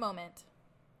current moment,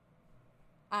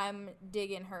 I'm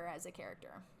digging her as a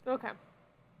character. Okay.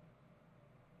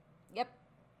 Yep.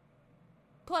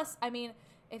 Plus, I mean,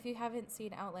 if you haven't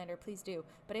seen Outlander, please do.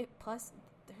 But plus,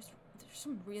 there's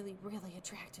some really, really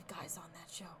attractive guys on that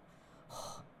show.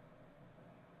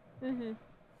 Mm-hmm.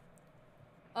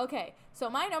 Okay, so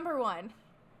my number one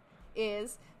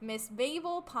is Miss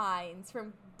Mabel Pines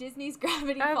from Disney's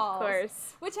Gravity Falls. Of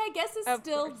course. Which I guess is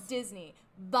still Disney,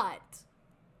 but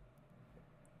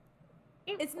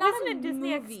it's not a in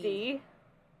Disney movie. XD.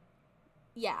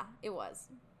 Yeah, it was.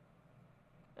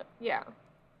 Yeah.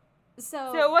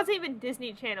 So it wasn't even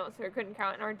Disney Channel, so it couldn't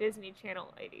count in our Disney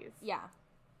Channel ladies. Yeah.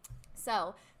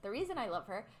 So, the reason I love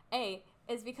her,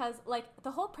 is because, like,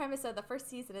 the whole premise of the first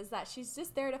season is that she's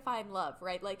just there to find love,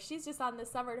 right? Like, she's just on this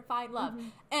summer to find love.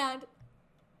 And,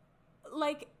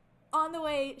 like, on the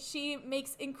way, she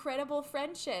makes incredible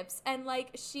friendships, and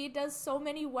like she does so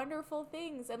many wonderful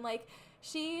things, and like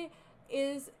she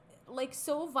is like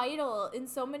so vital in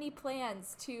so many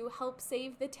plans to help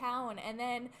save the town, and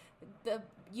then the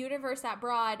universe at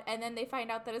Broad, and then they find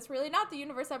out that it's really not the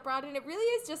universe at Broad, and it really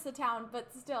is just the town,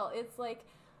 but still, it's like,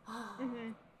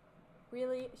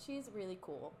 really, she's really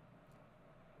cool.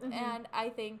 And I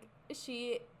think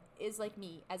she is like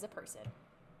me as a person.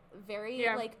 Very,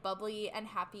 like, bubbly and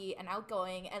happy and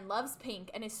outgoing and loves pink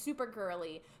and is super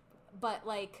girly. But,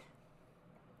 like,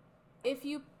 if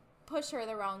you push her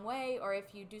the wrong way, or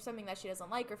if you do something that she doesn't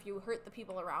like, or if you hurt the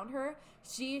people around her,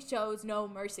 she shows no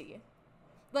mercy.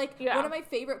 Like, one of my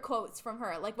favorite quotes from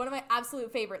her, like, one of my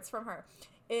absolute favorites from her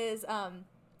is,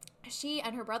 she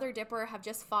and her brother Dipper have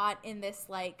just fought in this,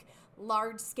 like,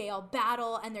 large-scale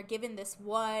battle, and they're given this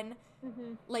one,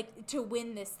 like, to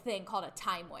win this thing called a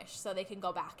time wish, so they can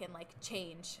go back and, like,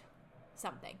 change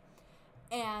something.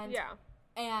 And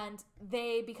and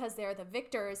they, because they're the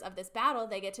victors of this battle,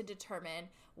 they get to determine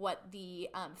what the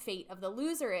fate of the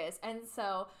loser is. And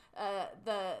so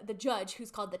the judge,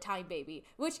 who's called the Time Baby,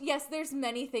 which, yes, there's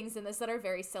many things in this that are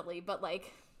very silly, but,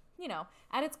 like, you know,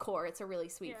 at its core, it's a really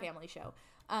sweet family show.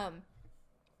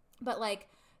 But, like,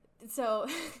 so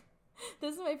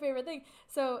this is my favorite thing.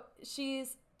 So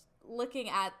she's looking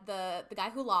at the guy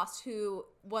who lost, who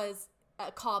was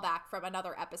a callback from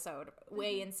another episode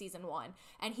way in season 1,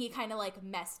 and he kind of like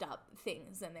messed up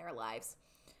things in their lives.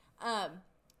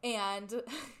 And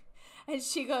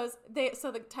she goes,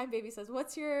 so the Time Baby says,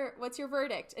 what's your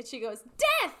verdict? And she goes,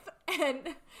 death!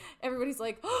 And everybody's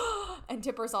like, oh, and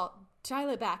Dipper's all, dial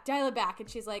it back. And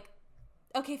she's like,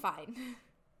 okay, fine.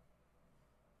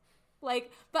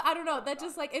 Like, but I don't know, that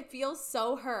just, like, it feels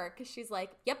so her, because she's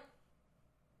like, yep.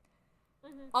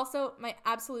 Also, my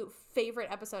absolute favorite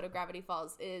episode of Gravity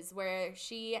Falls is where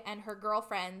she and her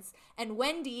girlfriends, and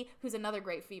Wendy, who's another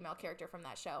great female character from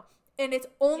that show, and it's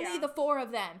only the 4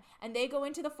 of them, and they go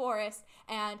into the forest,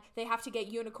 and they have to get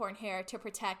unicorn hair to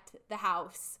protect the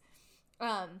house.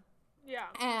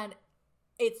 And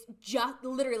it's just,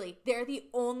 literally, they're the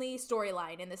only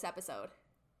storyline in this episode,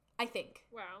 I think.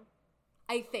 Wow.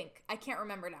 I can't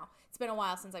remember now. It's been a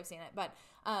while since I've seen it, but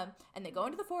and they go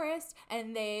into the forest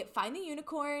and they find the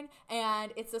unicorn,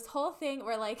 and it's this whole thing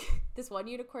where, like, this one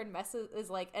unicorn is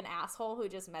like an asshole who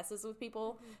just messes with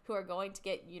people who are going to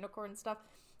get unicorn stuff,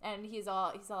 and he's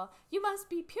all, you must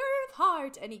be pure of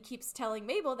heart, and he keeps telling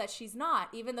Mabel that she's not,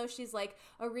 even though she's like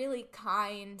a really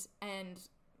kind and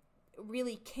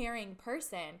really caring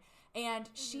person, and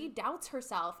she doubts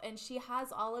herself, and she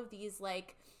has all of these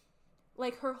like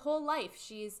her whole life,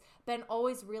 she's been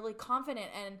always really confident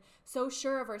and so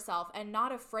sure of herself and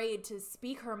not afraid to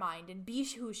speak her mind and be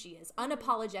who she is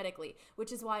unapologetically,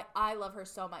 which is why I love her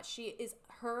so much. She is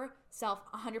herself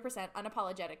 100%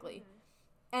 unapologetically.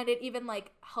 And it even,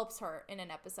 like, helps her in an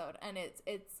episode. And it's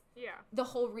the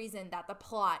whole reason that the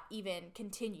plot even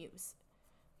continues.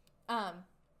 And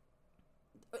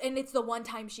it's the one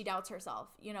time she doubts herself,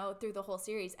 you know, through the whole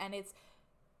series. And I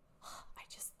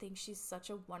just think she's such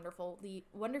a wonderfully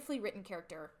written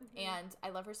character, and I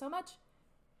love her so much.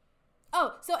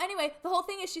 Oh, so anyway, the whole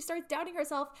thing is she starts doubting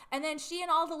herself, and then she and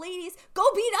all the ladies go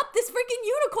beat up this freaking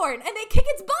unicorn, and they kick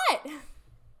its butt!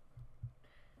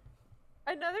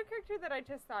 Another character that I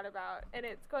just thought about, and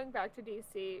it's going back to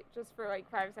DC just for like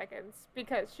 5 seconds,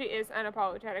 because she is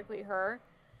unapologetically her,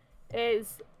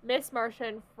 is Miss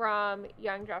Martian from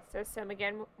Young Justice. So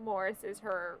Megan Morris is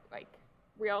her, like,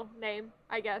 real name,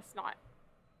 I guess, not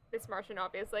Miss Martian,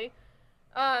 obviously.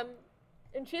 And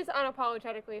she's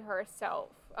unapologetically herself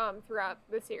throughout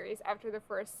the series after the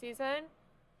first season,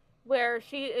 where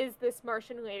she is this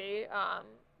Martian lady.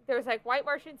 There's, like, white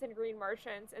Martians and green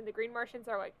Martians, and the green Martians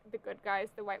are, like, the good guys.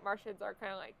 The white Martians are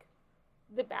kind of, like,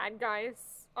 the bad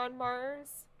guys on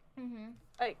Mars.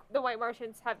 Like, the white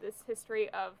Martians have this history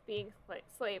of being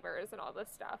slavers and all this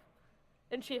stuff.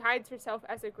 And she hides herself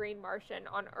as a green Martian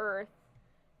on Earth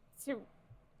to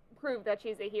prove that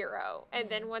she's a hero. And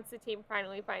then once the team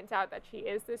finally finds out that she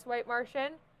is this white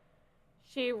Martian,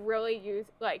 she really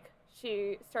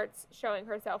she starts showing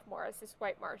herself more as this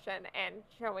white Martian and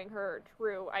showing her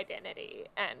true identity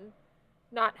and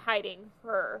not hiding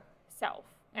herself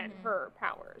and her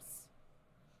powers.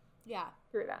 Yeah.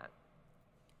 Through that.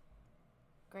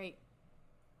 Great.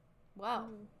 Well,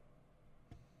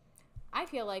 I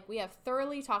feel like we have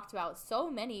thoroughly talked about so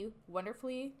many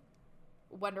wonderful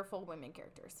women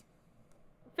characters.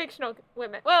 Fictional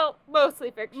women. Well,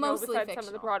 mostly fictional, besides some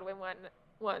of the Broadway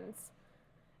ones.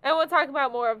 And we'll talk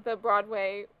about more of the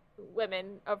Broadway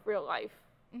women of real life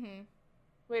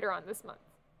later on this month.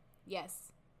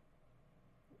 Yes.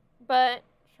 But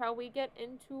shall we get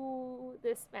into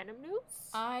this Phantom news?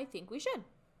 I think we should.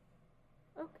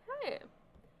 Okay.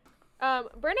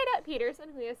 Bernadette Peters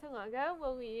and Lea Salonga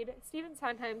will lead Stephen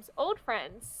Sondheim's Old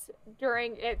Friends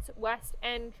during its West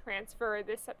End transfer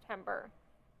this September.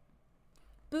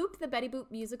 Boop, the Betty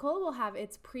Boop musical, will have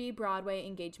its pre-Broadway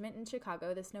engagement in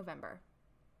Chicago this November.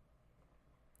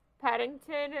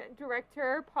 Paddington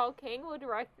director Paul King will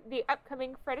direct the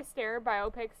upcoming Fred Astaire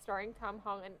biopic starring Tom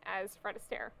Holland as Fred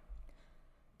Astaire.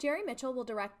 Jerry Mitchell will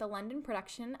direct the London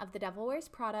production of The Devil Wears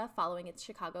Prada following its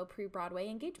Chicago pre-Broadway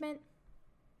engagement.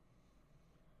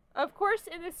 Of course,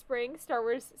 in the spring, Star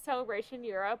Wars Celebration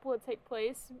Europe will take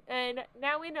place, and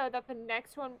now we know that the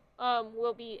next one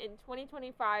will be in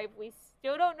 2025. We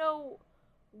still don't know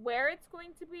where it's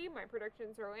going to be. My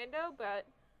prediction's Orlando, but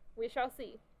we shall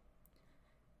see.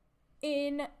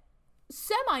 In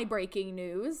semi-breaking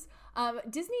news,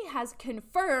 Disney has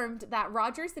confirmed that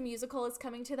Rogers the Musical is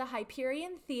coming to the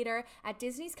Hyperion Theater at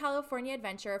Disney's California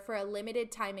Adventure for a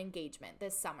limited time engagement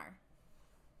this summer.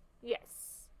 Yes.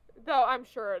 Though I'm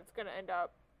sure it's going to end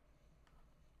up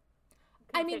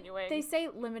continuing. I mean, they say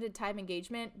limited time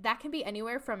engagement. That can be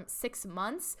anywhere from 6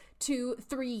 months to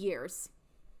 3 years.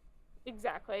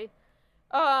 Exactly.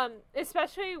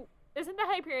 Especially, isn't the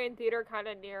Hyperion Theater kind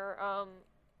of near,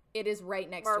 It is right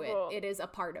next Marvel. to it. It is a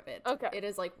part of it. Okay. It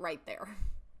is, like, right there.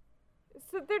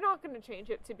 So they're not going to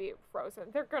change it to be Frozen.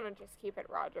 They're going to just keep it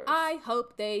Rogers. I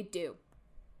hope they do.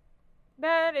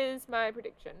 That is my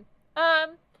prediction.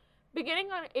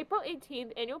 Beginning on April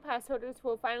 18th, annual pass holders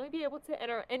will finally be able to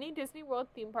enter any Disney World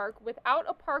theme park without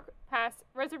a park pass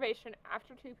reservation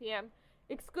after 2 p.m.,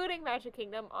 excluding Magic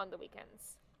Kingdom on the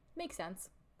weekends. Makes sense.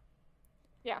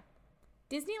 Yeah.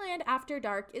 Disneyland After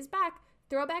Dark is back.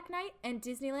 Throwback Night and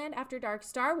Disneyland After Dark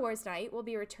Star Wars Night will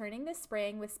be returning this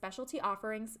spring with specialty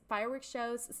offerings, fireworks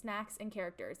shows, snacks, and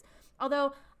characters.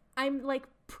 Although I'm like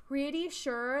pretty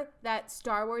sure that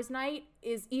Star Wars Night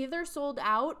is either sold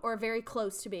out or very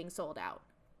close to being sold out.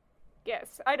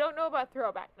 Yes. I don't know about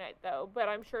Throwback Night, though, but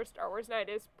I'm sure Star Wars Night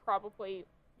is probably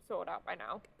sold out by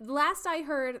now. Last I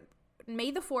heard, May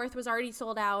the 4th was already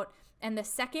sold out, and the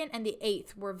 2nd and the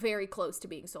 8th were very close to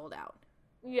being sold out.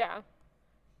 Yeah.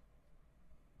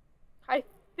 I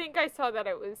think I saw that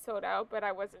it was sold out, but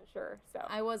I wasn't sure, so.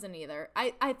 I wasn't either.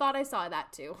 I thought I saw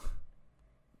that too.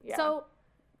 Yeah. So,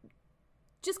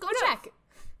 just go check.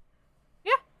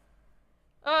 Yeah.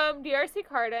 DRC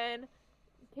Carden,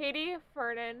 Katie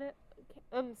Fernan,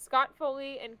 Scott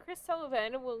Foley, and Chris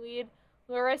Sullivan will lead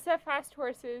Larissa Fast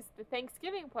Horse's The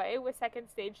Thanksgiving Play with Second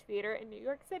Stage Theater in New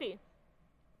York City.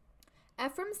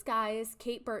 Ephraim Skies,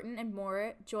 Kate Burton, and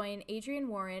more join Adrienne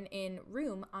Warren in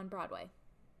Room on Broadway.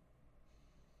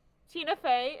 Tina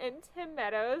Fey and Tim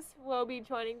Meadows will be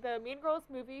joining the Mean Girls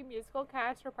movie musical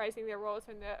cast, reprising their roles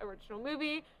in the original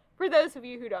movie. For those of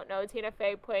you who don't know, Tina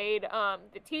Fey played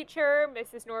the teacher,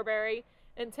 Mrs. Norbury,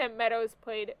 and Tim Meadows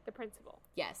played the principal.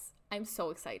 Yes, I'm so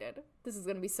excited. This is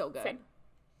going to be so good. Same.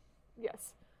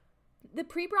 Yes. The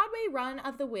pre-Broadway run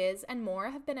of The Wiz and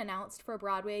more have been announced for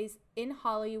Broadway's In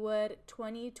Hollywood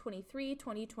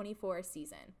 2023-2024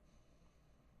 season.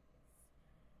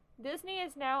 Disney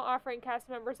is now offering cast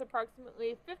members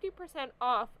approximately 50%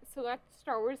 off select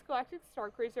Star Wars Galactic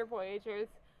Starcruiser voyages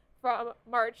from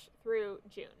March through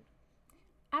June.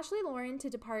 Ashley Lauren to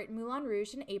depart Moulin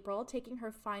Rouge in April, taking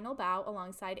her final bow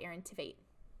alongside Aaron Tveit.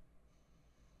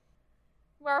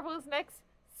 Marvel's next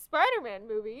Spider-Man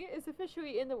movie is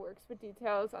officially in the works, with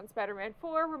details on Spider-Man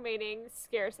 4 remaining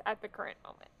scarce at the current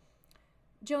moment.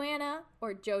 Joanna,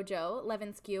 or JoJo,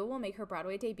 Levinsky will make her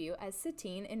Broadway debut as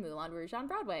Satine in Moulin Rouge on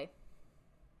Broadway.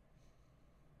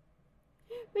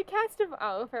 The cast of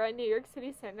Oliver at New York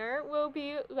City Center will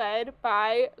be led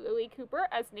by Lily Cooper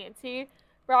as Nancy,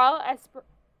 Raul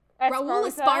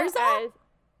Esparza,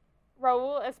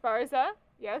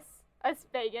 yes, as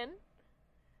Fagin,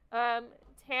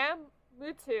 Tam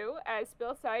Mutu as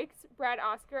Bill Sykes, Brad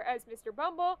Oscar as Mr.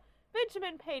 Bumble,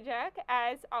 Benjamin Pajak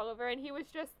as Oliver, and he was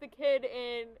just the kid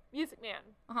in Music Man.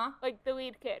 Like the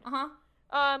lead kid.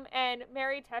 And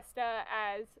Mary Testa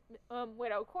as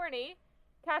Widow Corney.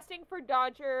 Casting for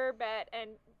Dodger, Bet,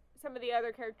 and some of the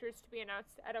other characters to be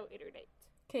announced at a later date.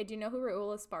 Okay, do you know who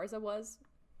Raul Esparza was?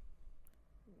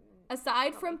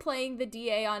 Aside from playing the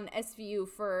DA on SVU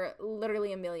for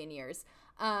literally a million years,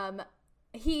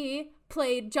 he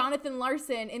played Jonathan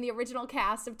Larson in the original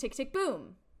cast of Tick, Tick,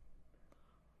 Boom.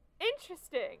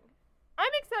 Interesting.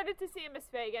 I'm excited to see him as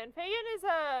Fagin. Fagin is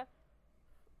a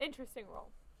interesting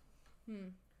role.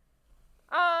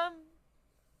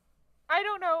 I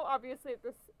don't know, obviously, if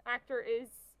this actor is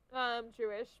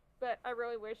Jewish, but I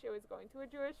really wish it was going to a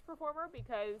Jewish performer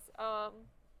because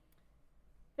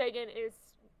Fagin is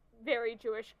very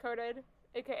Jewish coded,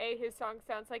 aka his song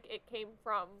sounds like it came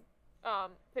from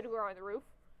Fiddler on the Roof.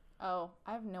 Oh,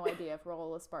 I have no idea if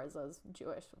Raul Esparza is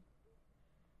Jewish.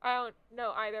 I don't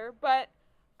know either, but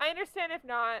I understand if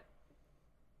not.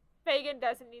 Fagin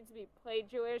doesn't need to be played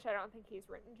Jewish. I don't think he's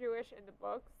written Jewish in the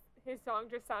books. His song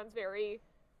just sounds very,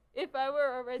 if I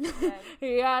were a rich man.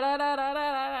 Yeah.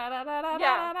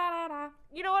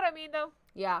 You know what I mean, though?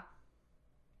 Yeah.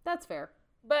 That's fair.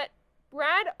 But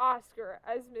Brad Oscar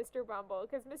as Mr. Bumble,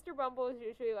 because Mr. Bumble is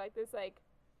usually like this like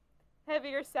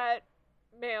heavier set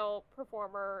male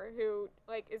performer who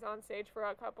like is on stage for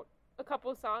a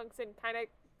couple songs and kind of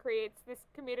creates this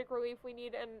comedic relief we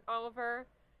need in Oliver,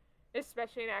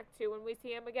 especially in Act 2 when we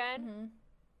see him again. Mm-hmm.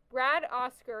 Brad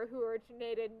Oscar, who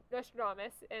originated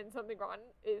Nostradamus and Something Rotten,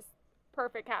 is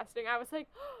perfect casting. I was like,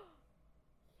 oh,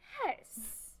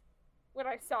 yes, when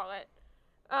I saw it.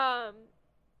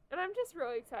 And I'm just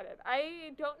really excited.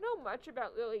 I don't know much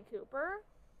about Lily Cooper.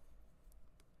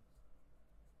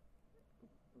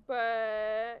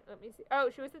 But, let me see. Oh,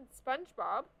 she was in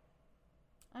SpongeBob.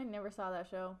 I never saw that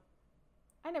show.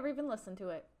 I never even listened to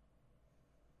it.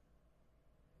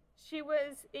 She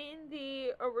was in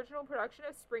the original production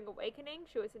of Spring Awakening.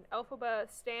 She was in Elphaba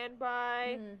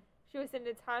Standby. Mm. She was in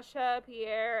Natasha,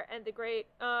 Pierre, and the Great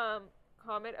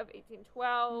Comet of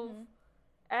 1812 Mm-hmm.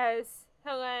 as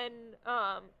Helen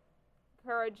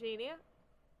Caragenia.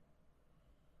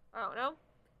 I don't know.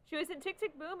 She was in Tick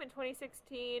Tick Boom in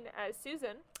 2016 as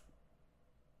Susan.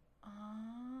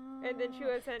 And then she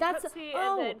was in Tootsie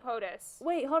and then POTUS.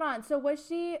 Wait, hold on. So was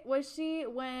she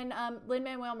when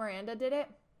Lin-Manuel Miranda did it?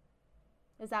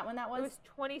 Is that when that was? It was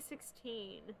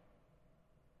 2016.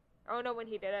 I don't know when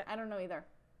he did it. I don't know either.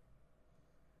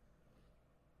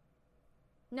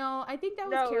 No, I think that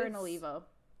was No, Karen it's- Olivo.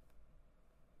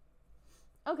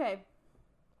 Okay.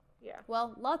 Yeah.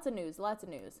 Well, lots of news.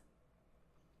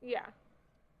 Yeah.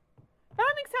 But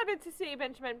I'm excited to see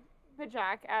Benjamin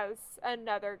Pajak as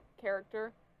another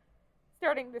character.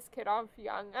 Starting this kid off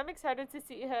young. I'm excited to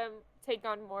see him take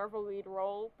on more of a lead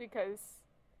role because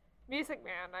Music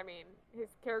Man, I mean, his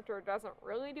character doesn't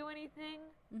really do anything.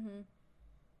 Mm-hmm.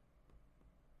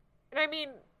 And I mean,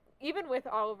 even with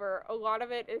Oliver, a lot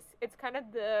of it's kind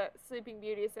of the Sleeping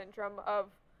Beauty syndrome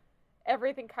of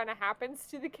everything kind of happens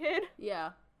to the kid.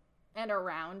 Yeah. And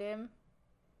around him.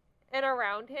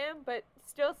 But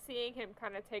still seeing him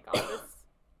kind of take on this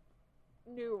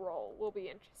new role will be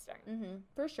interesting. Mm-hmm.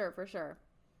 For sure.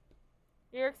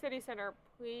 New York City Center,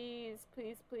 please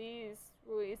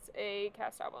release a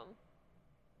cast album.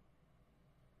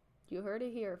 You heard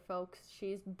it here, folks.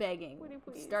 She's begging. Would you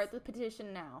please? Start the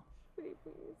petition now. Please.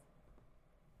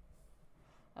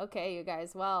 Okay, you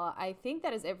guys. Well, I think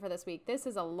that is it for this week. This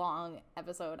is a long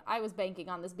episode. I was banking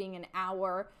on this being an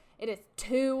hour. It is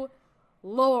 2.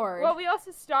 Lord. Well, we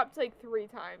also stopped like 3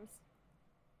 times.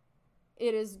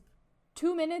 It is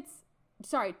 2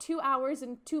 hours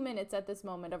and 2 minutes at this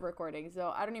moment of recording.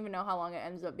 So I don't even know how long it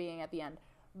ends up being at the end.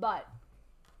 But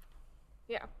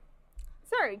yeah.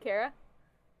 Sorry, Kara.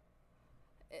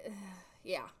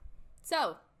 Yeah.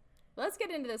 So let's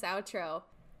get into this outro.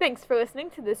 Thanks for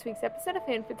listening to this week's episode of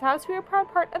Fan Fatales. We are a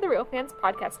proud part of the Real Fans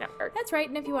Podcast Network. That's right.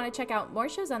 And if you want to check out more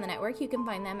shows on the network, you can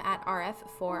find them at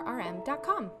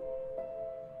rf4rm.com.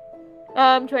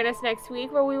 Join us next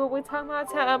week where we will be talking about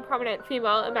some prominent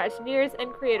female Imagineers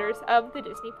and creators of the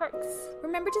Disney parks.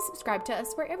 Remember to subscribe to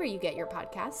us wherever you get your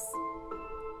podcasts.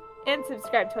 And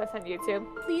subscribe to us on YouTube.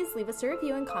 Please leave us a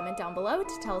review and comment down below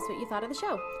to tell us what you thought of the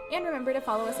show. And remember to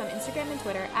follow us on Instagram and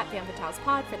Twitter at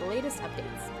FanFatalesPod for the latest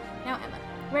updates. Now, Emma,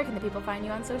 where can the people find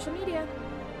you on social media?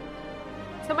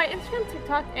 So my Instagram,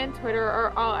 TikTok, and Twitter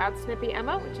are all at Snippy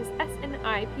Emma, which is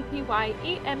SNIPPYEMMA.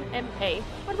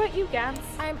 What about you, Gabs?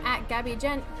 I'm at Gabby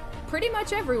Gent, pretty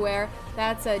much everywhere.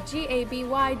 That's a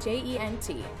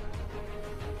GABYJENT.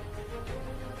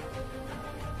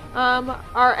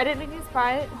 Our editing is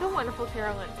by the wonderful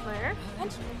Carolyn Meyer.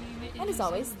 And as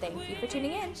always, thank you for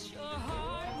tuning in.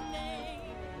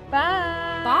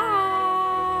 Bye.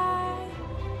 Bye.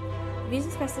 Views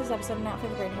expressed in this episode are not for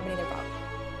the brand company they're bought.